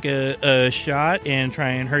going to take a shot and try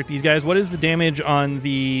and hurt these guys. What is the damage on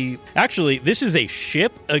the... Actually, this is a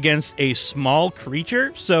ship against a small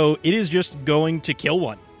creature, so it is just going to kill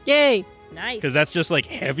one. Yay. Nice. Because that's just like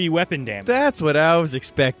heavy weapon damage. That's what I was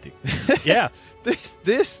expecting. Yeah.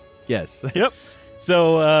 This, yes. Yep.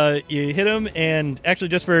 So you hit him, and actually,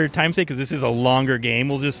 just for time's sake, because this is a longer game,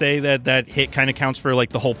 we'll just say that hit kind of counts for like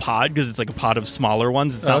the whole pod, because it's like a pod of smaller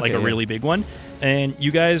ones. It's not like a really big one. And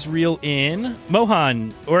you guys reel in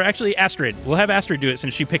Mohan, or actually Astrid. We'll have Astrid do it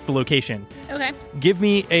since she picked the location. Okay. Give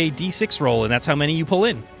me a D6 roll, and that's how many you pull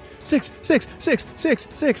in. 6.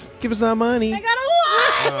 Give us that money. I got a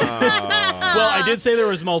 1! Well, I did say there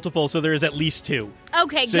was multiple, so there is at least 2.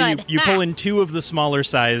 Okay, So good. you pull in 2 of the smaller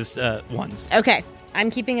sized ones. Okay. I'm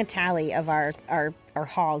keeping a tally of our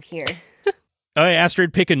haul here. All right,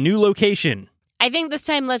 Astrid, pick a new location. I think this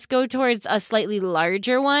time let's go towards a slightly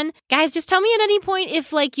larger one. Guys, just tell me at any point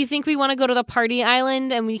if like you think we want to go to the party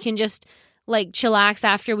island and we can just like chillax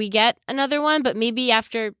after we get another one, but maybe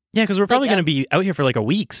after... Yeah, because we're probably Like going to be out here for like a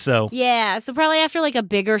week, so... Yeah, so probably after like a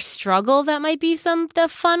bigger struggle, that might be the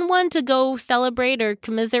fun one to go celebrate or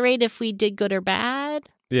commiserate if we did good or bad.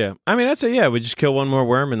 Yeah. I mean, I'd say, we just kill one more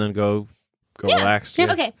worm and then go relax.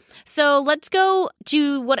 Yeah. Okay, so let's go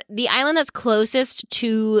to the island that's closest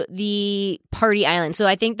to the party island. So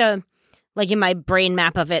I think in my brain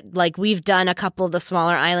map of it, like we've done a couple of the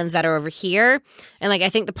smaller islands that are over here. And like I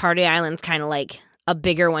think the party island's kind of like a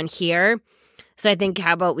bigger one here. So I think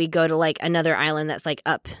how about we go to like another island that's like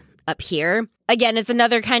up here. Again, it's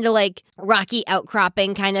another kind of like rocky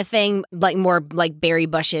outcropping kind of thing, like more like berry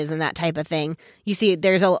bushes and that type of thing. You see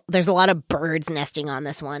there's a lot of birds nesting on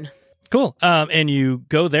this one. Cool. And you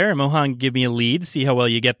go there, and Mohan, give me a lead, see how well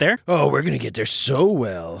you get there. Oh, we're going to get there so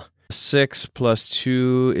well. 6 plus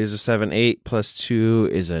 2 is a 7. 8 plus 2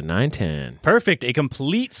 is a 9, 10. Perfect. A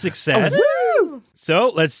complete success. Woo!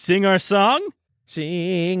 So let's sing our song.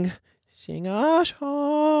 Sing a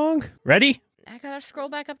song. Ready? I gotta scroll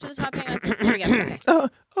back up to the top. Hang on. Here we go.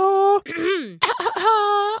 Okay.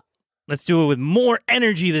 Let's do it with more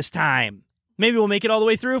energy this time. Maybe we'll make it all the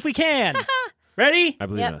way through if we can. Ready? I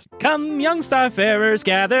believe Yep. us. Come, young starfarers,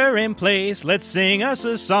 gather in place. Let's sing us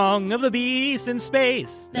a song of the beast in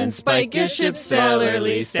space. Then spike your ship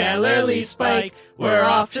stellarly, stellarly spike. We're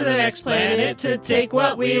off to the next planet to take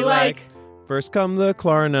what we like. First come the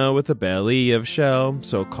Klarna with a belly of shell.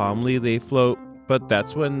 So calmly they float, but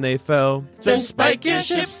that's when they fell. Then spike your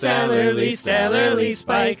ship, stellarly, stellarly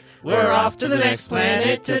spike. We're off to the next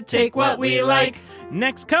planet to take what we like.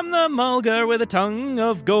 Next come the Mulgar with a tongue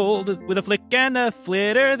of gold. With a flick and a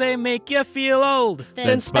flitter, they make you feel old.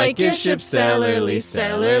 Then spike your ship, stellarly,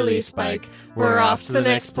 stellarly spike. We're off to the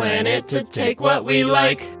next planet to take what we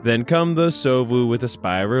like. Then come the Sovu with a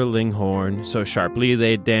spiraling horn. So sharply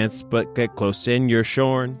they dance, but get close and you're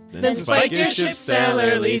shorn. Then spike your ship,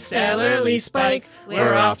 stellarly, stellarly spike.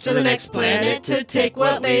 We're off to the next planet to take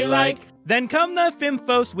what we like. Then come the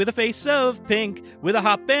Fimphos with a face of pink. With a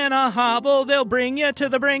hop and a hobble, they'll bring you to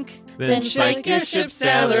the brink. Then spike your ship,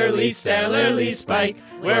 stellarly, stellarly spike.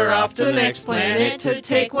 We're off to the next planet to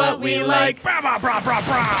take what we like. Brah, brah, brah, brah,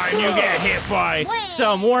 brah, and you get hit by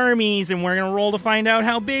some wormies, and we're gonna roll to find out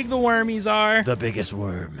how big the wormies are. The biggest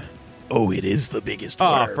worm. Oh, it is the biggest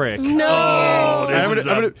Oh, worm. frick. No. Oh, this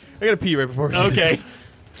I is gotta pee right before we do Okay. this.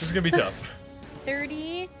 This is gonna be tough.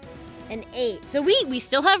 30 and 8. So we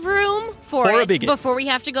still have room for For a it bigot. before we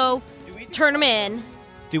have to go turn them in.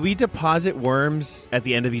 Do we deposit worms at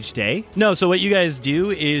the end of each day? No, so what you guys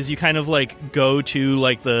do is you kind of like go to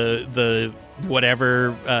like the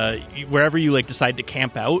whatever wherever you like decide to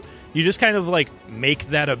camp out. You just kind of like make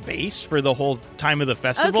that a base for the whole time of the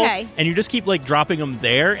festival, Okay. and you just keep like dropping them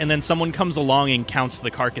there, and then someone comes along and counts the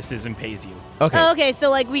carcasses and pays you. Okay. Oh, okay, so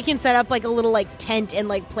like we can set up like a little like tent and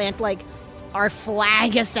like plant like our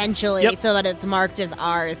flag essentially, Yep. so that it's marked as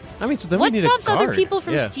ours. I mean, so then What we need stops a other guard. people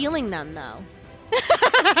from Yeah. stealing them though?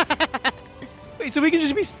 Wait, so we can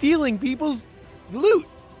just be stealing people's loot?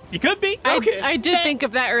 You could be. I did think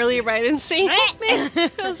of that earlier, but I didn't say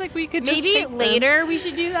anything. I was like, we could just Maybe take them. later we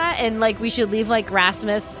should do that, and like we should leave like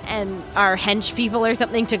Rasmus and our hench people or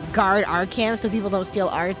something to guard our camp so people don't steal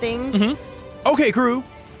our things. Okay, crew.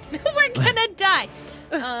 We're gonna die.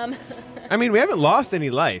 I mean, we haven't lost any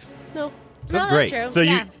life. No. So that's No, great. True. So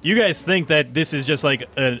yeah. you guys think that this is just like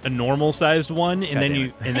a normal sized one, and then damn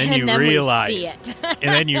you and And you then we realize see it.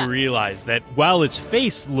 and then you realize that while its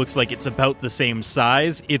face looks like it's about the same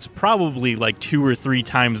size, it's probably like 2 or 3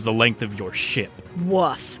 times the length of your ship.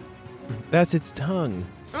 Woof. That's its tongue.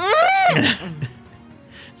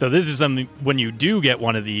 So this is something, when you do get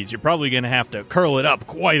one of these, you're probably going to have to curl it up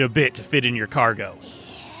quite a bit to fit in your cargo,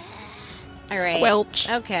 All right. Squelch.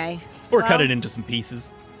 Okay. or cut Well- it into some pieces.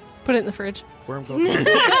 Put it in the fridge. Worm go. To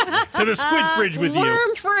the squid fridge with you.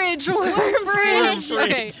 Worm fridge. Worm fridge.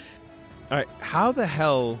 Okay. All right, how the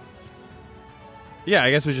hell? Yeah,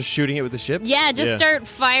 I guess we're just shooting it with the ship. Yeah, just start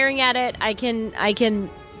firing at it. I can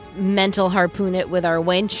mental harpoon it with our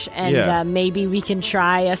winch, and Yeah. maybe we can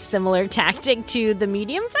try a similar tactic to the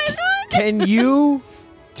medium-sized one. Can you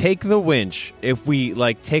take the winch if we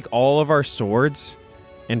like take all of our swords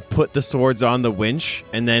and put the swords on the winch,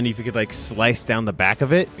 and then if you could like slice down the back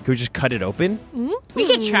of it, could we just cut it open? We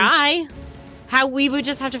could try. How we would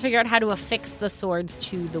just have to figure out how to affix the swords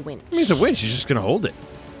to the winch. I mean, it's a winch. You're just gonna hold it,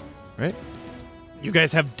 right? You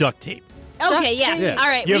guys have duct tape. Okay, yes. Yeah. All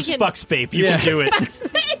right, You we have can. Spuckspape. You Yeah. can do it.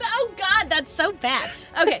 Oh God, that's so bad.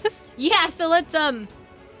 Okay, yeah. So let's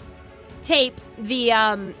tape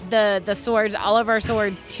the swords, all of our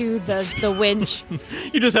swords, to the winch.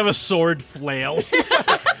 You just have a sword flail.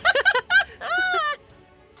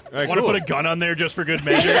 All right, Want to cool. put a gun on there just for good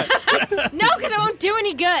measure? No, because it won't do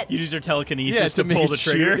any good. You use your telekinesis Yeah, to to make pull it the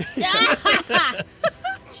trigger.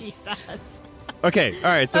 Jesus. Okay, all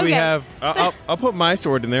right. So we Okay. have. I'll put my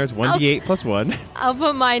sword in there. It's 1d8 plus 1. I'll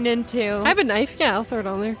put mine in too. I have a knife. Yeah, I'll throw it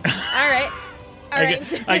on there. All right. All I right.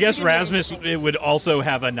 guess, I guess Rasmus it would also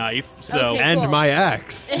have a knife. So Okay. And Cool. my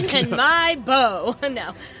axe. And my bow.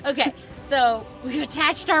 No. Okay. So we've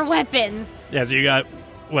attached our weapons. yeah, so you got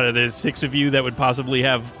what are there 6 of you that would possibly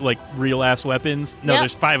have like real ass weapons? No, Yep.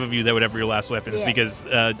 there's 5 of you that would have real ass weapons Yeah. because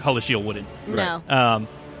Hull of Shield wouldn't. No.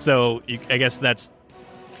 So I guess that's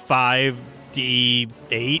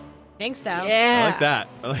 5d8. Think so. Yeah. I like that.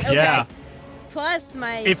 I like Okay. Yeah. Plus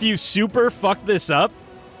my. If you super fuck this up,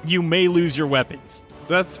 you may lose your weapons.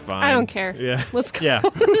 That's fine. I don't care. Yeah. Let's go. Yeah.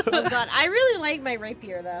 Oh God, I really like my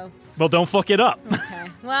rapier though. Well, don't fuck it up. Okay.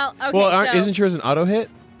 Well. Okay. Well, so isn't yours an auto hit?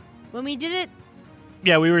 when we did it,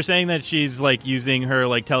 Yeah, we were saying that she's like using her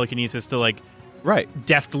like telekinesis to like Right.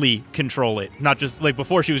 deftly control it. Not just like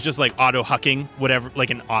before she was just like auto hucking whatever like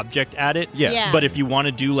an object at it. Yeah. Yeah. But if you want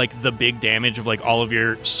to do like the big damage of like all of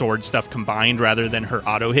your sword stuff combined rather than her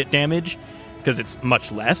auto hit damage because it's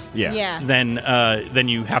much less. Yeah. yeah. Then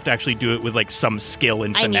you have to actually do it with like some skill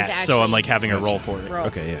and I need to finesse. So I'm actually- like having a roll for it. Roll.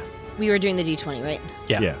 Okay. Yeah. We were doing the D20, right?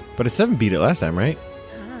 Yeah. Yeah. But a 7 beat it last time, right?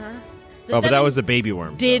 The Oh, but that seven was the baby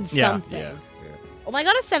worm. did Yeah. something. Yeah. Oh, I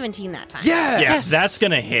got a 17 that time. Yes. Yes, that's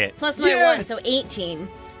gonna hit. Plus my Yes. 1, so 18.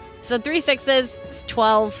 So 3 6s is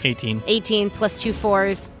 12. 18. 18 plus 2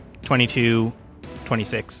 4s. 22.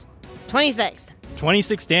 26. 26.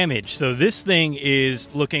 26 damage. So this thing is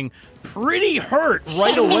looking pretty hurt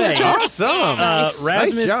right away. Awesome.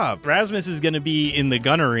 Rasmus, Nice job. Rasmus is going to be in the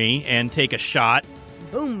gunnery and take a shot.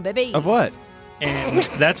 Boom, baby. Of what? And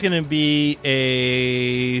that's going to be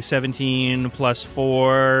a 17 plus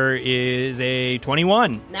 4 is a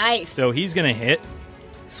 21. Nice. So he's going to hit.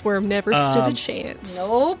 This worm never stood a chance.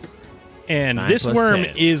 Nope. And 9 this plus worm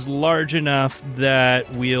 10. is large enough that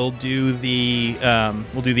we'll do the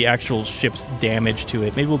actual ship's damage to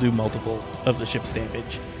it. Maybe we'll do multiple of the ship's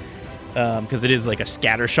damage because it is like a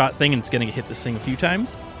scatter shot thing, and it's going to hit this thing a few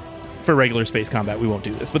times. For regular space combat, we won't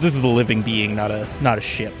do this, but this is a living being, not a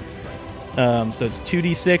ship. So it's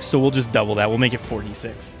 2d6, so we'll just double that. We'll make it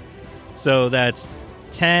 4d6. So that's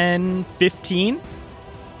 10, 15.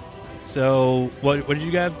 So what did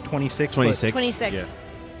you have? 26? 26. 26. Yeah.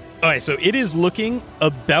 All right, so it is looking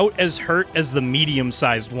about as hurt as the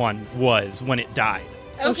medium-sized one was when it died.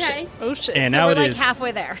 Okay. Oh shit. And So now we're it like is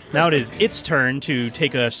halfway there. now it is its turn to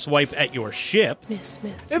take a swipe at your ship, Miss.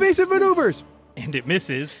 Evasive maneuvers. and it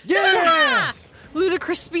misses. Yes.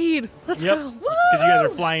 Ludicrous speed. Let's Yep. go. Because you guys are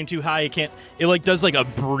flying too high, it can't. It like does like a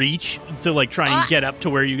breach to like try and get up to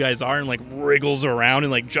where you guys are, and like wriggles around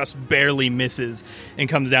and like just barely misses, and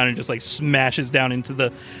comes down and just like smashes down into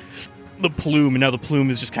the plume. And now the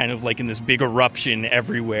plume is just kind of like in this big eruption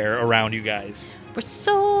everywhere around you guys. We're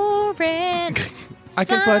soaring. I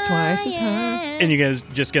can fly twice as high. And you guys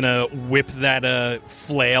just gonna whip that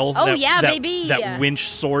flail? Oh, that, yeah, that, baby. That winch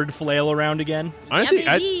sword flail around again? Honestly,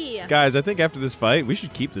 Yeah, baby. guys, I think after this fight, we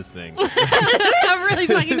should keep this thing. That's a really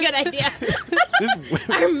fucking good idea. Just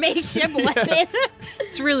Our makeshift weapon.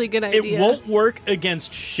 It's a really good It idea. won't work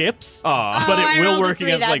against ships, Aw. but Oh, I it will rolled a work 3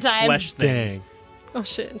 against that like time. flesh things. Dang. Oh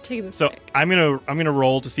shit! I'm taking this So back. I'm gonna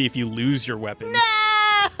roll to see if you lose your weapons.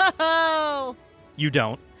 No. You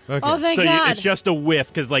don't. Okay. Oh, thank So God. it's just a whiff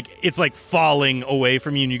because like it's like falling away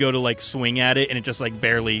from you, and you go to like swing at it, and it just like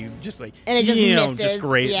barely, just like And it just just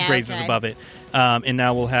misses. Yeah, grazes okay. above it. And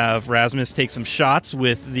now we'll have Rasmus take some shots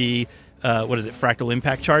with the what is it, fractal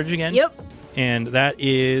impact charge again? Yep. And that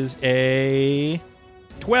is a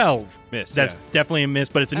 12. Miss, That's yeah. definitely a miss,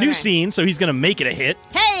 but it's a new Okay. scene, so he's gonna make it a hit.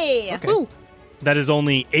 Hey. Woo. That is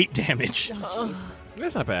only 8 damage.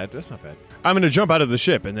 That's not bad. That's not bad. I'm going to jump out of the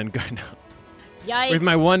ship and then go Yikes. with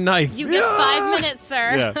my one knife. You get 5 minutes,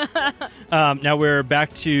 sir. Yeah. Now we're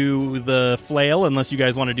back to the flail, unless you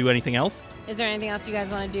guys want to do anything else. Is there anything else you guys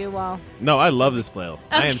want to do while... No, I love this flail.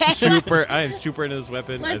 I am Okay. super into this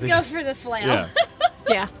weapon. I Let's think go it's- for the flail. Yeah.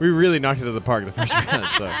 Yeah. We really knocked it out of the park the first round,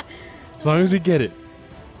 so as long as we get it.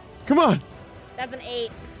 Come on. That's an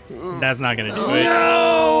 8. That's not going to do it.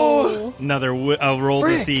 No. Another roll to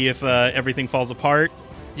Frick. see if everything falls apart.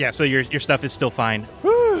 Yeah, so your stuff is still fine.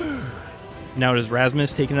 Now does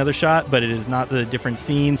Rasmus take another shot, but it is not the different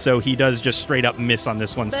scene, so he does just straight up miss on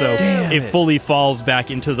this one. So Damn it it. fully falls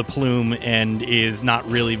back into the plume and is not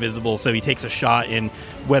really visible. So he takes a shot, and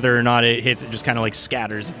whether or not it hits, it just kind of like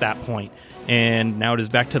scatters at that point. And now it is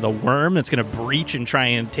back to the worm that's going to breach and try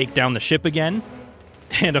and take down the ship again.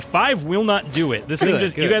 And a 5 will not do it. This thing Good,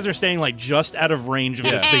 just, you good. guys are staying like just out of range of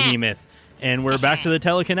this Yeah. behemoth. And we're back to the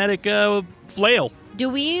telekinetic flail. Do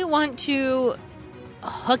we want to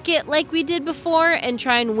hook it like we did before and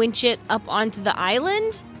try and winch it up onto the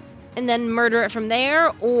island and then murder it from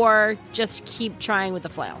there, or just keep trying with the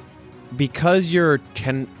flail? Because you're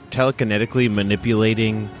telekinetically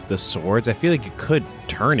manipulating the swords, I feel like you could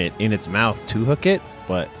turn it in its mouth to hook it,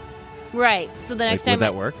 but Right. So the next like, time... would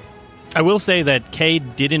that work? I will say that Kay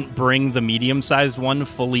didn't bring the medium-sized one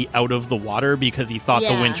fully out of the water because he thought the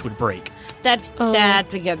Yeah. winch would break. That's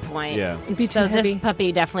a good point. Yeah. It'd be So too heavy. this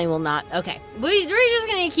puppy definitely will not. Okay, we're just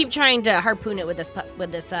gonna keep trying to harpoon it with this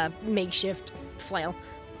makeshift flail.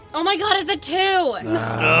 Oh my God, it's a 2.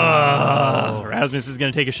 Rasmus is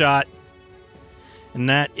going to take a shot. And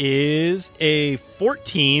that is a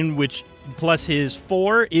 14, which plus his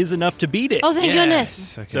 4 is enough to beat it. Oh, thank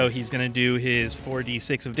goodness. Okay. So he's going to do his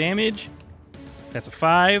 4d6 of damage. That's a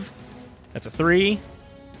 5. That's a 3.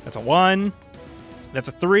 That's a 1. That's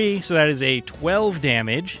a 3. So that is a 12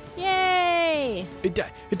 damage. Yay!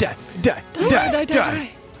 Die.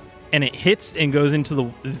 And it hits and goes into the...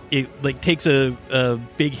 It, like, takes a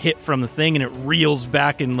big hit from the thing, and it reels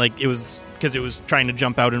back, and, like, it was... Because it was trying to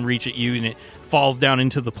jump out and reach at you, and it falls down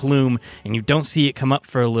into the plume, and you don't see it come up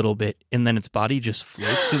for a little bit, and then its body just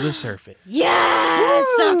floats to the surface. Yes!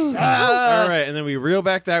 Success! All All right, and then we reel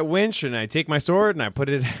back that winch, and I take my sword and I put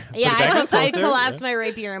it. Yeah, back in I its holster. collapse my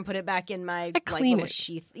rapier and put it back in my clean little it.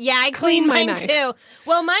 sheath. Yeah, I Clean clean my mine knife. too.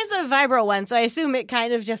 Well, mine's a vibro one, so I assume it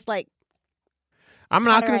kind of just like I'm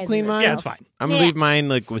not going to cauterizes clean mine. Yeah, it's fine. I'm going to leave mine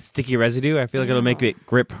like with sticky residue. I feel like it'll make it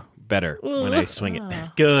grip better when I swing it.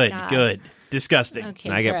 Good, God. good. Disgusting. Okay,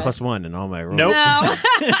 And I get gross. +1 in all my rolls. Nope. No.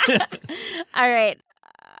 All right.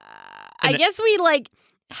 I And- guess we like.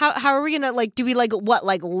 How are we gonna like? Do we like what?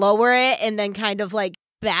 Like lower it and then kind of like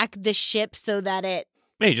back the ship so that it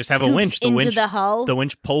Hey, just have a scoops winch. The into winch. the hull. The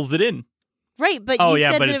winch pulls it in. Right, but Oh, you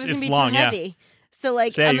yeah, said but that it's- it was it's gonna be long, too yeah. heavy. So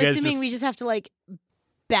like, So, yeah, I'm you guys assuming just- we just have to like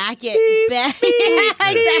back it back.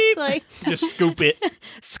 Yeah, exactly. Just scoop it.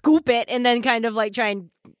 Scoop it and then kind of like try and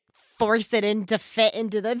force it in to fit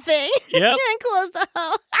into the thing. Yep. and close the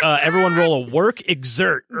hull. Everyone roll a work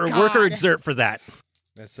exert or work or God. exert for that.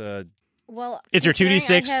 That's a. Well, It's your considering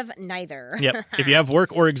 2d6. I have neither. Yep. If you have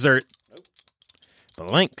work or exert,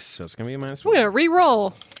 Blanks. So it's going to be a -1. I'm gonna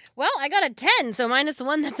re-roll. Well, I got a 10, so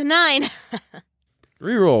 -1, that's a 9.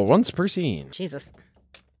 Reroll once per scene. Jesus.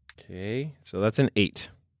 Okay, so that's an 8.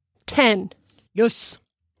 10. Yes.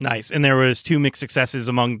 nice. And there was 2 mixed successes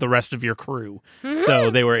among the rest of your crew.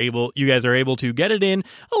 So you guys are able to get it in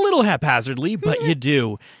a little haphazardly, but you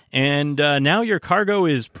do. And now your cargo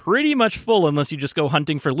is pretty much full unless you just go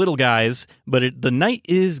hunting for little guys. But the night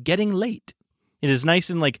is getting late. It is nice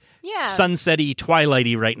and like Yeah. sunsetty,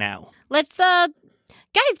 twilighty right now. Let's guys,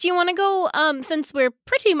 do you want to go since we're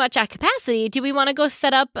pretty much at capacity, do we want to go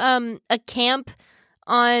set up a camp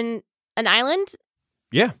on an island?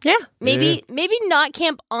 Yeah. Yeah. Maybe not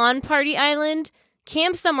camp on Party Island,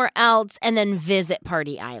 camp somewhere else and then visit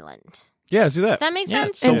Party Island. Yeah, let's do that. Does that make Yeah,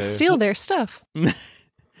 sense? And Yeah. steal their stuff.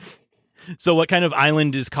 So what kind of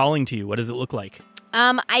island is calling to you? What does it look like?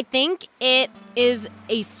 I think it is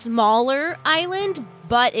a smaller island,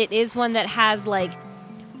 but it is one that has like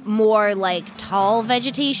more like tall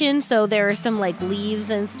vegetation, so there are some like leaves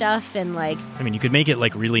and stuff and like I mean, you could make it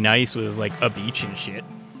like really nice with like a beach and shit.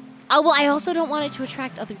 oh well, I also don't want it to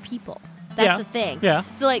attract other people. That's Yeah. the thing. Yeah.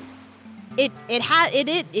 So like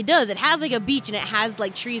it does. It has like a beach and it has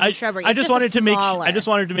like trees and shrubbery. I It's just a wanted to make smaller- I just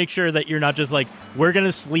wanted to make sure that you're not just like we're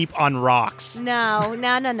gonna sleep on rocks. No.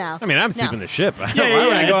 I mean, I'm sleeping the ship. Why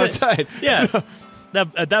would I go outside? Yeah.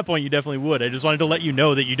 At that point, you definitely would. I just wanted to let you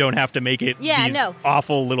know that you don't have to make it Yeah, these no.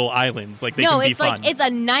 awful little islands. Like they No, can be it's fun. like it's a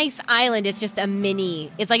nice island. It's just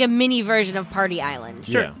it's like a mini version of Party Island.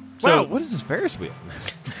 Sure. Yeah. So- Wow, what is this Ferris wheel?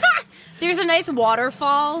 There's a nice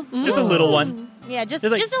waterfall. just a little one, Yeah, just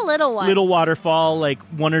There's, like, a little one. little waterfall, like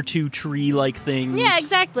 1 or 2 tree-like things. Yeah,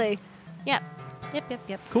 exactly. Yep.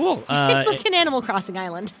 Yep. Cool. It's like an Animal Crossing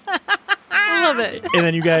island. I love it. and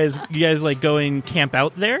then you guys like go and camp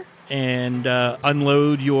out there and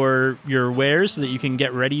unload your wares so that you can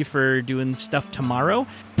get ready for doing stuff tomorrow.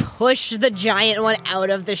 Push the giant one out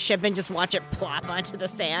of the ship and just watch it plop onto the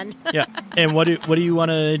sand. Yeah. And what do you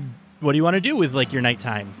want to do with like your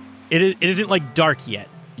nighttime? It isn't like dark yet.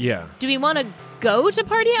 Yeah. Do we want to go to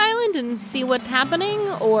Party Island and see what's happening,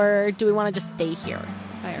 or do we want to just stay here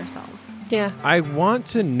by ourselves? Yeah. I want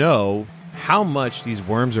to know how much these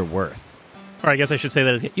worms are worth. Or I guess I should say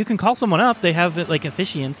that you can call someone up. They have like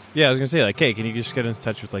officiants. Yeah, I was gonna say, like, hey, can you just get in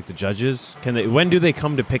touch with like the judges? When do they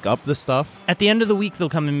come to pick up the stuff? At the end of the week, they'll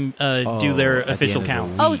come and do their at the official end of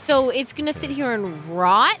the counts. week. Oh, so it's gonna sit here and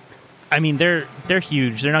rot? I mean, they're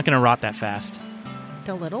huge. They're not going to rot that fast.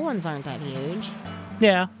 The little ones aren't that huge.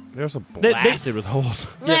 Yeah. They're also They- blasted with holes.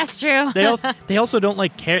 That's true. They also don't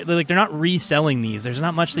like care. They're not reselling these. There's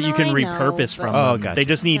not much that you No, can I know, repurpose but- from Oh, them. gotcha. They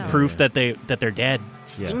just need No. proof that they're dead.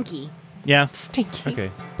 Stinky. Yeah. Stinky.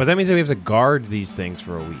 Okay, but that means that we have to guard these things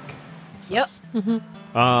for a week. Yep.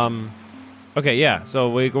 Okay, yeah. So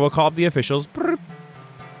we'll call up the officials.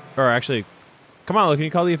 Or actually, Kamala, can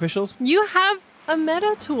you call the officials? You have a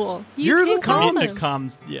meta tool. You're the can call The them.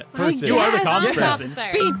 comms. Yeah. Person. You are the guess. comms Yes. person.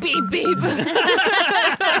 Beep, beep, beep.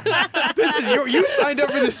 This is you signed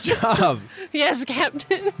up for this job. Yes,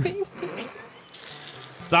 Captain.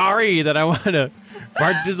 Sorry that I want to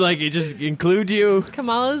just include you.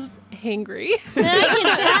 Kamala's hangry.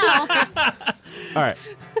 I can tell. All right.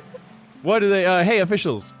 What do they? Hey,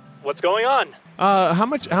 officials. What's going on? How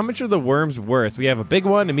much are the worms worth? We have a big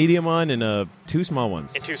one, a medium one, and 2 small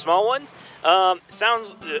ones. And 2 small ones?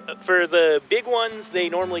 Sounds for the big ones, they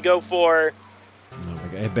normally go for Oh my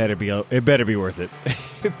God, it better be worth it.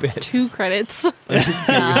 2 credits.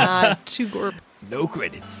 2 gorp. No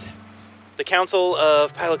credits. the Council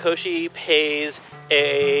of Pylokoshi pays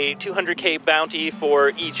a 200k bounty for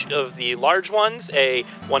each of the large ones, a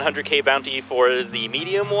 100k bounty for the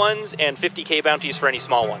medium ones, and 50k bounties for any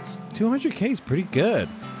small ones. 200k is pretty good.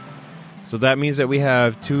 So that means that we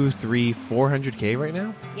have 400K right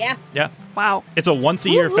now? Yeah. Yeah. Wow. It's a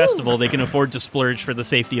once-a-year Woo-hoo. festival. They can afford to splurge for the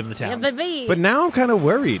safety of the Yeah, town. baby. But now I'm kind of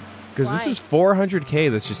worried because this Why? is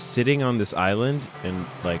 400K that's just sitting on this island, and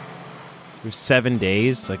like we have 7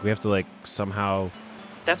 days. Like we have to like somehow.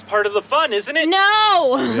 That's part of the fun, isn't it? No!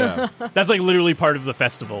 Yeah. That's like literally part of the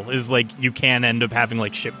festival. Is like you can end up having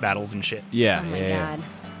like ship battles and shit. Yeah. Oh my yeah, god.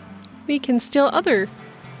 We can steal other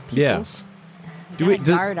Yeah. people's. Do We we-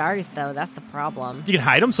 gotta guard ours, though. That's the problem. You can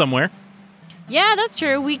hide them somewhere. Yeah, that's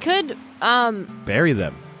true. We could, Bury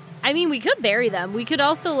them. I mean, we could bury them. We could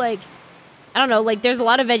also, like, I don't know, like, there's a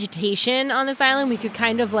lot of vegetation on this island. We could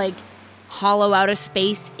kind of, like, hollow out a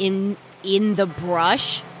space in the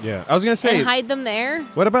brush Yeah. I was gonna say, and hide them there.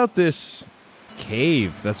 what about this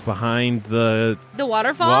cave that's behind the The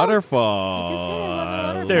waterfall? waterfall? I just said it was a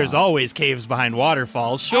waterfall. There's always caves behind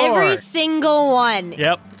waterfalls. Sure. Every single one.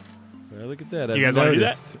 Yep. Well, look at that. You guys wanna do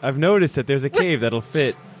that? I've noticed that there's a cave that'll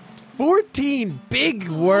fit 14 big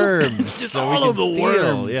worms. Just so we all can of the steal.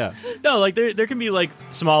 worms. Yeah. No, like there can be like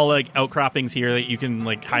small like outcroppings here that you can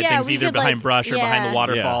like hide Yeah, things we either could, behind like- brush or behind yeah. the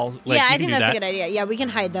waterfall. Like, yeah, you I can think do that's that. a good idea. Yeah, we can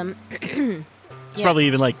hide them. It's Yeah. probably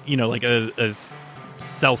even like like a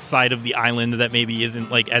south side of the island that maybe isn't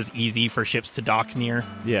like as easy for ships to dock near.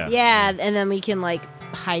 Yeah. Yeah, and then we can, like,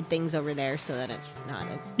 hide things over there so that it's not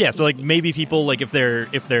as Yeah, so like easy. maybe people like if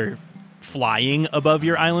they're flying above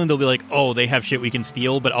your island, they'll be like, oh, they have shit we can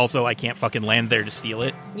steal, but also I can't fucking land there to steal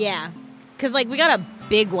it. Yeah. Because, like, we got a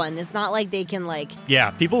big one. It's not like they can, like...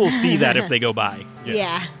 Yeah, people will see that if they go by.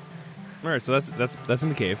 Yeah. All right, so that's in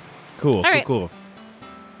the cave. Cool. right. Cool.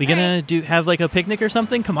 We gonna have like a picnic or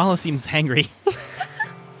something? Kamala seems hangry.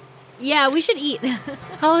 Yeah, we should eat.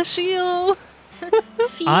 Halashil.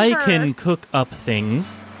 Feed I her. can cook up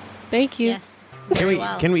things. Thank you. Yes. Can Very we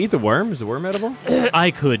well. can we eat the worm? Is the worm edible? I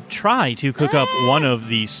could try to cook up one of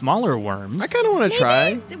the smaller worms. I kind of want to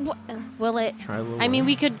try. Will it? Try a little. I mean, worm.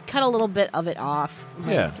 we could cut a little bit of it off. like,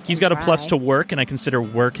 Yeah. He's and got a plus try. to work, and I consider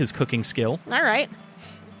work his cooking skill. All right.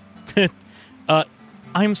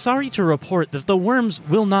 I'm sorry to report that the worms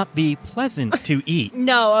will not be pleasant to eat.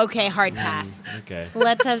 No, okay, hard pass. Okay.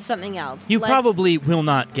 Let's have something else. You Let's- probably will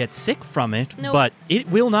not get sick from it, Nope. but it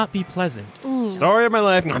will not be pleasant. Story of my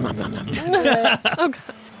life. Nom, nom, nom, nom. Oh, God.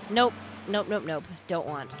 Nope. Don't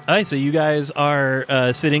want. All right, so you guys are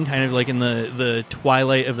sitting kind of like in the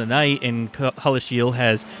twilight of the night, and Halashil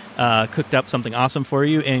has cooked up something awesome for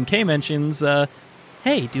you, and Kay mentions,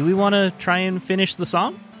 hey, do we want to try and finish the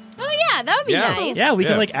song? Oh, yeah, that would be Yeah. nice. Yeah, we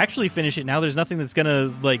can Yeah. like actually finish it now. There's nothing that's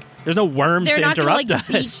gonna like. There's no worms They're to not going to, interrupt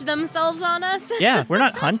like, us. beach themselves on us. Yeah, we're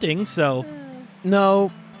not hunting, so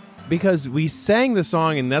No, because we sang the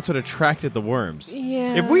song and that's what attracted the worms.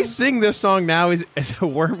 Yeah. If we sing this song now, is a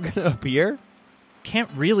worm going to appear? can't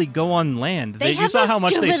really go on land. They you have saw those how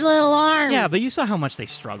much stupid they. little arms. Yeah, but you saw how much they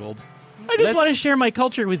struggled. I just Let's- want to share my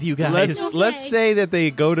culture with you guys. Let's say that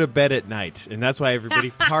they go to bed at night, and that's why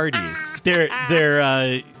everybody parties. They're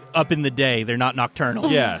up in the day. They're not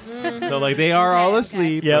nocturnal. Yes. So like they are all Okay.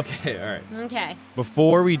 asleep. Yep. Okay. All right. Okay.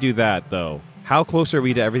 Before we do that, though, how close are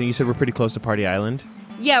we to everything? You said we're pretty close to Party Island.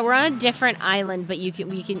 Yeah, we're on a different island, but you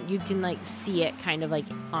can like see it kind of like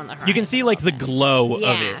on the horizon. You can see like the glow of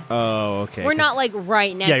Yeah. it. Oh, okay. We're not like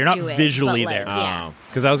right next to it. Yeah, you're not visually but, like, there. Yeah.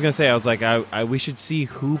 Because I was gonna say, I was like, we should see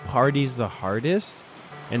who parties the hardest,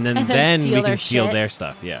 and then, And then steal we their can steal shit. their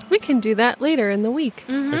stuff. Yeah. We can do that later in the week.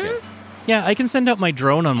 Okay. Yeah, I can send out my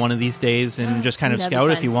drone on one of these days and just kind of That'd be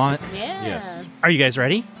scout if fun. you want. Yeah. Yes. Are you guys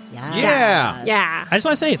ready? Yeah. Yeah. Yeah. I just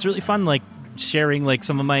want to say it's really fun, like sharing like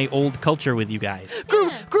some of my old culture with you guys.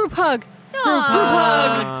 Group hug.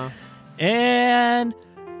 And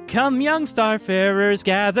come, young starfarers,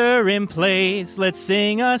 gather in place. Let's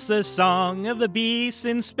sing us a song of the beasts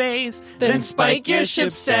in space. Then spike your ship,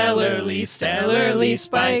 stellarly, stellarly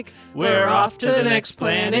spike. We're off to the next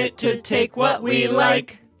planet to take what we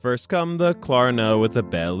like. First come the Klarna with a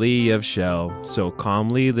belly of shell, so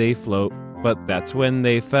calmly they float, but that's when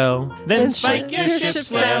they fell. Then Spike your ship,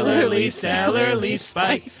 stellarly, stellarly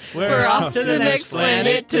spike. We're off to the next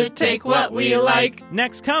planet to take what we like.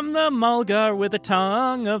 Next come the Mulgar with a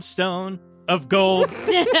tongue of stone, of gold.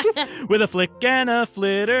 With a flick and a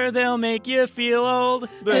flitter, they'll make you feel old.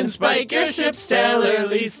 Then spike your ship,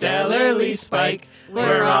 stellarly, stellarly spike.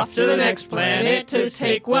 We're off to the next planet to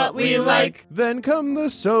take what we like. Then come the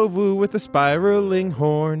Sovu with a spiraling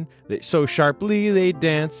horn, so sharply they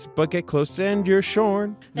dance, but get close and you're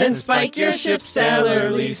shorn. Then spike your ship,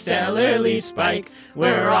 stellarly, stellarly spike.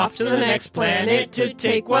 We're off to the next planet to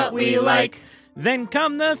take what we like. Then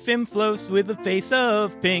come the Fimflos with a face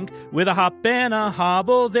of pink. With a hop and a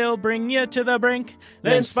hobble, they'll bring you to the brink.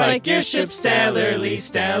 Then spike your ship stellarly,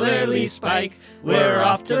 stellarly spike. We're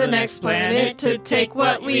off to the next planet to take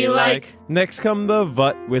what we like. Next come the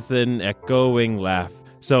Vut with an echoing laugh.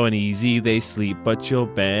 So uneasy they sleep, but you'll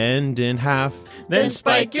bend in half. Then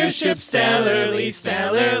spike your ship stellarly,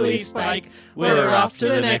 stellarly spike. We're off to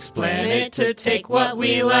the next planet to take what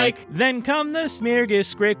we like. Then come the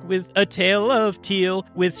Smirgiskrik with a tail of teal.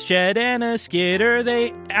 With shed and a skitter,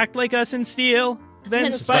 they act like us in steel.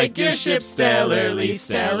 Then spike your ship stellarly,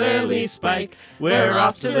 stellarly spike. We're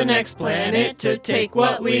off to the next planet to take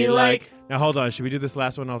what we like. Now hold on, should we do this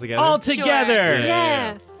last one all together? All together!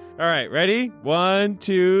 Yeah. All right, ready? 1,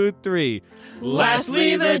 2, 3.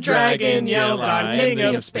 Lastly, the dragon yells on King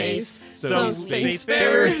of Space. So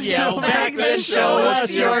spacefarers yell back, then show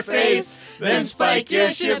us your face. Then spike your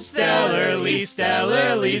ship stellarly,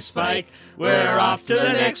 stellarly spike. We're off to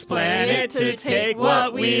the next planet to take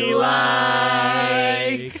what we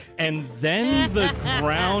like. And then the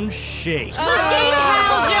ground shakes.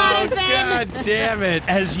 God damn it.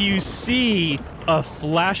 As you see a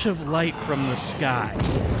flash of light from the sky,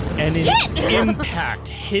 and an impact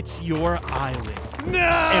hits your island. No!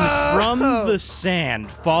 And from the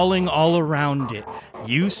sand falling all around it,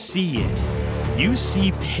 you see it. You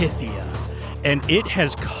see Pythia, and it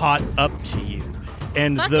has caught up to you.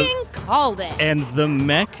 And Fucking called it. And the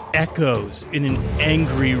mech echoes in an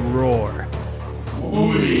angry roar.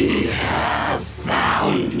 We have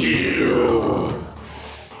found you.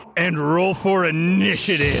 And roll for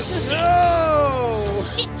initiative. No!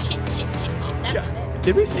 Shit. That's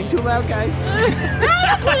Did we sing too loud, guys?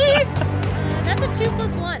 That's a 2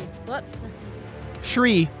 + 1. Whoops.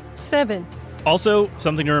 Shri. 7. Also,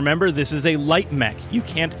 something to remember, this is a light mech. You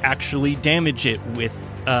can't actually damage it with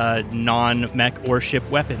non-mech or ship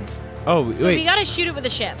weapons. Oh, So wait. we gotta shoot it with a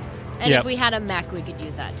ship. And Yep. if we had a mech, we could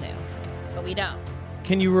use that too. But we don't.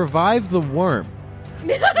 Can you revive the worm?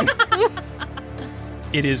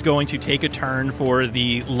 It is going to take a turn for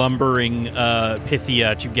the lumbering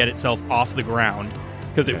Pythia to get itself off the ground,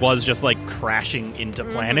 because it was just like crashing into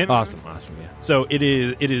planets. Awesome, yeah. So it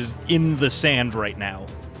is in the sand right now.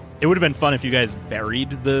 It would have been fun if you guys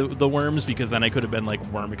buried the worms, because then I could have been like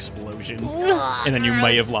worm explosion, and then you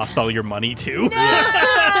might have lost all your money too.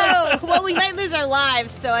 No! Well, we might lose our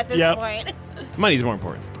lives, so at this point. Money's more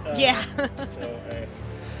important. Yeah.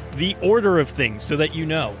 The order of things, so that you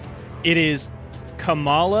know, it is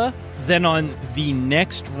Kamala, then on the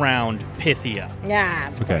next round, Pythia. Yeah,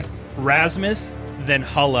 of Okay. course. Rasmus, then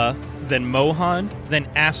Hulla, then Mohan, then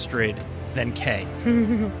Astrid, then Kay.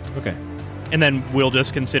 Okay. And then we'll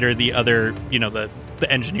just consider the other,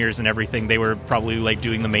 the engineers and everything. They were probably like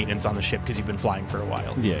doing the maintenance on the ship because you've been flying for a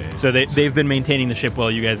while. Yeah. So they've been maintaining the ship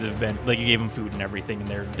while you guys have been, like, you gave them food and everything, and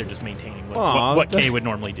they're just maintaining what Kay would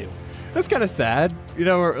normally do. That's kind of sad. We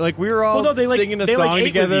were all singing a they song ate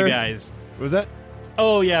together. With you guys. What was that?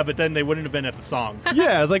 Oh yeah, but then they wouldn't have been at the song.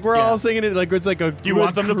 Yeah, it's like we're all singing it. Like it's like a. Do you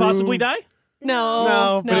want them to possibly die?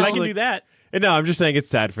 No. but I it's can like- do that. No, I'm just saying it's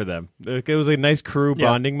sad for them. It was a nice crew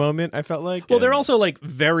bonding moment, I felt like. Well, they're also like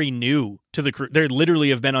very new to the crew. They literally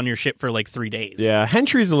have been on your ship for like 3 days. Yeah,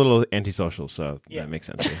 Hentry's a little antisocial, so that makes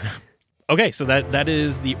sense. Okay, so that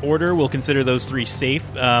is the order. We'll consider those 3 safe.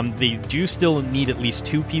 They do still need at least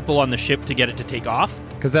 2 people on the ship to get it to take off.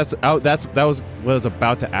 Because that was what I was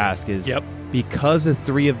about to ask. Is because the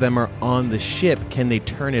 3 of them are on the ship, can they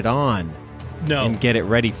turn it on? No. And get it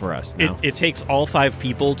ready for us? No. It takes all 5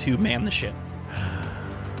 people to man the ship.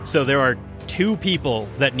 So there are 2 people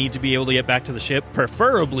that need to be able to get back to the ship,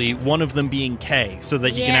 preferably one of them being Kay, so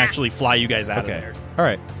that you can actually fly you guys out of there. All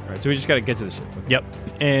right. So we just got to get to the ship. Okay. Yep.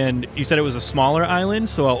 And you said it was a smaller island,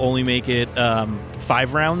 so I'll only make it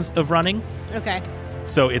 5 rounds of running. Okay.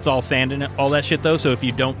 So it's all sand and all that shit, though. So if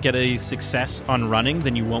you don't get a success on running,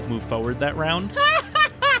 then you won't move forward that round.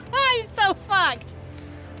 I'm so fucked.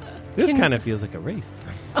 This kind of feels like a race.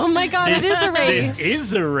 Oh my god, it is a race. This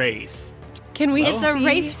is a race. Can we It's see? a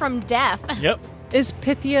race from death. Yep. Is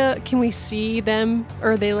Pythia, can we see them?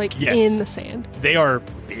 Or are they like Yes. in the sand? They are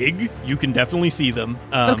big. You can definitely see them.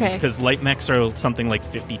 Okay. Because light mechs are something like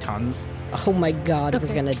 50 tons. Oh my god, Okay.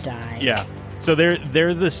 we're gonna die. Yeah. So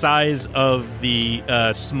they're the size of the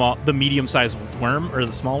medium-sized worm, or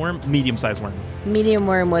the small worm? Medium-sized worm. Medium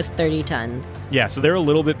worm was 30 tons. Yeah, so they're a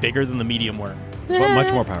little bit bigger than the medium worm. But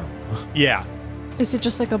much more powerful. Yeah. Is it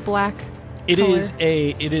just like a black It color?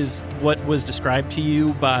 is what was described to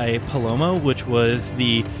you by Paloma, which was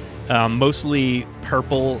the mostly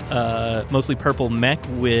purple mech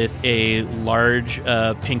with a large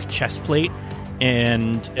pink chest plate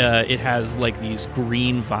and it has like these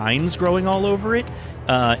green vines growing all over it.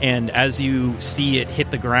 And as you see it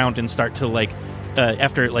hit the ground and start to like,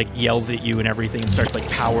 after it like yells at you and everything and starts like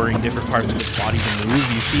powering different parts of its body to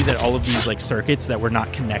move, you see that all of these like circuits that were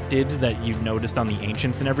not connected that you noticed on the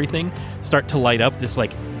ancients and everything start to light up this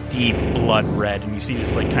like deep blood red, and you see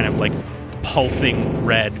this like kind of like pulsing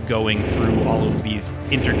red going through all of these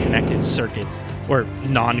interconnected circuits, or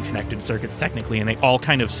non-connected circuits technically, and they all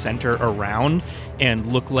kind of center around and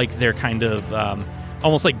look like they're kind of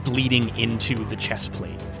almost like bleeding into the chest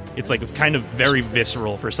plate. It's like kind of very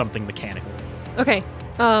visceral for something mechanical. Okay.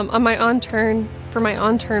 On my on-turn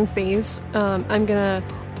phase, I'm gonna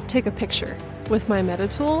take a picture with my meta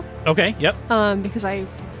tool. Okay. Yep. Because I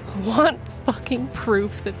want fucking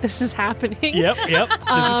proof that this is happening. Yep.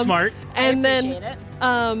 This is smart. And then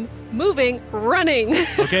running.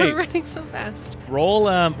 Okay. Running so fast. Roll.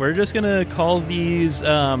 We're just gonna call these.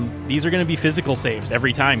 These are gonna be physical saves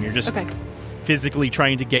every time. You're just physically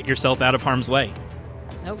trying to get yourself out of harm's way.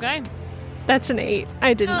 Okay. That's an 8.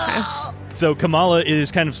 I didn't pass. So Kamala is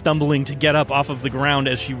kind of stumbling to get up off of the ground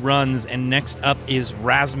as she runs, and next up is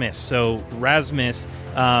Rasmus. So Rasmus,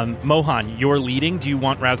 Mohan, you're leading. Do you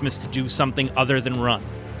want Rasmus to do something other than run?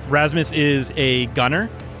 Rasmus is a gunner.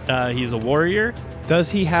 He's a warrior. Does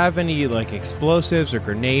he have any like explosives or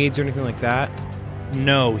grenades or anything like that?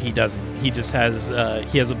 No, he doesn't. He just has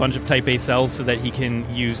he has a bunch of Type A cells so that he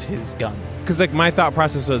can use his gun. Because like my thought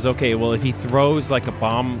process was, okay, well if he throws like a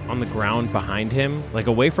bomb on the ground behind him, like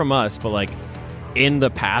away from us, but like in the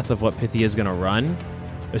path of what Pythia's gonna run,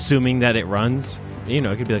 assuming that it runs, you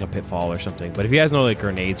know, it could be like a pitfall or something. But if he has no like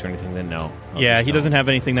grenades or anything, then no. Yeah, he doesn't have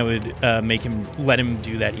anything that would let him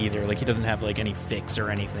do that either. Like he doesn't have like any fix or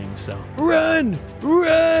anything. So run.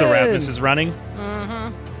 So Rasmus is running.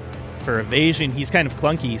 Mm-hmm. For evasion, he's kind of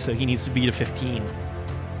clunky, so he needs to beat a 15.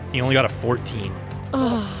 He only got a 14.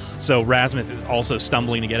 So Rasmus is also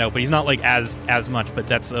stumbling to get out, but he's not like as much, but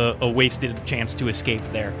that's a wasted chance to escape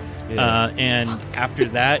there. Yeah. And after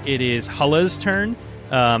that, it is Hulla's turn.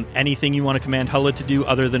 Anything you want to command Hulla to do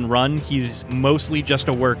other than run? He's mostly just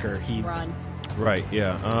a worker. Run. Right,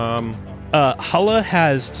 yeah. Hulla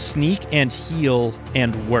has sneak and heal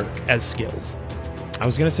and work as skills. I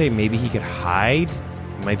was going to say maybe he could hide.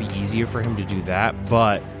 It might be easier for him to do that,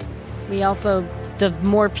 but we also, the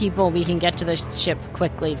more people we can get to the ship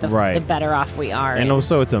quickly, the better off we are. And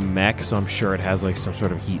also it's a mech, so I'm sure it has like some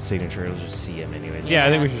sort of heat signature. It'll just see him anyways. Yeah, I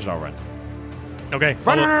think we should just all run. Okay.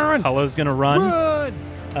 Run! Hulla's going to run.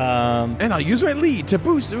 And I'll use my lead to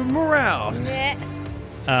boost morale.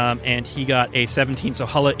 And he got a 17, so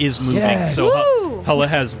Hulla is moving. Yes. So Hulla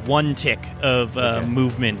has 1 tick of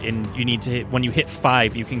movement, and you need to hit, when you hit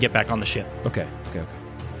 5, you can get back on the ship. Okay.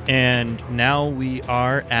 And now we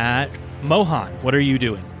are at Mohan. What are you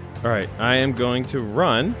doing? All right, I am going to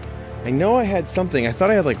run. I know I had something. I thought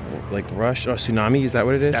I had like rush. Oh, tsunami. Is that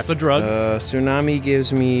what it is? That's a drug. Tsunami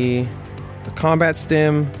gives me a combat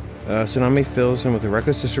stim. Tsunami fills him with a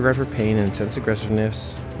reckless disregard for pain and intense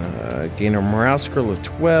aggressiveness. Gain a morale scroll of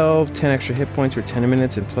 12, 10 extra hit points for 10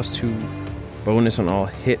 minutes, and +2 bonus on all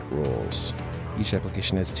hit rolls. Each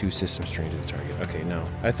application adds 2 system strain to the target. Okay, no.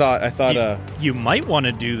 I thought you might want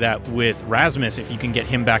to do that with Rasmus if you can get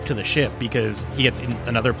him back to the ship, because he gets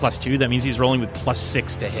another +2. That means he's rolling with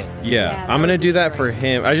 +6 to hit. Yeah, I'm gonna do that for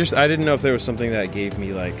him. I didn't know if there was something that gave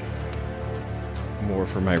me like more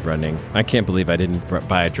for my running. I can't believe I didn't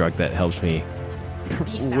buy a drug that helps me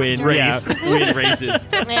win races.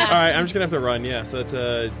 Yeah. All right, I'm just gonna have to run. Yeah, so it's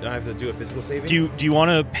I have to do a physical saving. Do you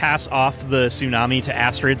want to pass off the tsunami to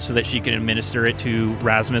Astrid so that she can administer it to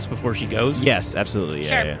Rasmus before she goes? Yes, absolutely.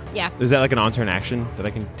 Sure. Yeah. Is that like an on-turn action that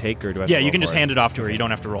I can take, or do I? Yeah, you can just hand it off to her. You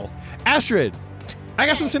don't have to roll. Astrid, I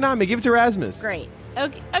got some tsunami. Give it to Rasmus. Great.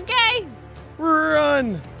 Okay.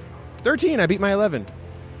 Run. 13. I beat my 11.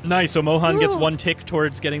 Nice. So Mohan gets 1 tick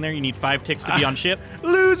towards getting there. You need 5 ticks to be on ship.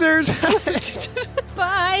 Losers.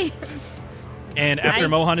 Bye. And after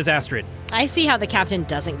Mohan is Astrid. I see how the captain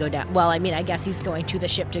doesn't go down. Well, I mean, I guess he's going to the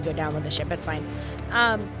ship to go down with the ship. It's fine.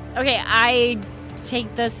 Okay, I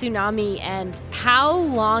take the tsunami, and how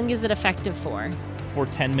long is it effective for? For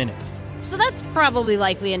 10 minutes. So that's probably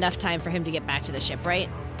likely enough time for him to get back to the ship, right?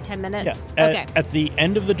 10 minutes? Yeah. Okay. At the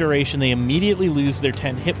end of the duration, they immediately lose their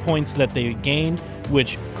 10 hit points that they gained,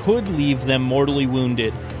 which could leave them mortally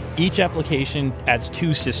wounded. Each application adds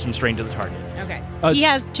 2 system strain to the target. Okay. He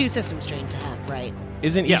has 2 system strain to have, right?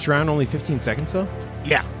 Isn't each round only 15 seconds, though?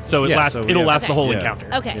 Yeah. So Yeah, lasts. so It'll yeah. last the Okay. whole Yeah. encounter.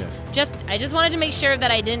 Okay. Yeah. I just wanted to make sure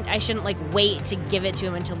that I shouldn't like wait to give it to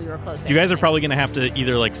him until we were closer. You guys are probably going to have to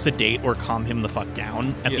either like sedate or calm him the fuck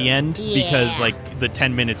down at the Yeah. end because Yeah. like the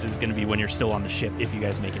 10 minutes is going to be when you're still on the ship if you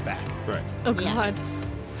guys make it back. Right. Oh Yeah. God.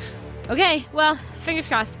 Okay, well, fingers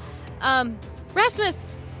crossed. Rasmus,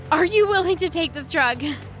 are you willing to take this drug?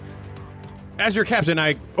 As your captain,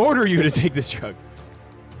 I order you to take this drug.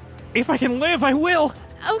 If I can live, I will.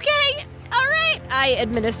 Okay, all right. I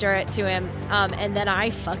administer it to him, and then I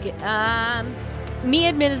fuck it. Me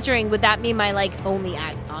administering, would that mean my like only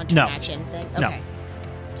No. action thing? No. Okay.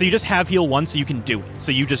 So you just have heal once, so you can do it.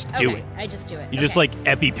 So you just do Okay, it. I just do it. You just Okay.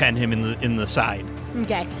 like EpiPen him in the side.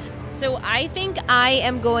 Okay. So I think I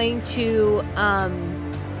am going to.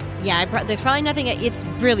 There's probably nothing. It's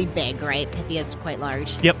really big, right? Pythia's quite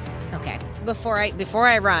large. Yep. Okay. Before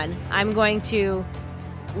I run, I'm going to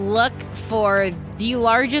look for the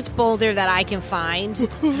largest boulder that I can find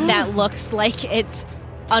that looks like it's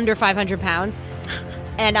under 500 pounds,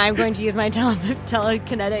 and I'm going to use my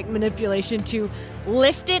telekinetic manipulation to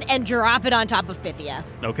lift it and drop it on top of Pythia.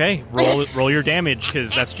 Okay. Roll your damage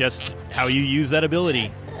because that's just how you use that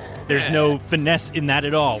ability. There's no finesse in that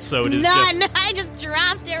at all. So it is None. just I just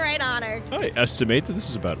dropped it right on her. I estimate that this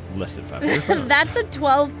is about less than 500 pounds. That's a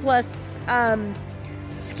 12 plus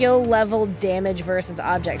skill level damage versus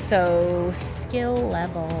object. So skill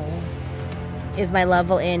level is my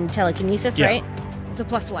level in telekinesis, Yeah. right? So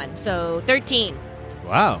 +1. So 13.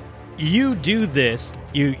 Wow. you do this.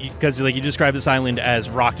 Because like you described this island as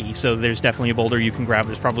rocky, so there's definitely a boulder you can grab.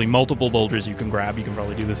 There's probably multiple boulders you can grab. You can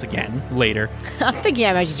probably do this again later. I'm thinking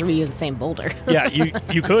I might just reuse the same boulder. Yeah,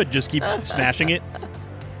 you could just keep smashing it.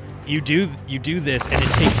 You do this, and it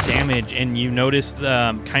takes damage, and you notice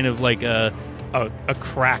kind of like a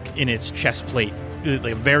crack in its chest plate,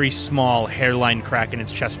 like a very small hairline crack in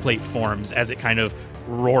its chest plate forms as it kind of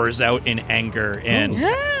roars out in anger, and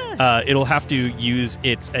it'll have to use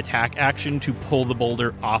its attack action to pull the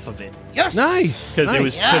boulder off of it. Yes, nice. Because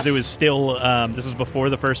it was still this was before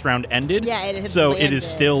the first round ended. Yeah, it had so it landed. is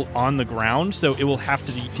still on the ground. So it will have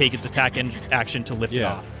to take its attack action to lift it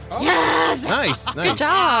off. Yes! Nice. Good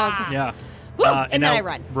job. Yeah. Woo! And then now I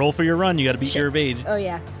run. Roll for your run. You got to beat your evade. Oh,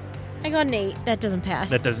 yeah. I got an 8. That doesn't pass.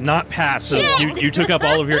 That does not pass. So you took up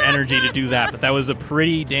all of your energy to do that, but that was a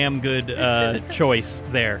pretty damn good choice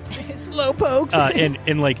there. Slow pokes.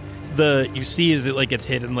 And like you see as it like gets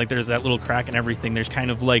hit and like there's that little crack and everything. There's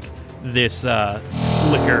kind of like this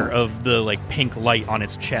flicker of the like pink light on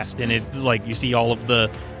its chest, and it like you see all of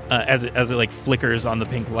the as it like flickers on the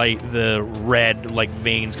pink light, the red like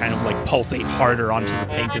veins kind of like pulsate harder onto the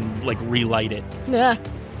pink and like relight it.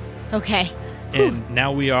 Okay. And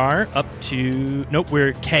now we are up to... Nope,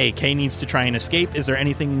 we're Kay. Kay needs to try and escape. Is there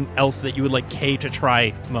anything else that you would like Kay to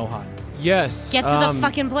try, Mohan? Yes. Get to the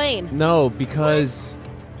fucking plane. No, because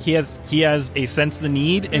He has a sense the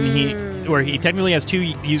need, and he technically has 2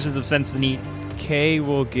 uses of sense the need. Kay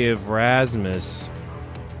will give Rasmus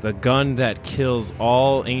the gun that kills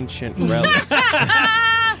all ancient relics.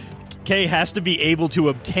 Kay has to be able to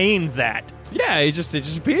obtain that. Yeah, it just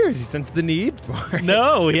appears. He senses the need for it.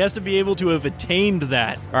 No, he has to be able to have attained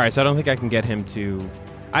that. All right, so I don't think I can get him to...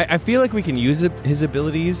 I feel like we can use his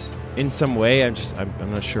abilities in some way. I'm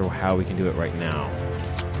not sure how we can do it right now.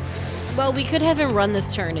 Well, we could have him run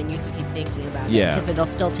this turn, and you could keep thinking about it. Yeah. Because it'll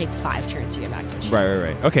still take 5 turns to get back to the ship.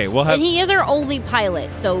 Right. Okay, we'll have... And he is our only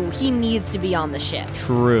pilot, so he needs to be on the ship.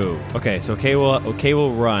 True. Okay, so Kay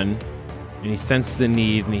will run, and he senses the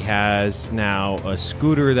need, and he has now a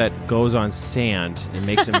scooter that goes on sand and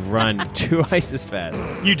makes him run twice as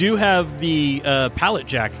fast. You do have the pallet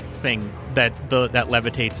jack thing that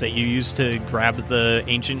levitates that you use to grab the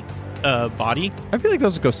ancient body. I feel like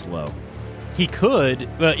those would go slow. He could,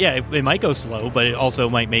 it might go slow, but it also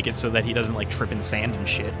might make it so that he doesn't like trip in sand and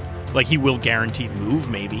shit. Like he will guaranteed move,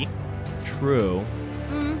 maybe. True.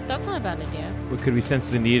 That's not a bad idea. What could we sense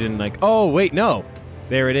the need and like? Oh wait, no,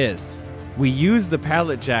 there it is. We use the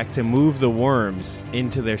pallet jack to move the worms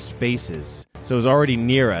into their spaces, so it was already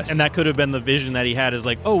near us. And that could have been the vision that he had. Is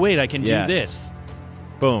like, oh wait, I can Yes. do this.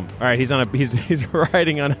 Boom. All right, he's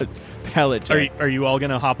riding on a pallet jack. Are you all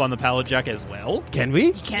gonna hop on the pallet jack as well? Can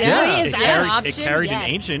we? Yeah. Is It that an option? carried Yes. an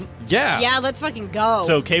ancient. Yeah. Yeah, let's fucking go.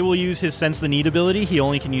 So Kay will use his sense the need ability. He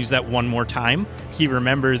only can use that one more time. He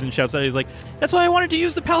remembers and shouts out. He's like, "That's why I wanted to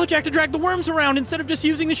use the pallet jack to drag the worms around instead of just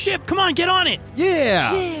using the ship. Come on, get on it."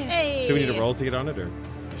 Yeah. Hey. Do we need to roll to get on it, or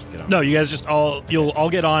just get on? No, you guys you'll all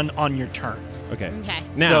get on your turns. Okay. Okay.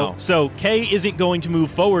 Now. So Kay isn't going to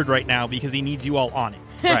move forward right now because he needs you all on it.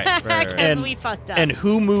 Right. Because And- we fucked up. And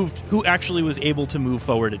who actually was able to move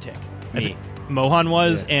forward a tick? Me. Mohan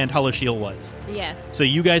was Yeah. and Halashiel was. Yes. So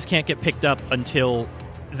you guys can't get picked up until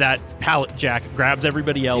that pallet jack grabs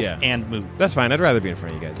everybody else and moves. That's fine. I'd rather be in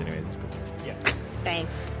front of you guys anyways. It's cool. Yeah.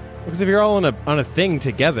 Thanks. Because if you're all on a thing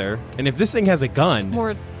together, and if this thing has a gun,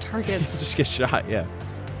 More you targets. just get shot. Yeah.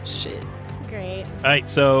 Shit. Great. All right,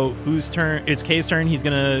 so whose turn? It's Kay's turn. He's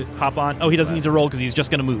going to hop on. Oh, he doesn't need to roll because he's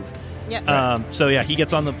just going to move. Yep. So, yeah, he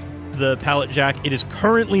gets on the pallet jack. It is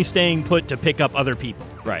currently staying put to pick up other people.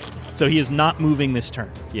 Right. So he is not moving this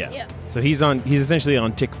turn. Yeah. Yeah. So he's essentially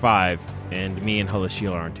on tick 5, and me and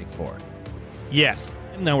Halashiel are on tick 4. Yes.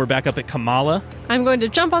 Now we're back up at Kamala. I'm going to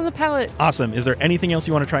jump on the pallet. Awesome. Is there anything else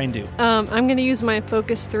you want to try and do? I'm going to use my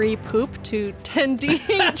Focus 3 poop to 10D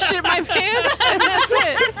shit my pants, and that's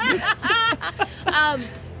it.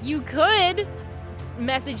 You could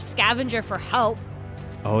message Scavenger for help.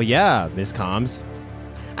 Oh, yeah, Miss Comms.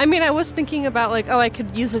 I mean, I was thinking about, I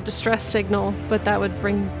could use a distress signal, but that would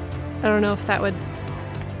bring... I don't know if that would...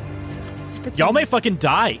 Y'all may fucking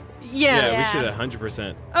die. Yeah. we should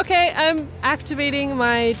 100%. Okay, I'm activating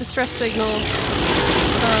my distress signal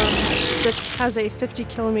that has a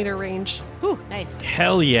 50-kilometer range. Ooh, nice.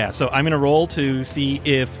 Hell yeah. So I'm going to roll to see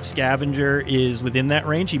if Scavenger is within that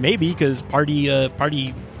range. He may be because party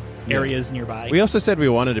areas nearby. We also said we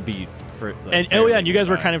wanted to be... and you guys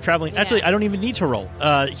were kind of traveling. Yeah. Actually, I don't even need to roll.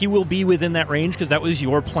 He will be within that range because that was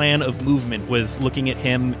your plan of movement, was looking at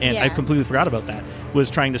him, and I Yeah. completely forgot about that,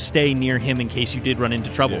 was trying to stay near him in case you did run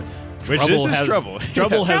into trouble. Yeah. Which this is trouble.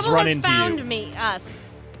 Trouble has Trouble run has into found you. us.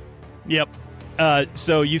 Yep.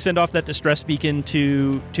 So you send off that distress beacon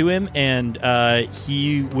to him, and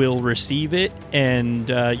he will receive it. And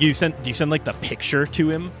do you send like the picture to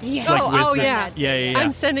him? Yeah. Like, with Oh, the- yeah. yeah.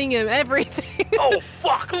 I'm sending him everything. Oh,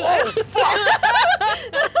 fuck. Oh, fuck.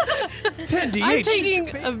 10D. I'm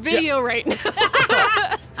taking a video right now.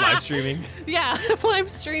 Live streaming. Yeah, well, I'm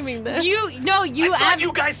streaming this. You I thought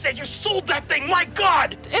you guys said you sold that thing. My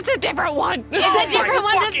God. It's a different one. It's a different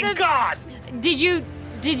my one. fucking God.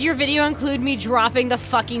 Did your video include me dropping the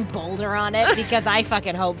fucking boulder on it? Because I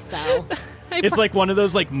fucking hope so. It's like one of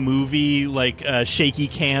those like movie shaky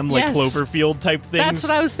cam Yes. Cloverfield type things. That's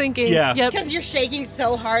what I was thinking. Yeah. Yep. Because you're shaking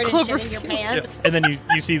so hard and shitting your pants. Yeah. And then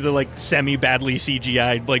you see the like semi badly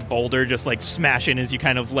CGI'd like boulder just like smashing as you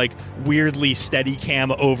kind of like weirdly steady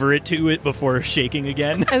cam over it to it before shaking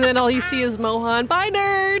again. And then all you see is Mohan. Bye,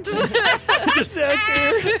 nerds.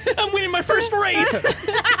 I'm winning my first race.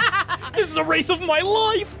 This is a race of my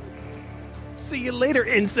life. See you later,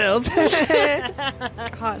 incels.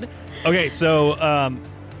 God. Okay, so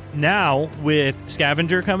now with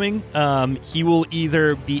Scavenger coming, he will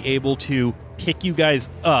either be able to pick you guys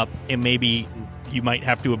up and maybe you might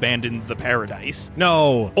have to abandon the paradise.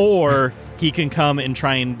 No. Or he can come and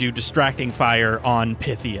try and do distracting fire on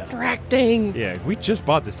Pythia. Distracting. Yeah, we just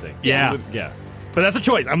bought this thing. Yeah. Yeah. But that's a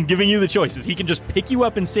choice. I'm giving you the choices. He can just pick you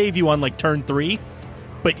up and save you on like turn 3,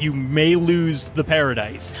 but you may lose the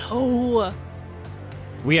paradise. Oh.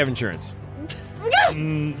 We have insurance.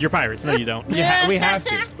 You're pirates. No, you don't. Yeah, we have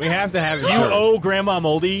to. We have to have You insurance. owe Grandma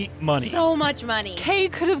Moldy money. So much money. Kay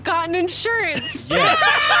could have gotten insurance. Yeah.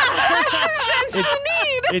 That's a sense of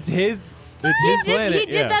need. It's his planet. He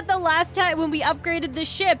did that the last time when we upgraded the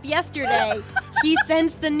ship yesterday. He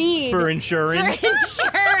sensed the need For insurance. For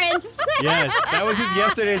insurance. Yes, that was his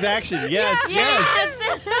yesterday's action. Yes.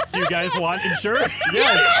 Do you guys want insurance?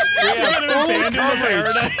 Yes. We You're have gonna full abandon the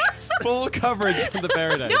coverage. paradise. Full coverage of the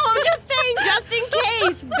paradise. No, I'm just saying, just in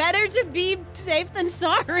case. Better to be safe than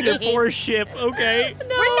sorry. Your poor ship. Okay.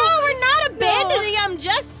 We're not abandoning. I'm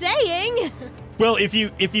just saying. Well, if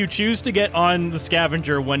you choose to get on the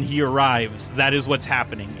Scavenger when he arrives, that is what's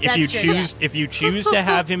happening. That's true, If you choose to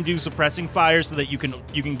have him do suppressing fire so that you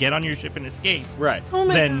can get on your ship and escape, Right. Oh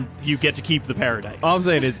my then God. you get to keep the paradise. All I'm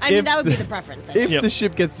saying is, I mean, that would be the preference. I if think. the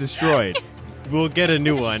ship gets destroyed, we'll get a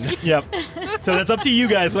new one. Yep. So that's up to you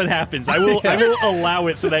guys what happens. I will allow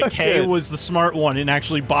it so that Kay Good. was the smart one and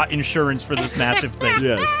actually bought insurance for this massive thing.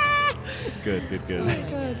 Yes. Good.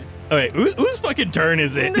 Okay, whose fucking turn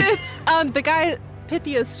is it? It's the guy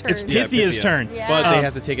Pythia's turn. It's Yeah, Pythia's Pythia. turn. Yeah. But they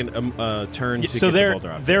have to take a turn to So get the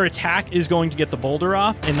boulder off. their attack is going to get the boulder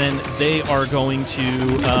off, and then they are going to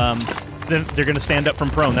then they're going to stand up from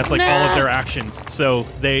prone. That's like all of their actions. So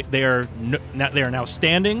they are now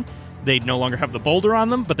standing. They no longer have the boulder on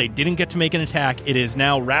them, but they didn't get to make an attack. It is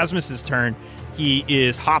now Rasmus's turn. He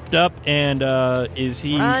is hopped up, and is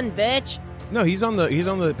he? Run, bitch. No, he's on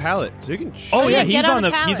the pallet, so you can. Oh yeah, yeah, get he's on on the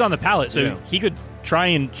the he's pallet. on the pallet, so Yeah. he could try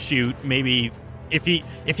and shoot. Maybe if he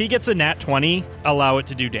gets a nat 20, allow it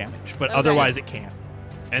to do damage, but Okay. otherwise it can't.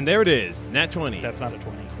 And there it is, nat 20. That's not a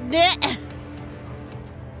 20. Blech.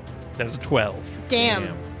 That is a 12.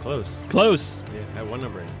 Damn. Close. Close. Yeah, at one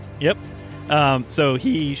number. Yep. So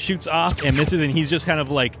he shoots off and misses, and he's just kind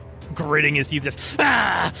of like gritting his teeth, just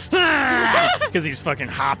because he's fucking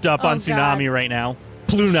hopped up on Tsunami right now.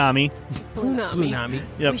 Plunami.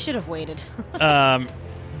 Yep. We should have waited.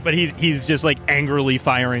 But he's just like angrily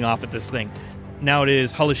firing off at this thing. Now it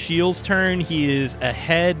is Hulleshiel's turn. He is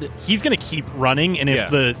ahead. He's going to keep running, and if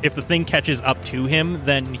the thing catches up to him,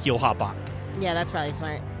 then he'll hop on. Yeah, that's probably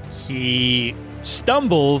smart. He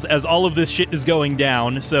stumbles as all of this shit is going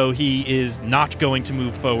down, so he is not going to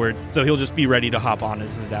move forward. So he'll just be ready to hop on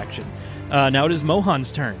as his action. Now it is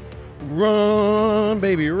Mohan's turn. Run,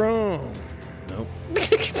 baby, run. Nope.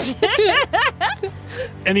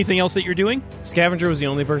 Anything else that you're doing? Scavenger was the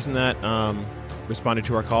only person that responded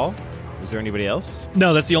to our call. Was there anybody else?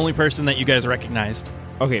 No, that's the only person that you guys recognized.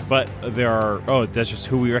 Okay, but there are... Oh, that's just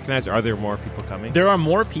who we recognize? Are there more people coming? There are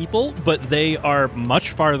more people, but they are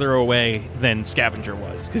much farther away than Scavenger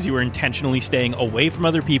was, because you were intentionally staying away from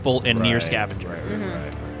other people and near Scavenger.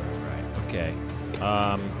 Right. Okay.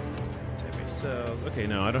 Okay,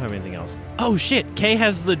 no, I don't have anything else. Oh, shit. Kay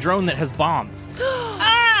has the drone that has bombs.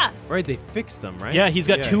 Right, they fixed them, right? Yeah, he's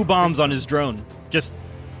got 2 bombs on his drone, just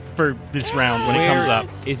for this round when it comes up.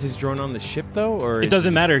 Is his drone on the ship, though? Or it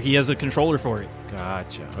doesn't matter. He has a controller for it.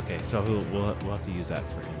 Gotcha. Okay, so we'll have to use that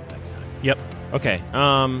for him next time. Yep. Okay.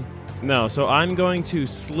 No, so I'm going to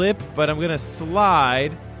slip, but I'm going to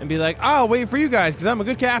slide and be like, I'll wait for you guys because I'm a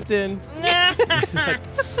good captain.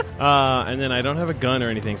 And then I don't have a gun or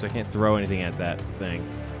anything, so I can't throw anything at that thing.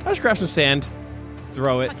 I'll just grab some sand,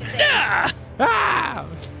 throw it.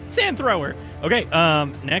 Sand thrower. Okay,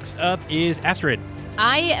 next up is Astrid.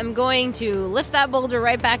 I am going to lift that boulder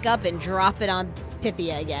right back up and drop it on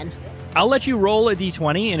Pythia again. I'll let you roll a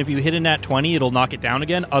d20, and if you hit a nat 20, it'll knock it down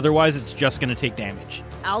again. Otherwise, it's just going to take damage.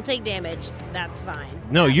 I'll take damage. That's fine.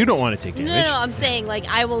 No, you don't want to take damage. No, I'm saying, like,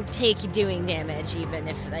 I will take doing damage even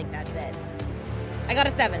if, like, that's it. I got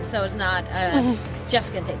a 7, so it's not, it's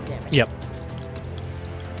just going to take damage. Yep.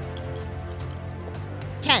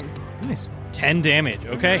 10. Nice. 10 damage.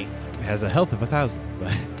 Okay. It has a health of 1,000,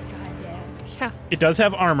 but... Yeah. It does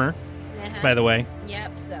have armor, by the way.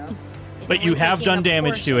 Yep, so... But you have done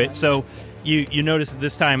damage to it, so you notice that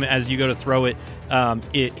this time as you go to throw it,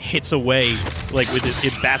 it hits away, like with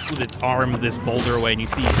it bats with its arm this boulder away, and you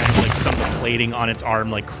see kind of like some of the plating on its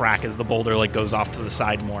arm like crack as the boulder like goes off to the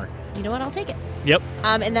side more. You know what? I'll take it. Yep.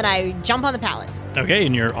 And then I jump on the pallet. Okay,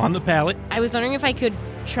 and you're on the pallet. I was wondering if I could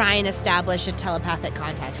try and establish a telepathic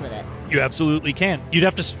contact with it. You absolutely can. You'd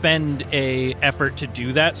have to spend a effort to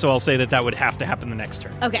do that, so I'll say that would have to happen the next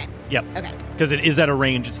turn. Okay. Yep. Okay. Because it is at a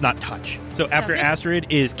range, it's not touch. So after Astrid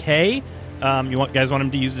is Kay. Guys want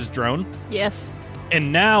him to use his drone? Yes.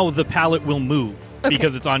 And now the pallet will move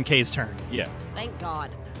because it's on Kay's turn. Yeah. Thank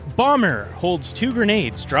God. Bomber holds 2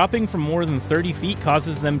 grenades. Dropping from more than 30 feet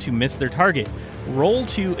causes them to miss their target. Roll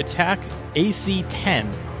to attack AC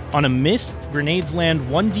 10. On a miss, grenades land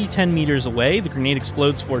 1d10 meters away. The grenade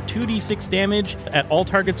explodes for 2d6 damage at all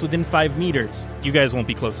targets within 5 meters. You guys won't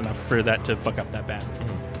be close enough for that to fuck up that bad.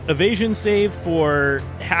 Evasion save for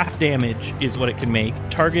half damage is what it can make.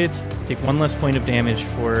 Targets take 1 less point of damage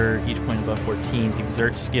for each point above 14.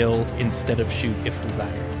 Exert skill instead of shoot if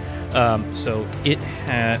desired. So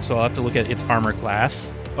I'll have to look at its armor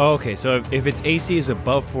class. Oh, okay, so if its AC is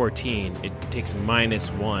above 14, it takes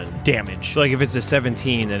 -1 damage. So like if it's a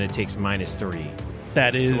 17, then it takes -3.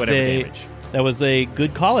 That is damage. That was a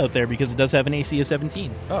good call out there because it does have an AC of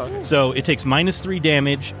 17. Oh, okay. So it takes -3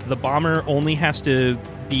 damage. The bomber only has to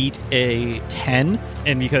beat a 10,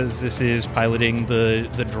 and because this is piloting the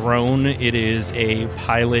drone, it is a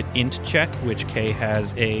pilot int check, which Kay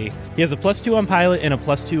has he has a +2 on pilot and a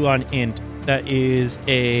 +2 on int. That is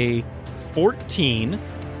a 14.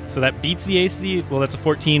 So that beats the AC. Well, that's a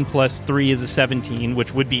 14 plus 3 is a 17,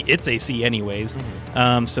 which would be its AC anyways.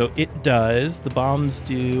 So it does. The bombs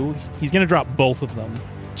do. He's going to drop both of them.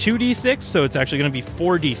 2d6, so it's actually going to be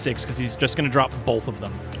 4d6 because he's just going to drop both of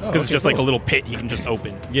them. Because it's just like a little pit he can just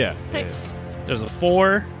open. Yeah. Nice. There's a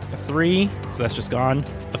 4, a 3, so that's just gone.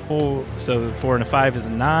 A 4, so 4 and a 5 is a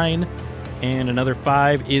 9, and another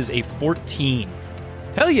 5 is a 14.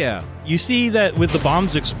 Hell yeah. You see that with the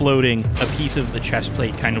bombs exploding, a piece of the chest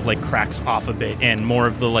plate kind of like cracks off a bit, and more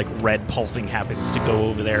of the like red pulsing happens to go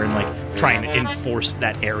over there and like try and enforce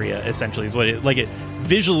that area. Essentially, is what it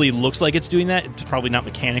visually looks like it's doing that. It's probably not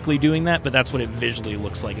mechanically doing that, but that's what it visually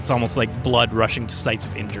looks like. It's almost like blood rushing to sites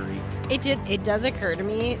of injury. It does occur to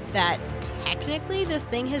me that technically this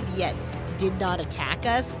thing did not attack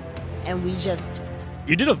us, and we just...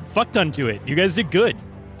 You did a fuck ton to it. You guys did good.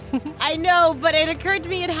 I know, but it occurred to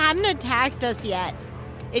me it hadn't attacked us yet.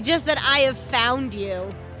 It's just that I have found you.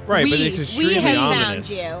 Right, but we it's extremely have ominous.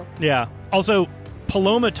 found Yeah. Also,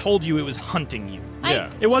 Paloma told you it was hunting you. Yeah.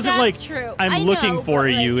 It wasn't That's like, true. I'm I looking know, for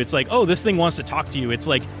but, you. like- It's like, oh, this thing wants to talk to you. It's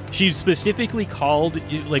like, she specifically called,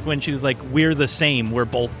 like, when she was like, we're the same. We're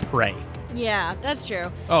both prey. Yeah, that's true.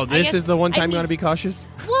 Oh, I this guess- is the one I time mean- you want to be cautious?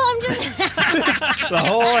 Well, I'm just. The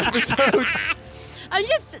whole episode? I'm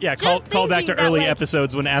just. Yeah, just call back to thinking that, early like,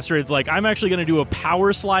 episodes when Astrid's like, I'm actually going to do a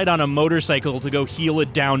power slide on a motorcycle to go heal a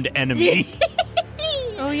downed enemy.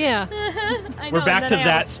 Oh, yeah. I We're know, back and to then I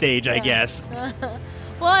that almost- stage, I yeah. guess.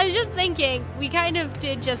 Well, I was just thinking, we kind of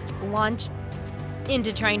did just launch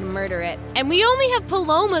into trying to murder it, and we only have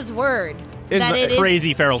Paloma's word Is that the it is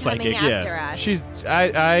Crazy feral coming psychic. after us. She's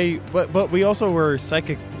but we also were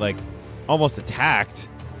psychic, like almost attacked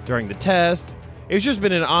during the test. It's just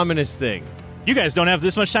been an ominous thing. You guys don't have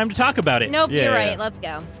this much time to talk about it. Nope, Yeah, you're yeah. right. Let's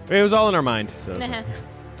go. It was all in our mind. So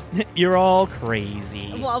You're all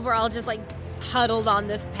crazy. Well, we're all just like huddled on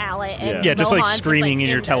this pallet, and Yeah, just like Mohan's screaming in in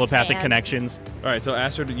your the telepathic sand. connections. all right, so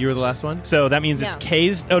Astrid, you were the last one. So that means it's No.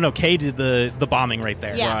 Kay's. Oh no, Kay did the bombing right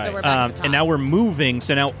there. Yeah, so Right. we're back at the top. And now we're moving.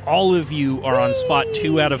 So now all of you are on spot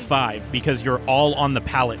 2 out of 5 because you're all on the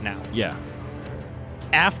pallet now. Yeah.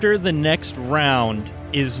 After the next round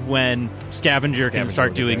is when Scavenger can Scavenger start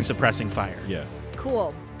will be doing there. suppressing fire. Yeah.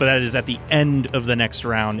 Cool. But that is at the end of the next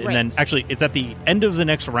round. And then Right. actually, it's at the end of the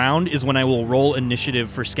next round is when I will roll initiative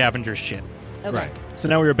for Scavenger's ship. Okay. Right. So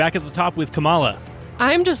now we're back at the top with Kamala.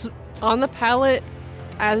 I'm just on the pallet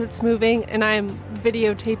as it's moving, and I'm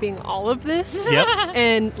videotaping all of this. Yep.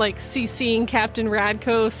 And like CCing Captain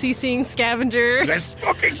Radko, CCing Scavengers. Let's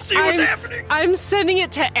fucking see what's happening. I'm sending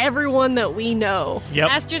it to everyone that we know. Yep.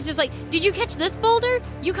 Astrid's just like, did you catch this boulder?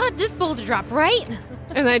 You caught this boulder drop, right?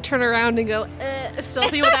 And I turn around and go,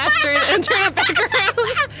 stealthy with Astrid, and turn it back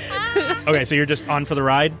around. Okay, so you're just on for the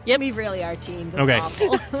ride. Yep. We really are teams. That's Okay.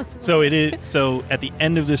 awful. So it is. So at the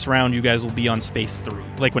end of this round, you guys will be on space 3.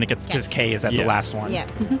 Like when it gets, because K is at the Yeah. last one. yeah.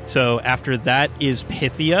 So after that is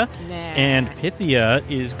Pythia, Nah. and Pythia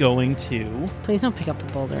is going to. Please don't pick up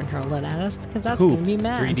the boulder and hurl it at us, because that's Who? going to be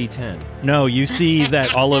mad. 3d10. No, you see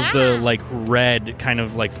that all of the like red kind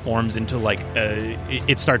of like forms into like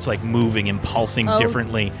it starts like moving and pulsing Oh,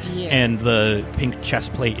 differently, dear. and the pink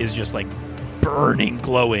chest plate is just like burning,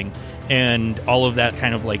 glowing. And all of that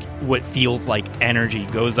kind of like what feels like energy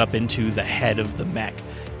goes up into the head of the mech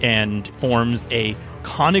and forms a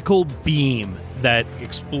conical beam that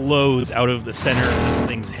explodes out of the center of this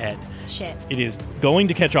thing's head. Shit. It is going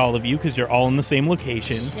to catch all of you because you're all in the same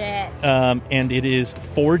location. Shit. And it is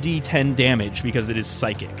 4d10 damage because it is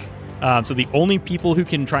psychic. So the only people who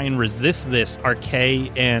can try and resist this are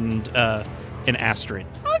Kay and Astrid.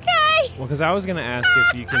 Okay. Well, because I was going to ask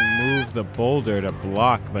if you can move the boulder to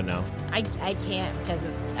block, but no. I can't because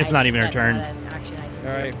It's not even her that's turn. not an action I can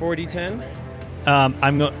All right, do. 4d10.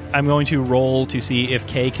 I'm going to roll to see if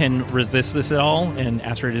Kay can resist this at all, and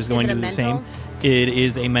Astrid is going it to a do the same. mental? It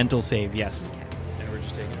is a mental save, yes. And we're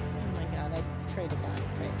just taking it. Oh my god, I pray to God.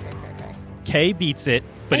 Pray. Kay beats it,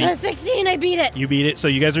 but I got a 16, I beat it. you beat it, so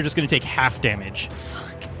you guys are just going to take half damage.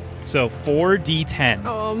 So 4d10.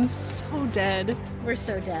 Oh, I'm so dead. We're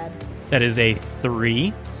so dead. That is a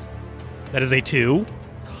 3. That is a 2.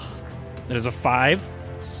 That is a 5.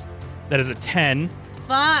 That is a 10.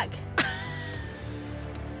 Fuck.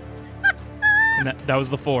 And that was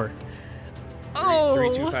the 4. Oh.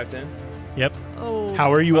 3, 2, 5, 10. Yep. Oh.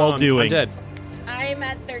 How are you all doing? I'm dead. I'm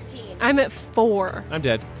at 13. I'm at 4. I'm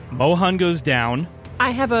dead. Mohan goes down.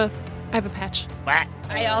 I have a patch.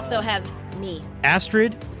 I also have me.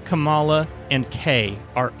 Astrid, Kamala, and Kay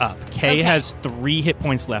are up. Kay Okay. has 3 hit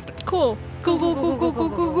points left. Cool.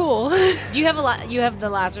 Cool. Do you have a lot? You have the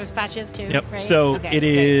Lazarus patches too? Yep. Right? So Okay, it good.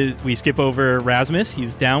 is. We skip over Rasmus.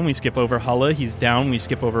 He's down. We skip over Hulla. He's down. We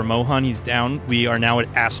skip over Mohan. He's down. We are now at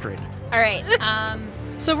Astrid. All right.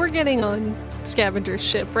 So we're getting on Scavenger's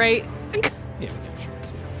ship, right? Yeah, we got insurance.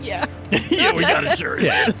 Yeah. Yeah, we got insurance.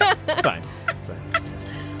 Yeah, it's fine. It's fine.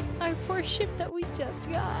 Our poor ship that we just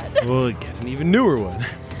got. We'll get an even newer one.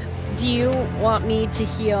 Do you want me to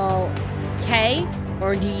heal Kay,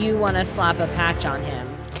 or do you want to slap a patch on him?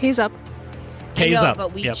 Kay's up. Kay's I know, up.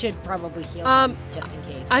 but we Yep. should probably heal Um, him just in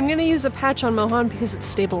case. I'm gonna use a patch on Mohan because it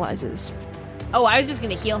stabilizes. Oh, I was just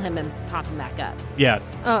going to heal him and pop him back up. Yeah.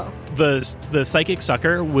 Oh. The psychic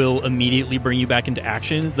sucker will immediately bring you back into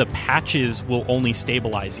action. The patches will only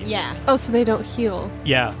stabilize you. Yeah. Oh, so they don't heal.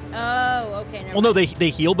 Yeah. Oh, okay. Never Well, no, they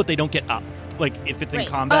heal, but they don't get up. Like if it's in Right.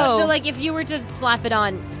 combat. Oh. So, like, if you were to slap it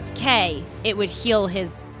on Kay, it would heal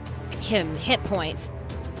him hit points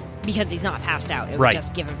because he's not passed out. It would Right.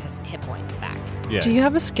 just give him his hit points back. Yeah. Do you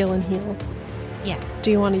have a skill in heal? Yes. Do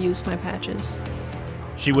you want to use my patches?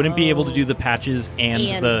 She wouldn't be able to do the patches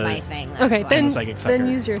and the my thing. That's Okay, why. then Psychic Sucker. then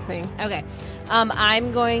use your thing. Okay.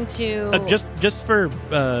 I'm going to just for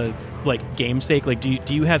like game's sake. Like,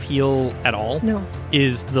 do you have heal at all? No,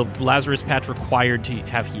 Is the Lazarus patch required to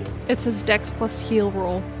have heal? it says Dex plus heal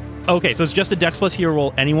roll. Okay, so it's just a Dex plus heal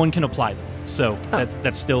roll. Anyone can apply them. So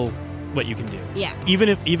that's still what you can do. Yeah. Even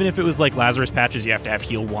if it was like Lazarus patches, you have to have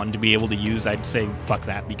heal 1 to be able to use. I'd say fuck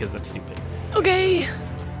that because that's stupid. Okay.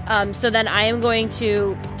 So then I am going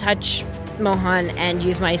to touch Mohan and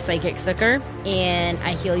use my Psychic Sucker, and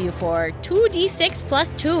I heal you for 2d6 plus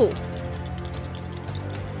 2.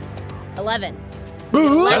 11.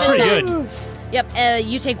 That's pretty good. Yep,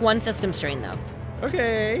 you take 1 system strain, though.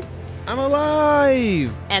 Okay. I'm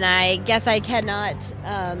alive. And I guess I cannot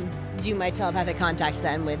do my telepathic contact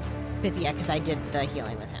then with Pythia because I did the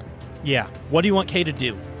healing with him. Yeah. What do you want Kay to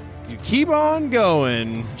do? You keep on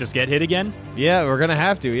going. Just get hit again? Yeah, we're gonna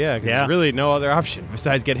have to. Yeah, 'cause Yeah. there's really no other option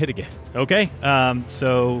besides get hit again. Okay.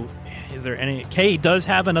 So is there any... Kay does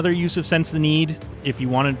have another use of Sense the Need if you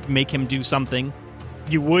want to make him do something.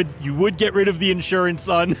 You would get rid of the insurance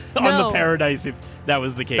on the No. Paradise if that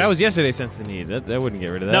was the case. That was yesterday's sense the need. That wouldn't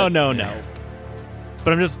get rid of that. No.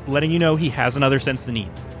 But I'm just letting you know he has another Sense the Need.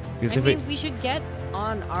 Because I if think we should get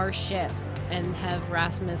on our ship and have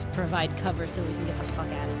Rasmus provide cover so we can get the fuck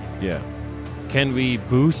out of there. yeah, can we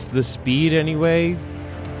boost the speed anyway?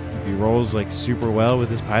 If he rolls like super well with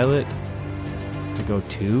his pilot, to go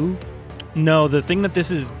 2. No, the thing that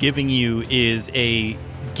this is giving you is a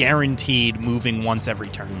guaranteed moving once every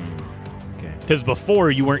turn. Okay. Because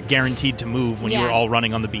before you weren't guaranteed to move when you Yeah. were all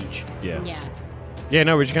running on the beach. Yeah. Yeah. Yeah.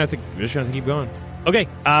 No, we're just gonna have to keep going. Okay,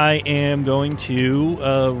 I am going to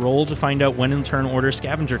roll to find out when in turn order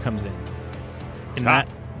Scavenger comes in. And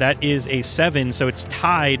that is a 7, so it's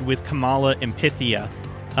tied with Kamala and Pythia.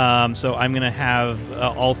 So I'm going to have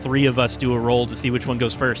all 3 of us do a roll to see which one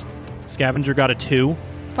goes first. Scavenger got a 2.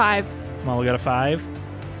 5. Kamala got a 5.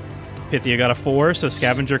 Pythia got a 4, so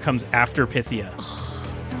Scavenger comes after Pythia.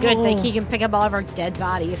 Good, Oh. he can pick up all of our dead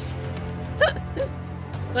bodies.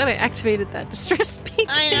 Glad I activated that distress speak.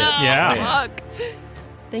 I know. Yeah. Fuck.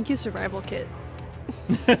 Thank you, survival kit.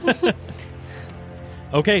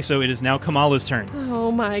 Okay, so it is now Kamala's turn.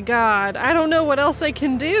 Oh my god. I don't know what else I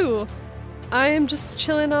can do. I am just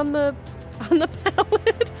chilling on the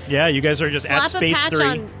pallet. Yeah, you guys are just Slap at space a patch 3.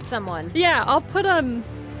 on someone. Yeah, I'll put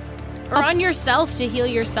Or on yourself to heal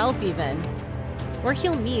yourself even. Or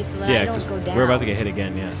heal me so that I Yeah, don't 'cause go down. we're about to get hit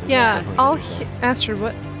again. Yeah. So yeah, definitely I'll hit yourself.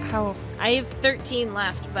 Astrid, how I have 13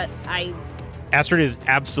 left, but Astrid is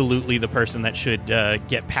absolutely the person that should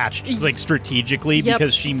get patched like strategically Yep.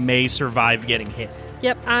 because she may survive getting hit.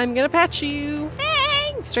 Yep, I'm gonna patch you.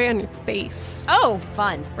 Straight on your face. Oh,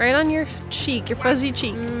 fun. Right on your cheek, your fuzzy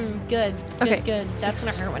cheek. Good. Okay. Good. That's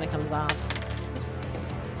gonna hurt when it comes off.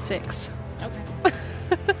 6. Okay.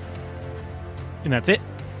 And that's it.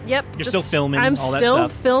 Yep. You're still filming I'm all that still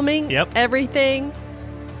stuff. filming Yep. everything.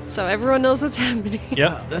 So everyone knows what's happening.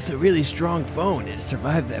 Yep. That's a really strong phone. It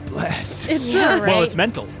survived that blast. It's Yeah, right. Well, it's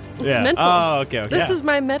mental. It's mental. Oh, okay. Okay. This is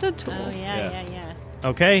my meta tool. Oh yeah.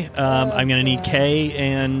 Okay, I'm gonna need Kay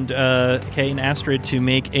and Astrid to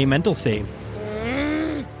make a mental save.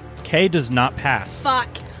 Kay does not pass. Fuck.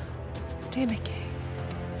 Damn it, Kay.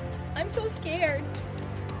 I'm so scared.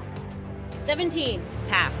 17.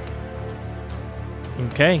 Pass.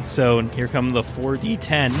 Okay, so here come the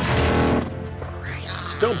 4d10.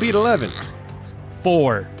 Don't beat 11.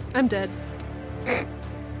 4, I'm dead.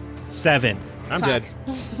 7, I'm Fuck. dead.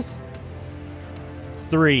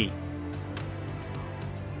 3,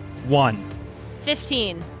 1.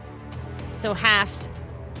 15. So halved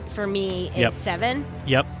for me is Yep. 7.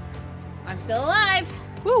 Yep. I'm still alive.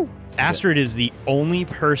 Woo. Astrid is the only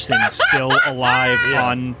person still alive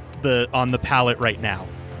on the pallet right now.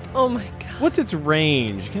 Oh my god. What's its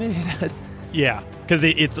range? Can it hit us? Yeah, because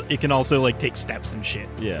it can also like take steps and shit.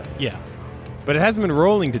 Yeah. Yeah, But it hasn't been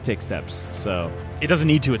rolling to take steps, so it doesn't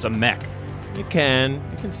need to. It's a mech. you can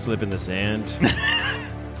slip in the sand.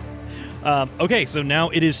 Okay, so now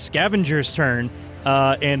it is Scavenger's turn,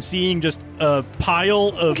 and seeing just a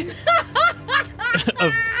pile of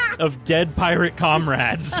of dead pirate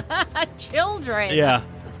comrades. Children. Yeah,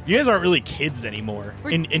 you guys aren't really kids anymore,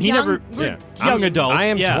 We're and he young- never we're young adults. I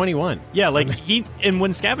am yeah. 21. Yeah, like and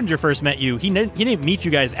when Scavenger first met you, he didn't meet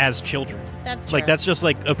you guys as children. That's true. Like that's just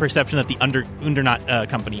like a perception that the Undernaut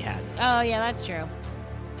company had. Oh, yeah, that's true.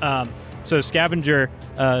 So Scavenger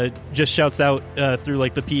just shouts out through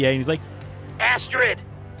like the PA, and he's like, Astrid!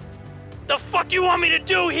 The fuck you want me to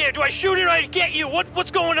do here? Do I shoot it or I get you?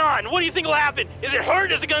 What's going on? What do you think will happen? Is it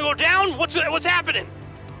hurt? Is it gonna go down? What's happening?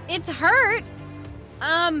 It's hurt.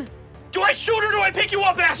 Do I shoot or do I pick you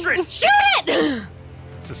up, Astrid? Shoot it!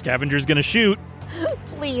 So Scavenger's gonna shoot.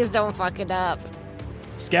 Please don't fuck it up.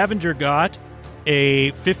 Scavenger got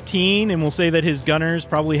a 15, and we'll say that his gunners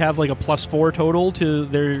probably have like a +4 total to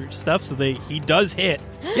their stuff, so he does hit.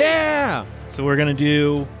 Yeah! So we're gonna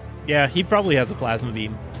do... Yeah, he probably has a plasma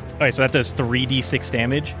beam. Okay, so that does 3d6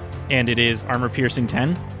 damage, and it is armor piercing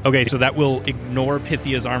 10. Okay, so that will ignore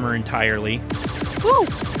Pythia's armor entirely. Woo!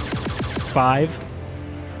 5,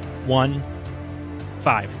 1,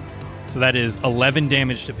 5. So that is 11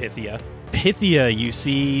 damage to Pythia. Pythia, you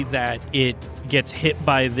see that it gets hit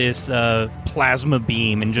by this plasma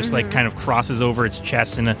beam and just like kind of crosses over its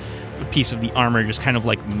chest, and a piece of the armor just kind of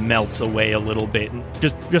like melts away a little bit.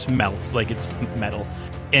 Just melts like it's metal.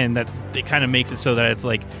 And that it kind of makes it so that it's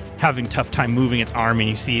like having tough time moving its arm, and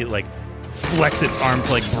you see it like flex its arm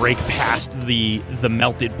to like break past the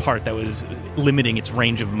melted part that was limiting its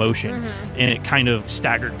range of motion. And it kind of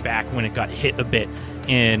staggered back when it got hit a bit,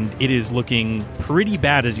 and it is looking pretty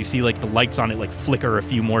bad as you see like the lights on it like flicker a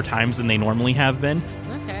few more times than they normally have been.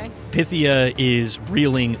 Okay. Pythia is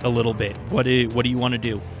reeling a little bit. What do you want to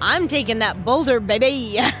do? I'm taking that boulder, baby.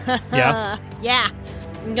 Yeah? Yeah.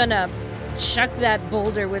 I'm gonna chuck that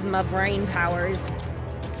boulder with my brain powers.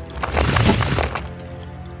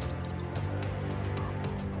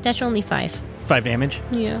 That's only 5. 5 damage.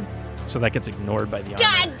 Yeah. So that gets ignored by the armor.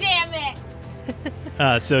 God damn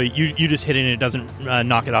it! So you just hit it and it doesn't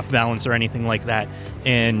knock it off balance or anything like that.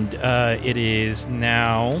 And it is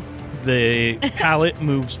now the pallet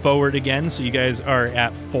moves forward again. So you guys are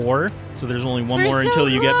at 4. So there's only one more until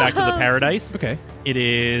you get back to the paradise. Okay. It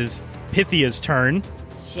is Pythia's turn.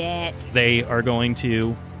 Shit. They are going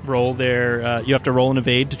to roll their... you have to roll an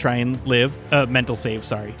evade to try and live. Mental save,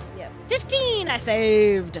 sorry. Yep. 15, I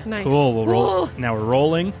saved. Nice. Cool, we'll roll. Ooh. Now we're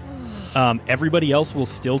rolling. Everybody else will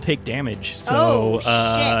still take damage. So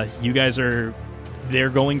shit. you guys are...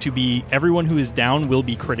 They're going to be... Everyone who is down will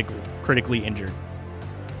be critically injured.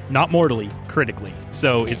 Not mortally, critically.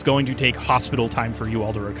 So it's going to take hospital time for you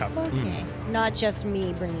all to recover. Okay. Not just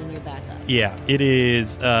me bringing you back up. Yeah, it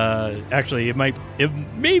is... actually, it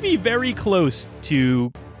may be very close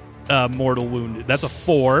to mortal wounded. That's a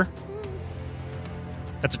 4.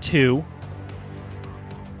 That's a 2.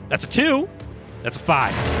 That's a 2. That's a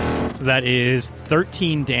 5. So that is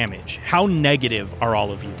 13 damage. How negative are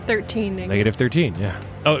all of you? 13 negative. -13, yeah.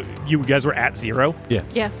 Oh, you guys were at 0? Yeah.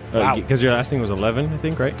 Yeah. Wow. Because your last thing was 11, I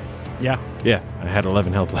think, right? Yeah. Yeah, I had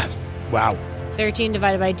 11 health left. Wow. 13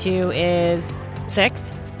 divided by 2 is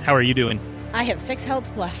 6. How are you doing? I have 6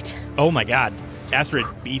 health left. Oh my god. Astrid,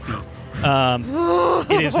 beefy.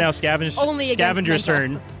 It is now Only against Scavenger's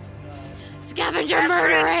mental. turn. Scavenger,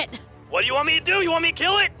 murder it! What do you want me to do? You want me to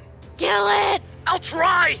kill it? Kill it! I'll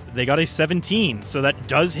try. They got a 17, so that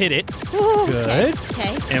does hit it. Ooh, Good.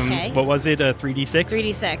 Okay. And Okay. what was it, 3d6?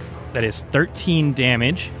 3d6. That is 13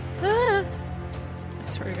 damage. I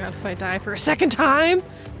swear to God, if I die for a second time.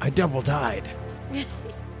 I double died.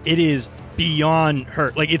 It is beyond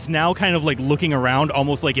hurt. Like, it's now kind of like looking around,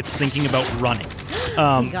 almost like it's thinking about running.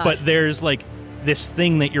 God. But there's like this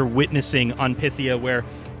thing that you're witnessing on Pythia where,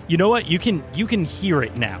 you know what, you can hear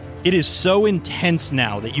it now. It is so intense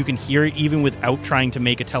now that you can hear it even without trying to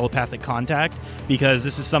make a telepathic contact, because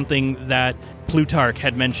this is something that Plutarch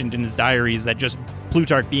had mentioned in his diaries, that just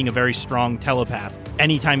Plutarch being a very strong telepath,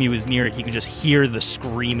 anytime he was near it, he could just hear the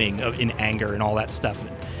screaming in anger and all that stuff.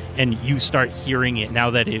 And you start hearing it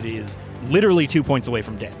now that it is literally 2 points away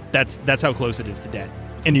from dead. That's how close it is to dead.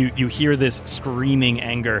 And you hear this screaming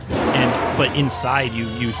anger, but inside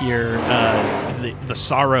you hear the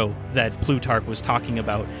sorrow that Plutarch was talking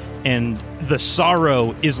about. And the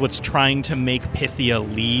sorrow is what's trying to make Pythia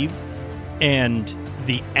leave, and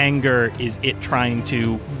the anger is it trying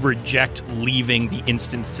to reject leaving the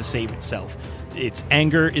instance to save itself. Its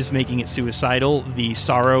anger is making it suicidal. The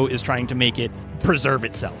sorrow is trying to make it preserve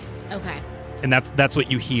itself. Okay. And that's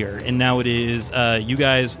what you hear. And now it is, you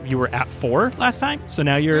guys, you were at 4 last time, so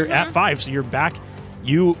now you're at 5, so you're back.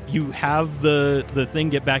 You have the thing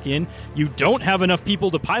get back in. You don't have enough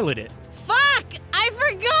people to pilot it. Fuck! I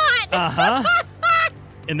forgot! Uh-huh.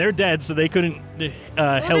 And they're dead, so they couldn't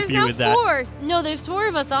help you with that. 4. No, there's 4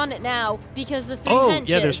 of us on it now because the 3 Oh, henches.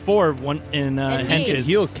 yeah, there's 4. One in And me. henches.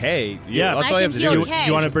 Heal K. Yeah. That's I all you can have to heal do. K.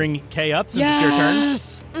 You want to bring K up since it's your turn?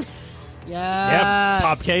 Yes! Yeah,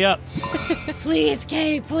 pop K up. Please,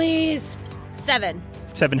 Kay, please. 7.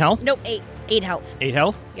 7 health? Nope, 8. 8 health. 8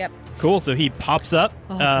 health? Yep. Cool, so he pops up.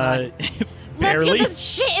 Oh, God. Barely. Let's get this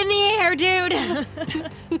shit in the air, dude.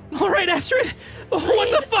 All right, Astrid.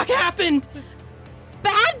 What the fuck happened?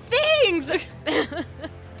 Bad things.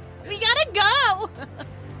 We gotta go.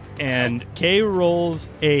 And Kay rolls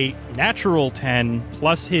a natural 10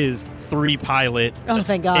 plus his 3 pilot. Oh,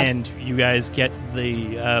 thank God. And you guys get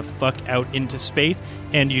the fuck out into space.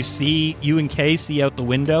 And you and Kay see out the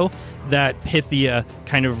window that Pythia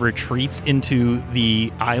kind of retreats into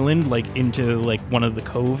the island, like into like one of the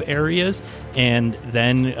cove areas. And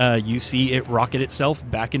then you see it rocket itself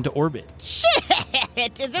back into orbit.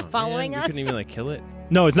 Shit! Is it following us? You couldn't even like kill it?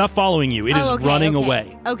 No, it's not following you. It is running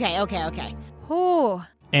away. Okay. Ooh.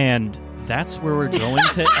 And that's where we're going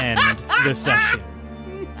to end the session.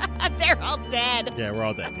 They're all dead. Yeah, we're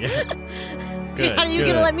all dead. Yeah. Good. Are you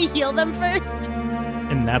going to let me heal them first?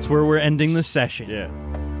 And that's where we're ending the session. Yeah.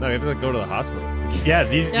 No, we have to like, go to the hospital. Yeah,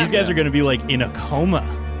 these guys are going to be like in a coma.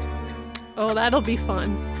 Oh, that'll be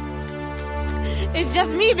fun. It's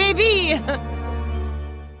just me, baby.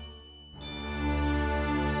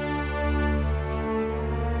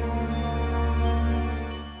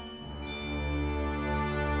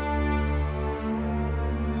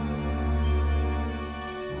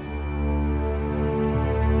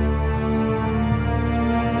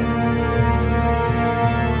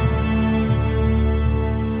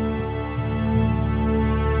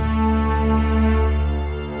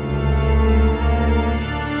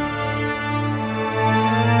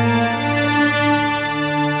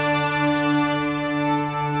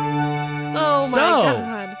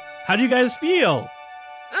 How do you guys feel?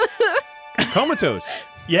 Comatose.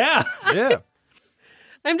 Yeah. Yeah.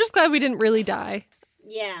 I'm just glad we didn't really die.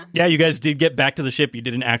 Yeah. Yeah, you guys did get back to the ship. You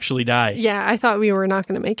didn't actually die. Yeah, I thought we were not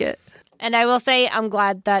going to make it. And I will say I'm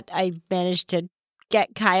glad that I managed to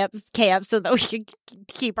get Kay up so that we could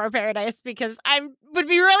keep our paradise, because I would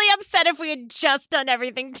be really upset if we had just done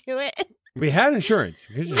everything to it. We had insurance.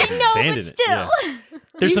 We could just I know, abandon but still. it. Yeah.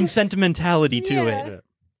 There's some sentimentality to it.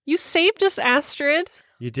 You saved us, Astrid.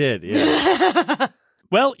 You did, yeah.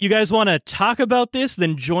 Well, you guys want to talk about this?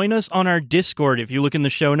 Then join us on our Discord. If you look in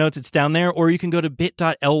the show notes, it's down there. Or you can go to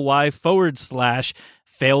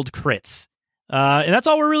bit.ly/failed crits. And that's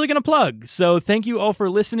all we're really going to plug. So thank you all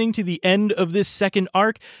for listening to the end of this second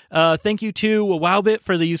arc. Thank you to Wowbit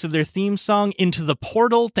for the use of their theme song, Into the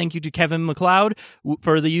Portal. Thank you to Kevin MacLeod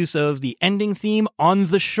for the use of the ending theme, On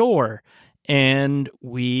the Shore. And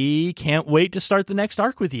we can't wait to start the next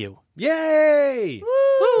arc with you. Yay!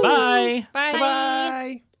 Woo! Bye. Bye.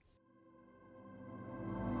 Bye.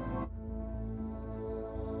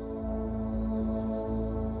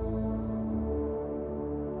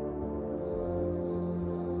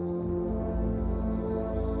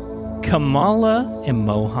 Kamala and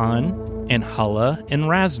Mohan and Hala and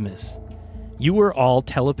Rasmus. You were all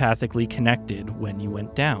telepathically connected when you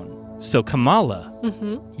went down. So Kamala,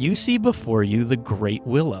 you see before you the Great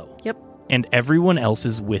Willow. Yep. And everyone else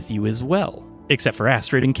is with you as well, except for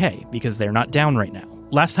Astrid and Kay, because they're not down right now.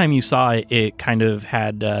 Last time you saw it, it kind of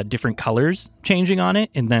had different colors changing on it,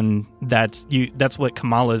 and then that's what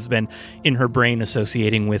Kamala's been in her brain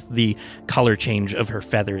associating with the color change of her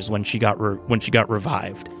feathers when she got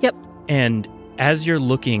revived. Yep. And as you're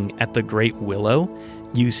looking at the Great Willow,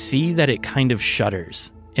 you see that it kind of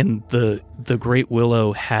shudders. And the Great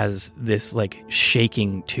Willow has this like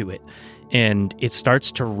shaking to it, and it starts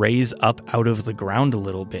to raise up out of the ground a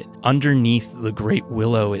little bit. Underneath the Great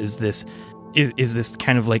Willow is this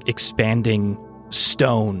kind of like expanding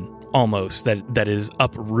stone almost that is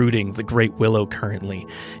uprooting the Great Willow currently.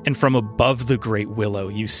 And from above the Great Willow,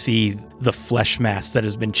 you see the flesh mass that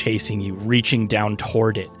has been chasing you, reaching down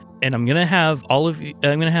toward it. And I'm gonna have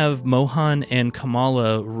Mohan and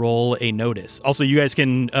Kamala roll a notice. Also, you guys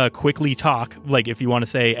can quickly talk, like if you want to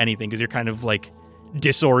say anything, because you're kind of like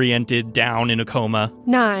disoriented, down in a coma.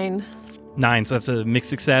 9. 9, so that's a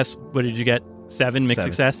mixed success. What did you get? 7 mixed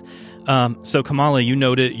success. So Kamala,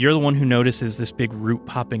 you're the one who notices this big root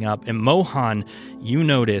popping up, and Mohan, you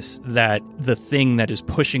notice that the thing that is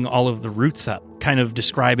pushing all of the roots up. Kind of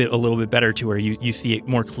describe it a little bit better to where you see it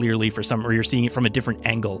more clearly or you're seeing it from a different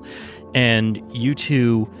angle. And you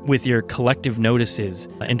two, with your collective notices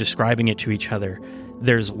and describing it to each other,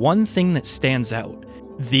 there's one thing that stands out.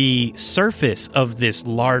 The surface of this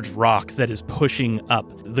large rock that is pushing up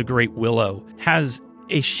the Great Willow has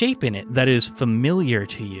a shape in it that is familiar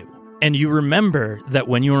to you. And you remember that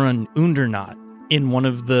when you were on Undernaut, in one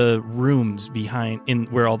of the rooms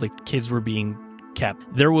where all the kids were being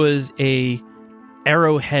kept, there was a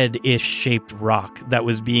arrowhead-ish shaped rock that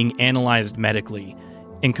was being analyzed medically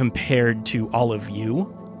and compared to all of you.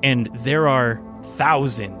 And there are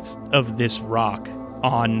thousands of this rock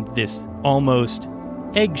on this almost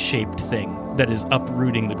egg-shaped thing that is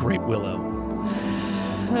uprooting the Great Willow.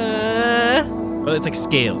 Well, it's like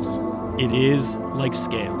scales. It is like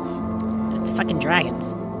scales. It's fucking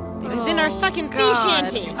dragons. It was in our fucking sea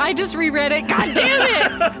God. shanty. I just reread it. God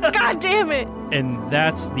damn it! God damn it! And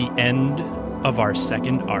that's the end of our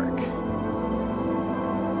second arc.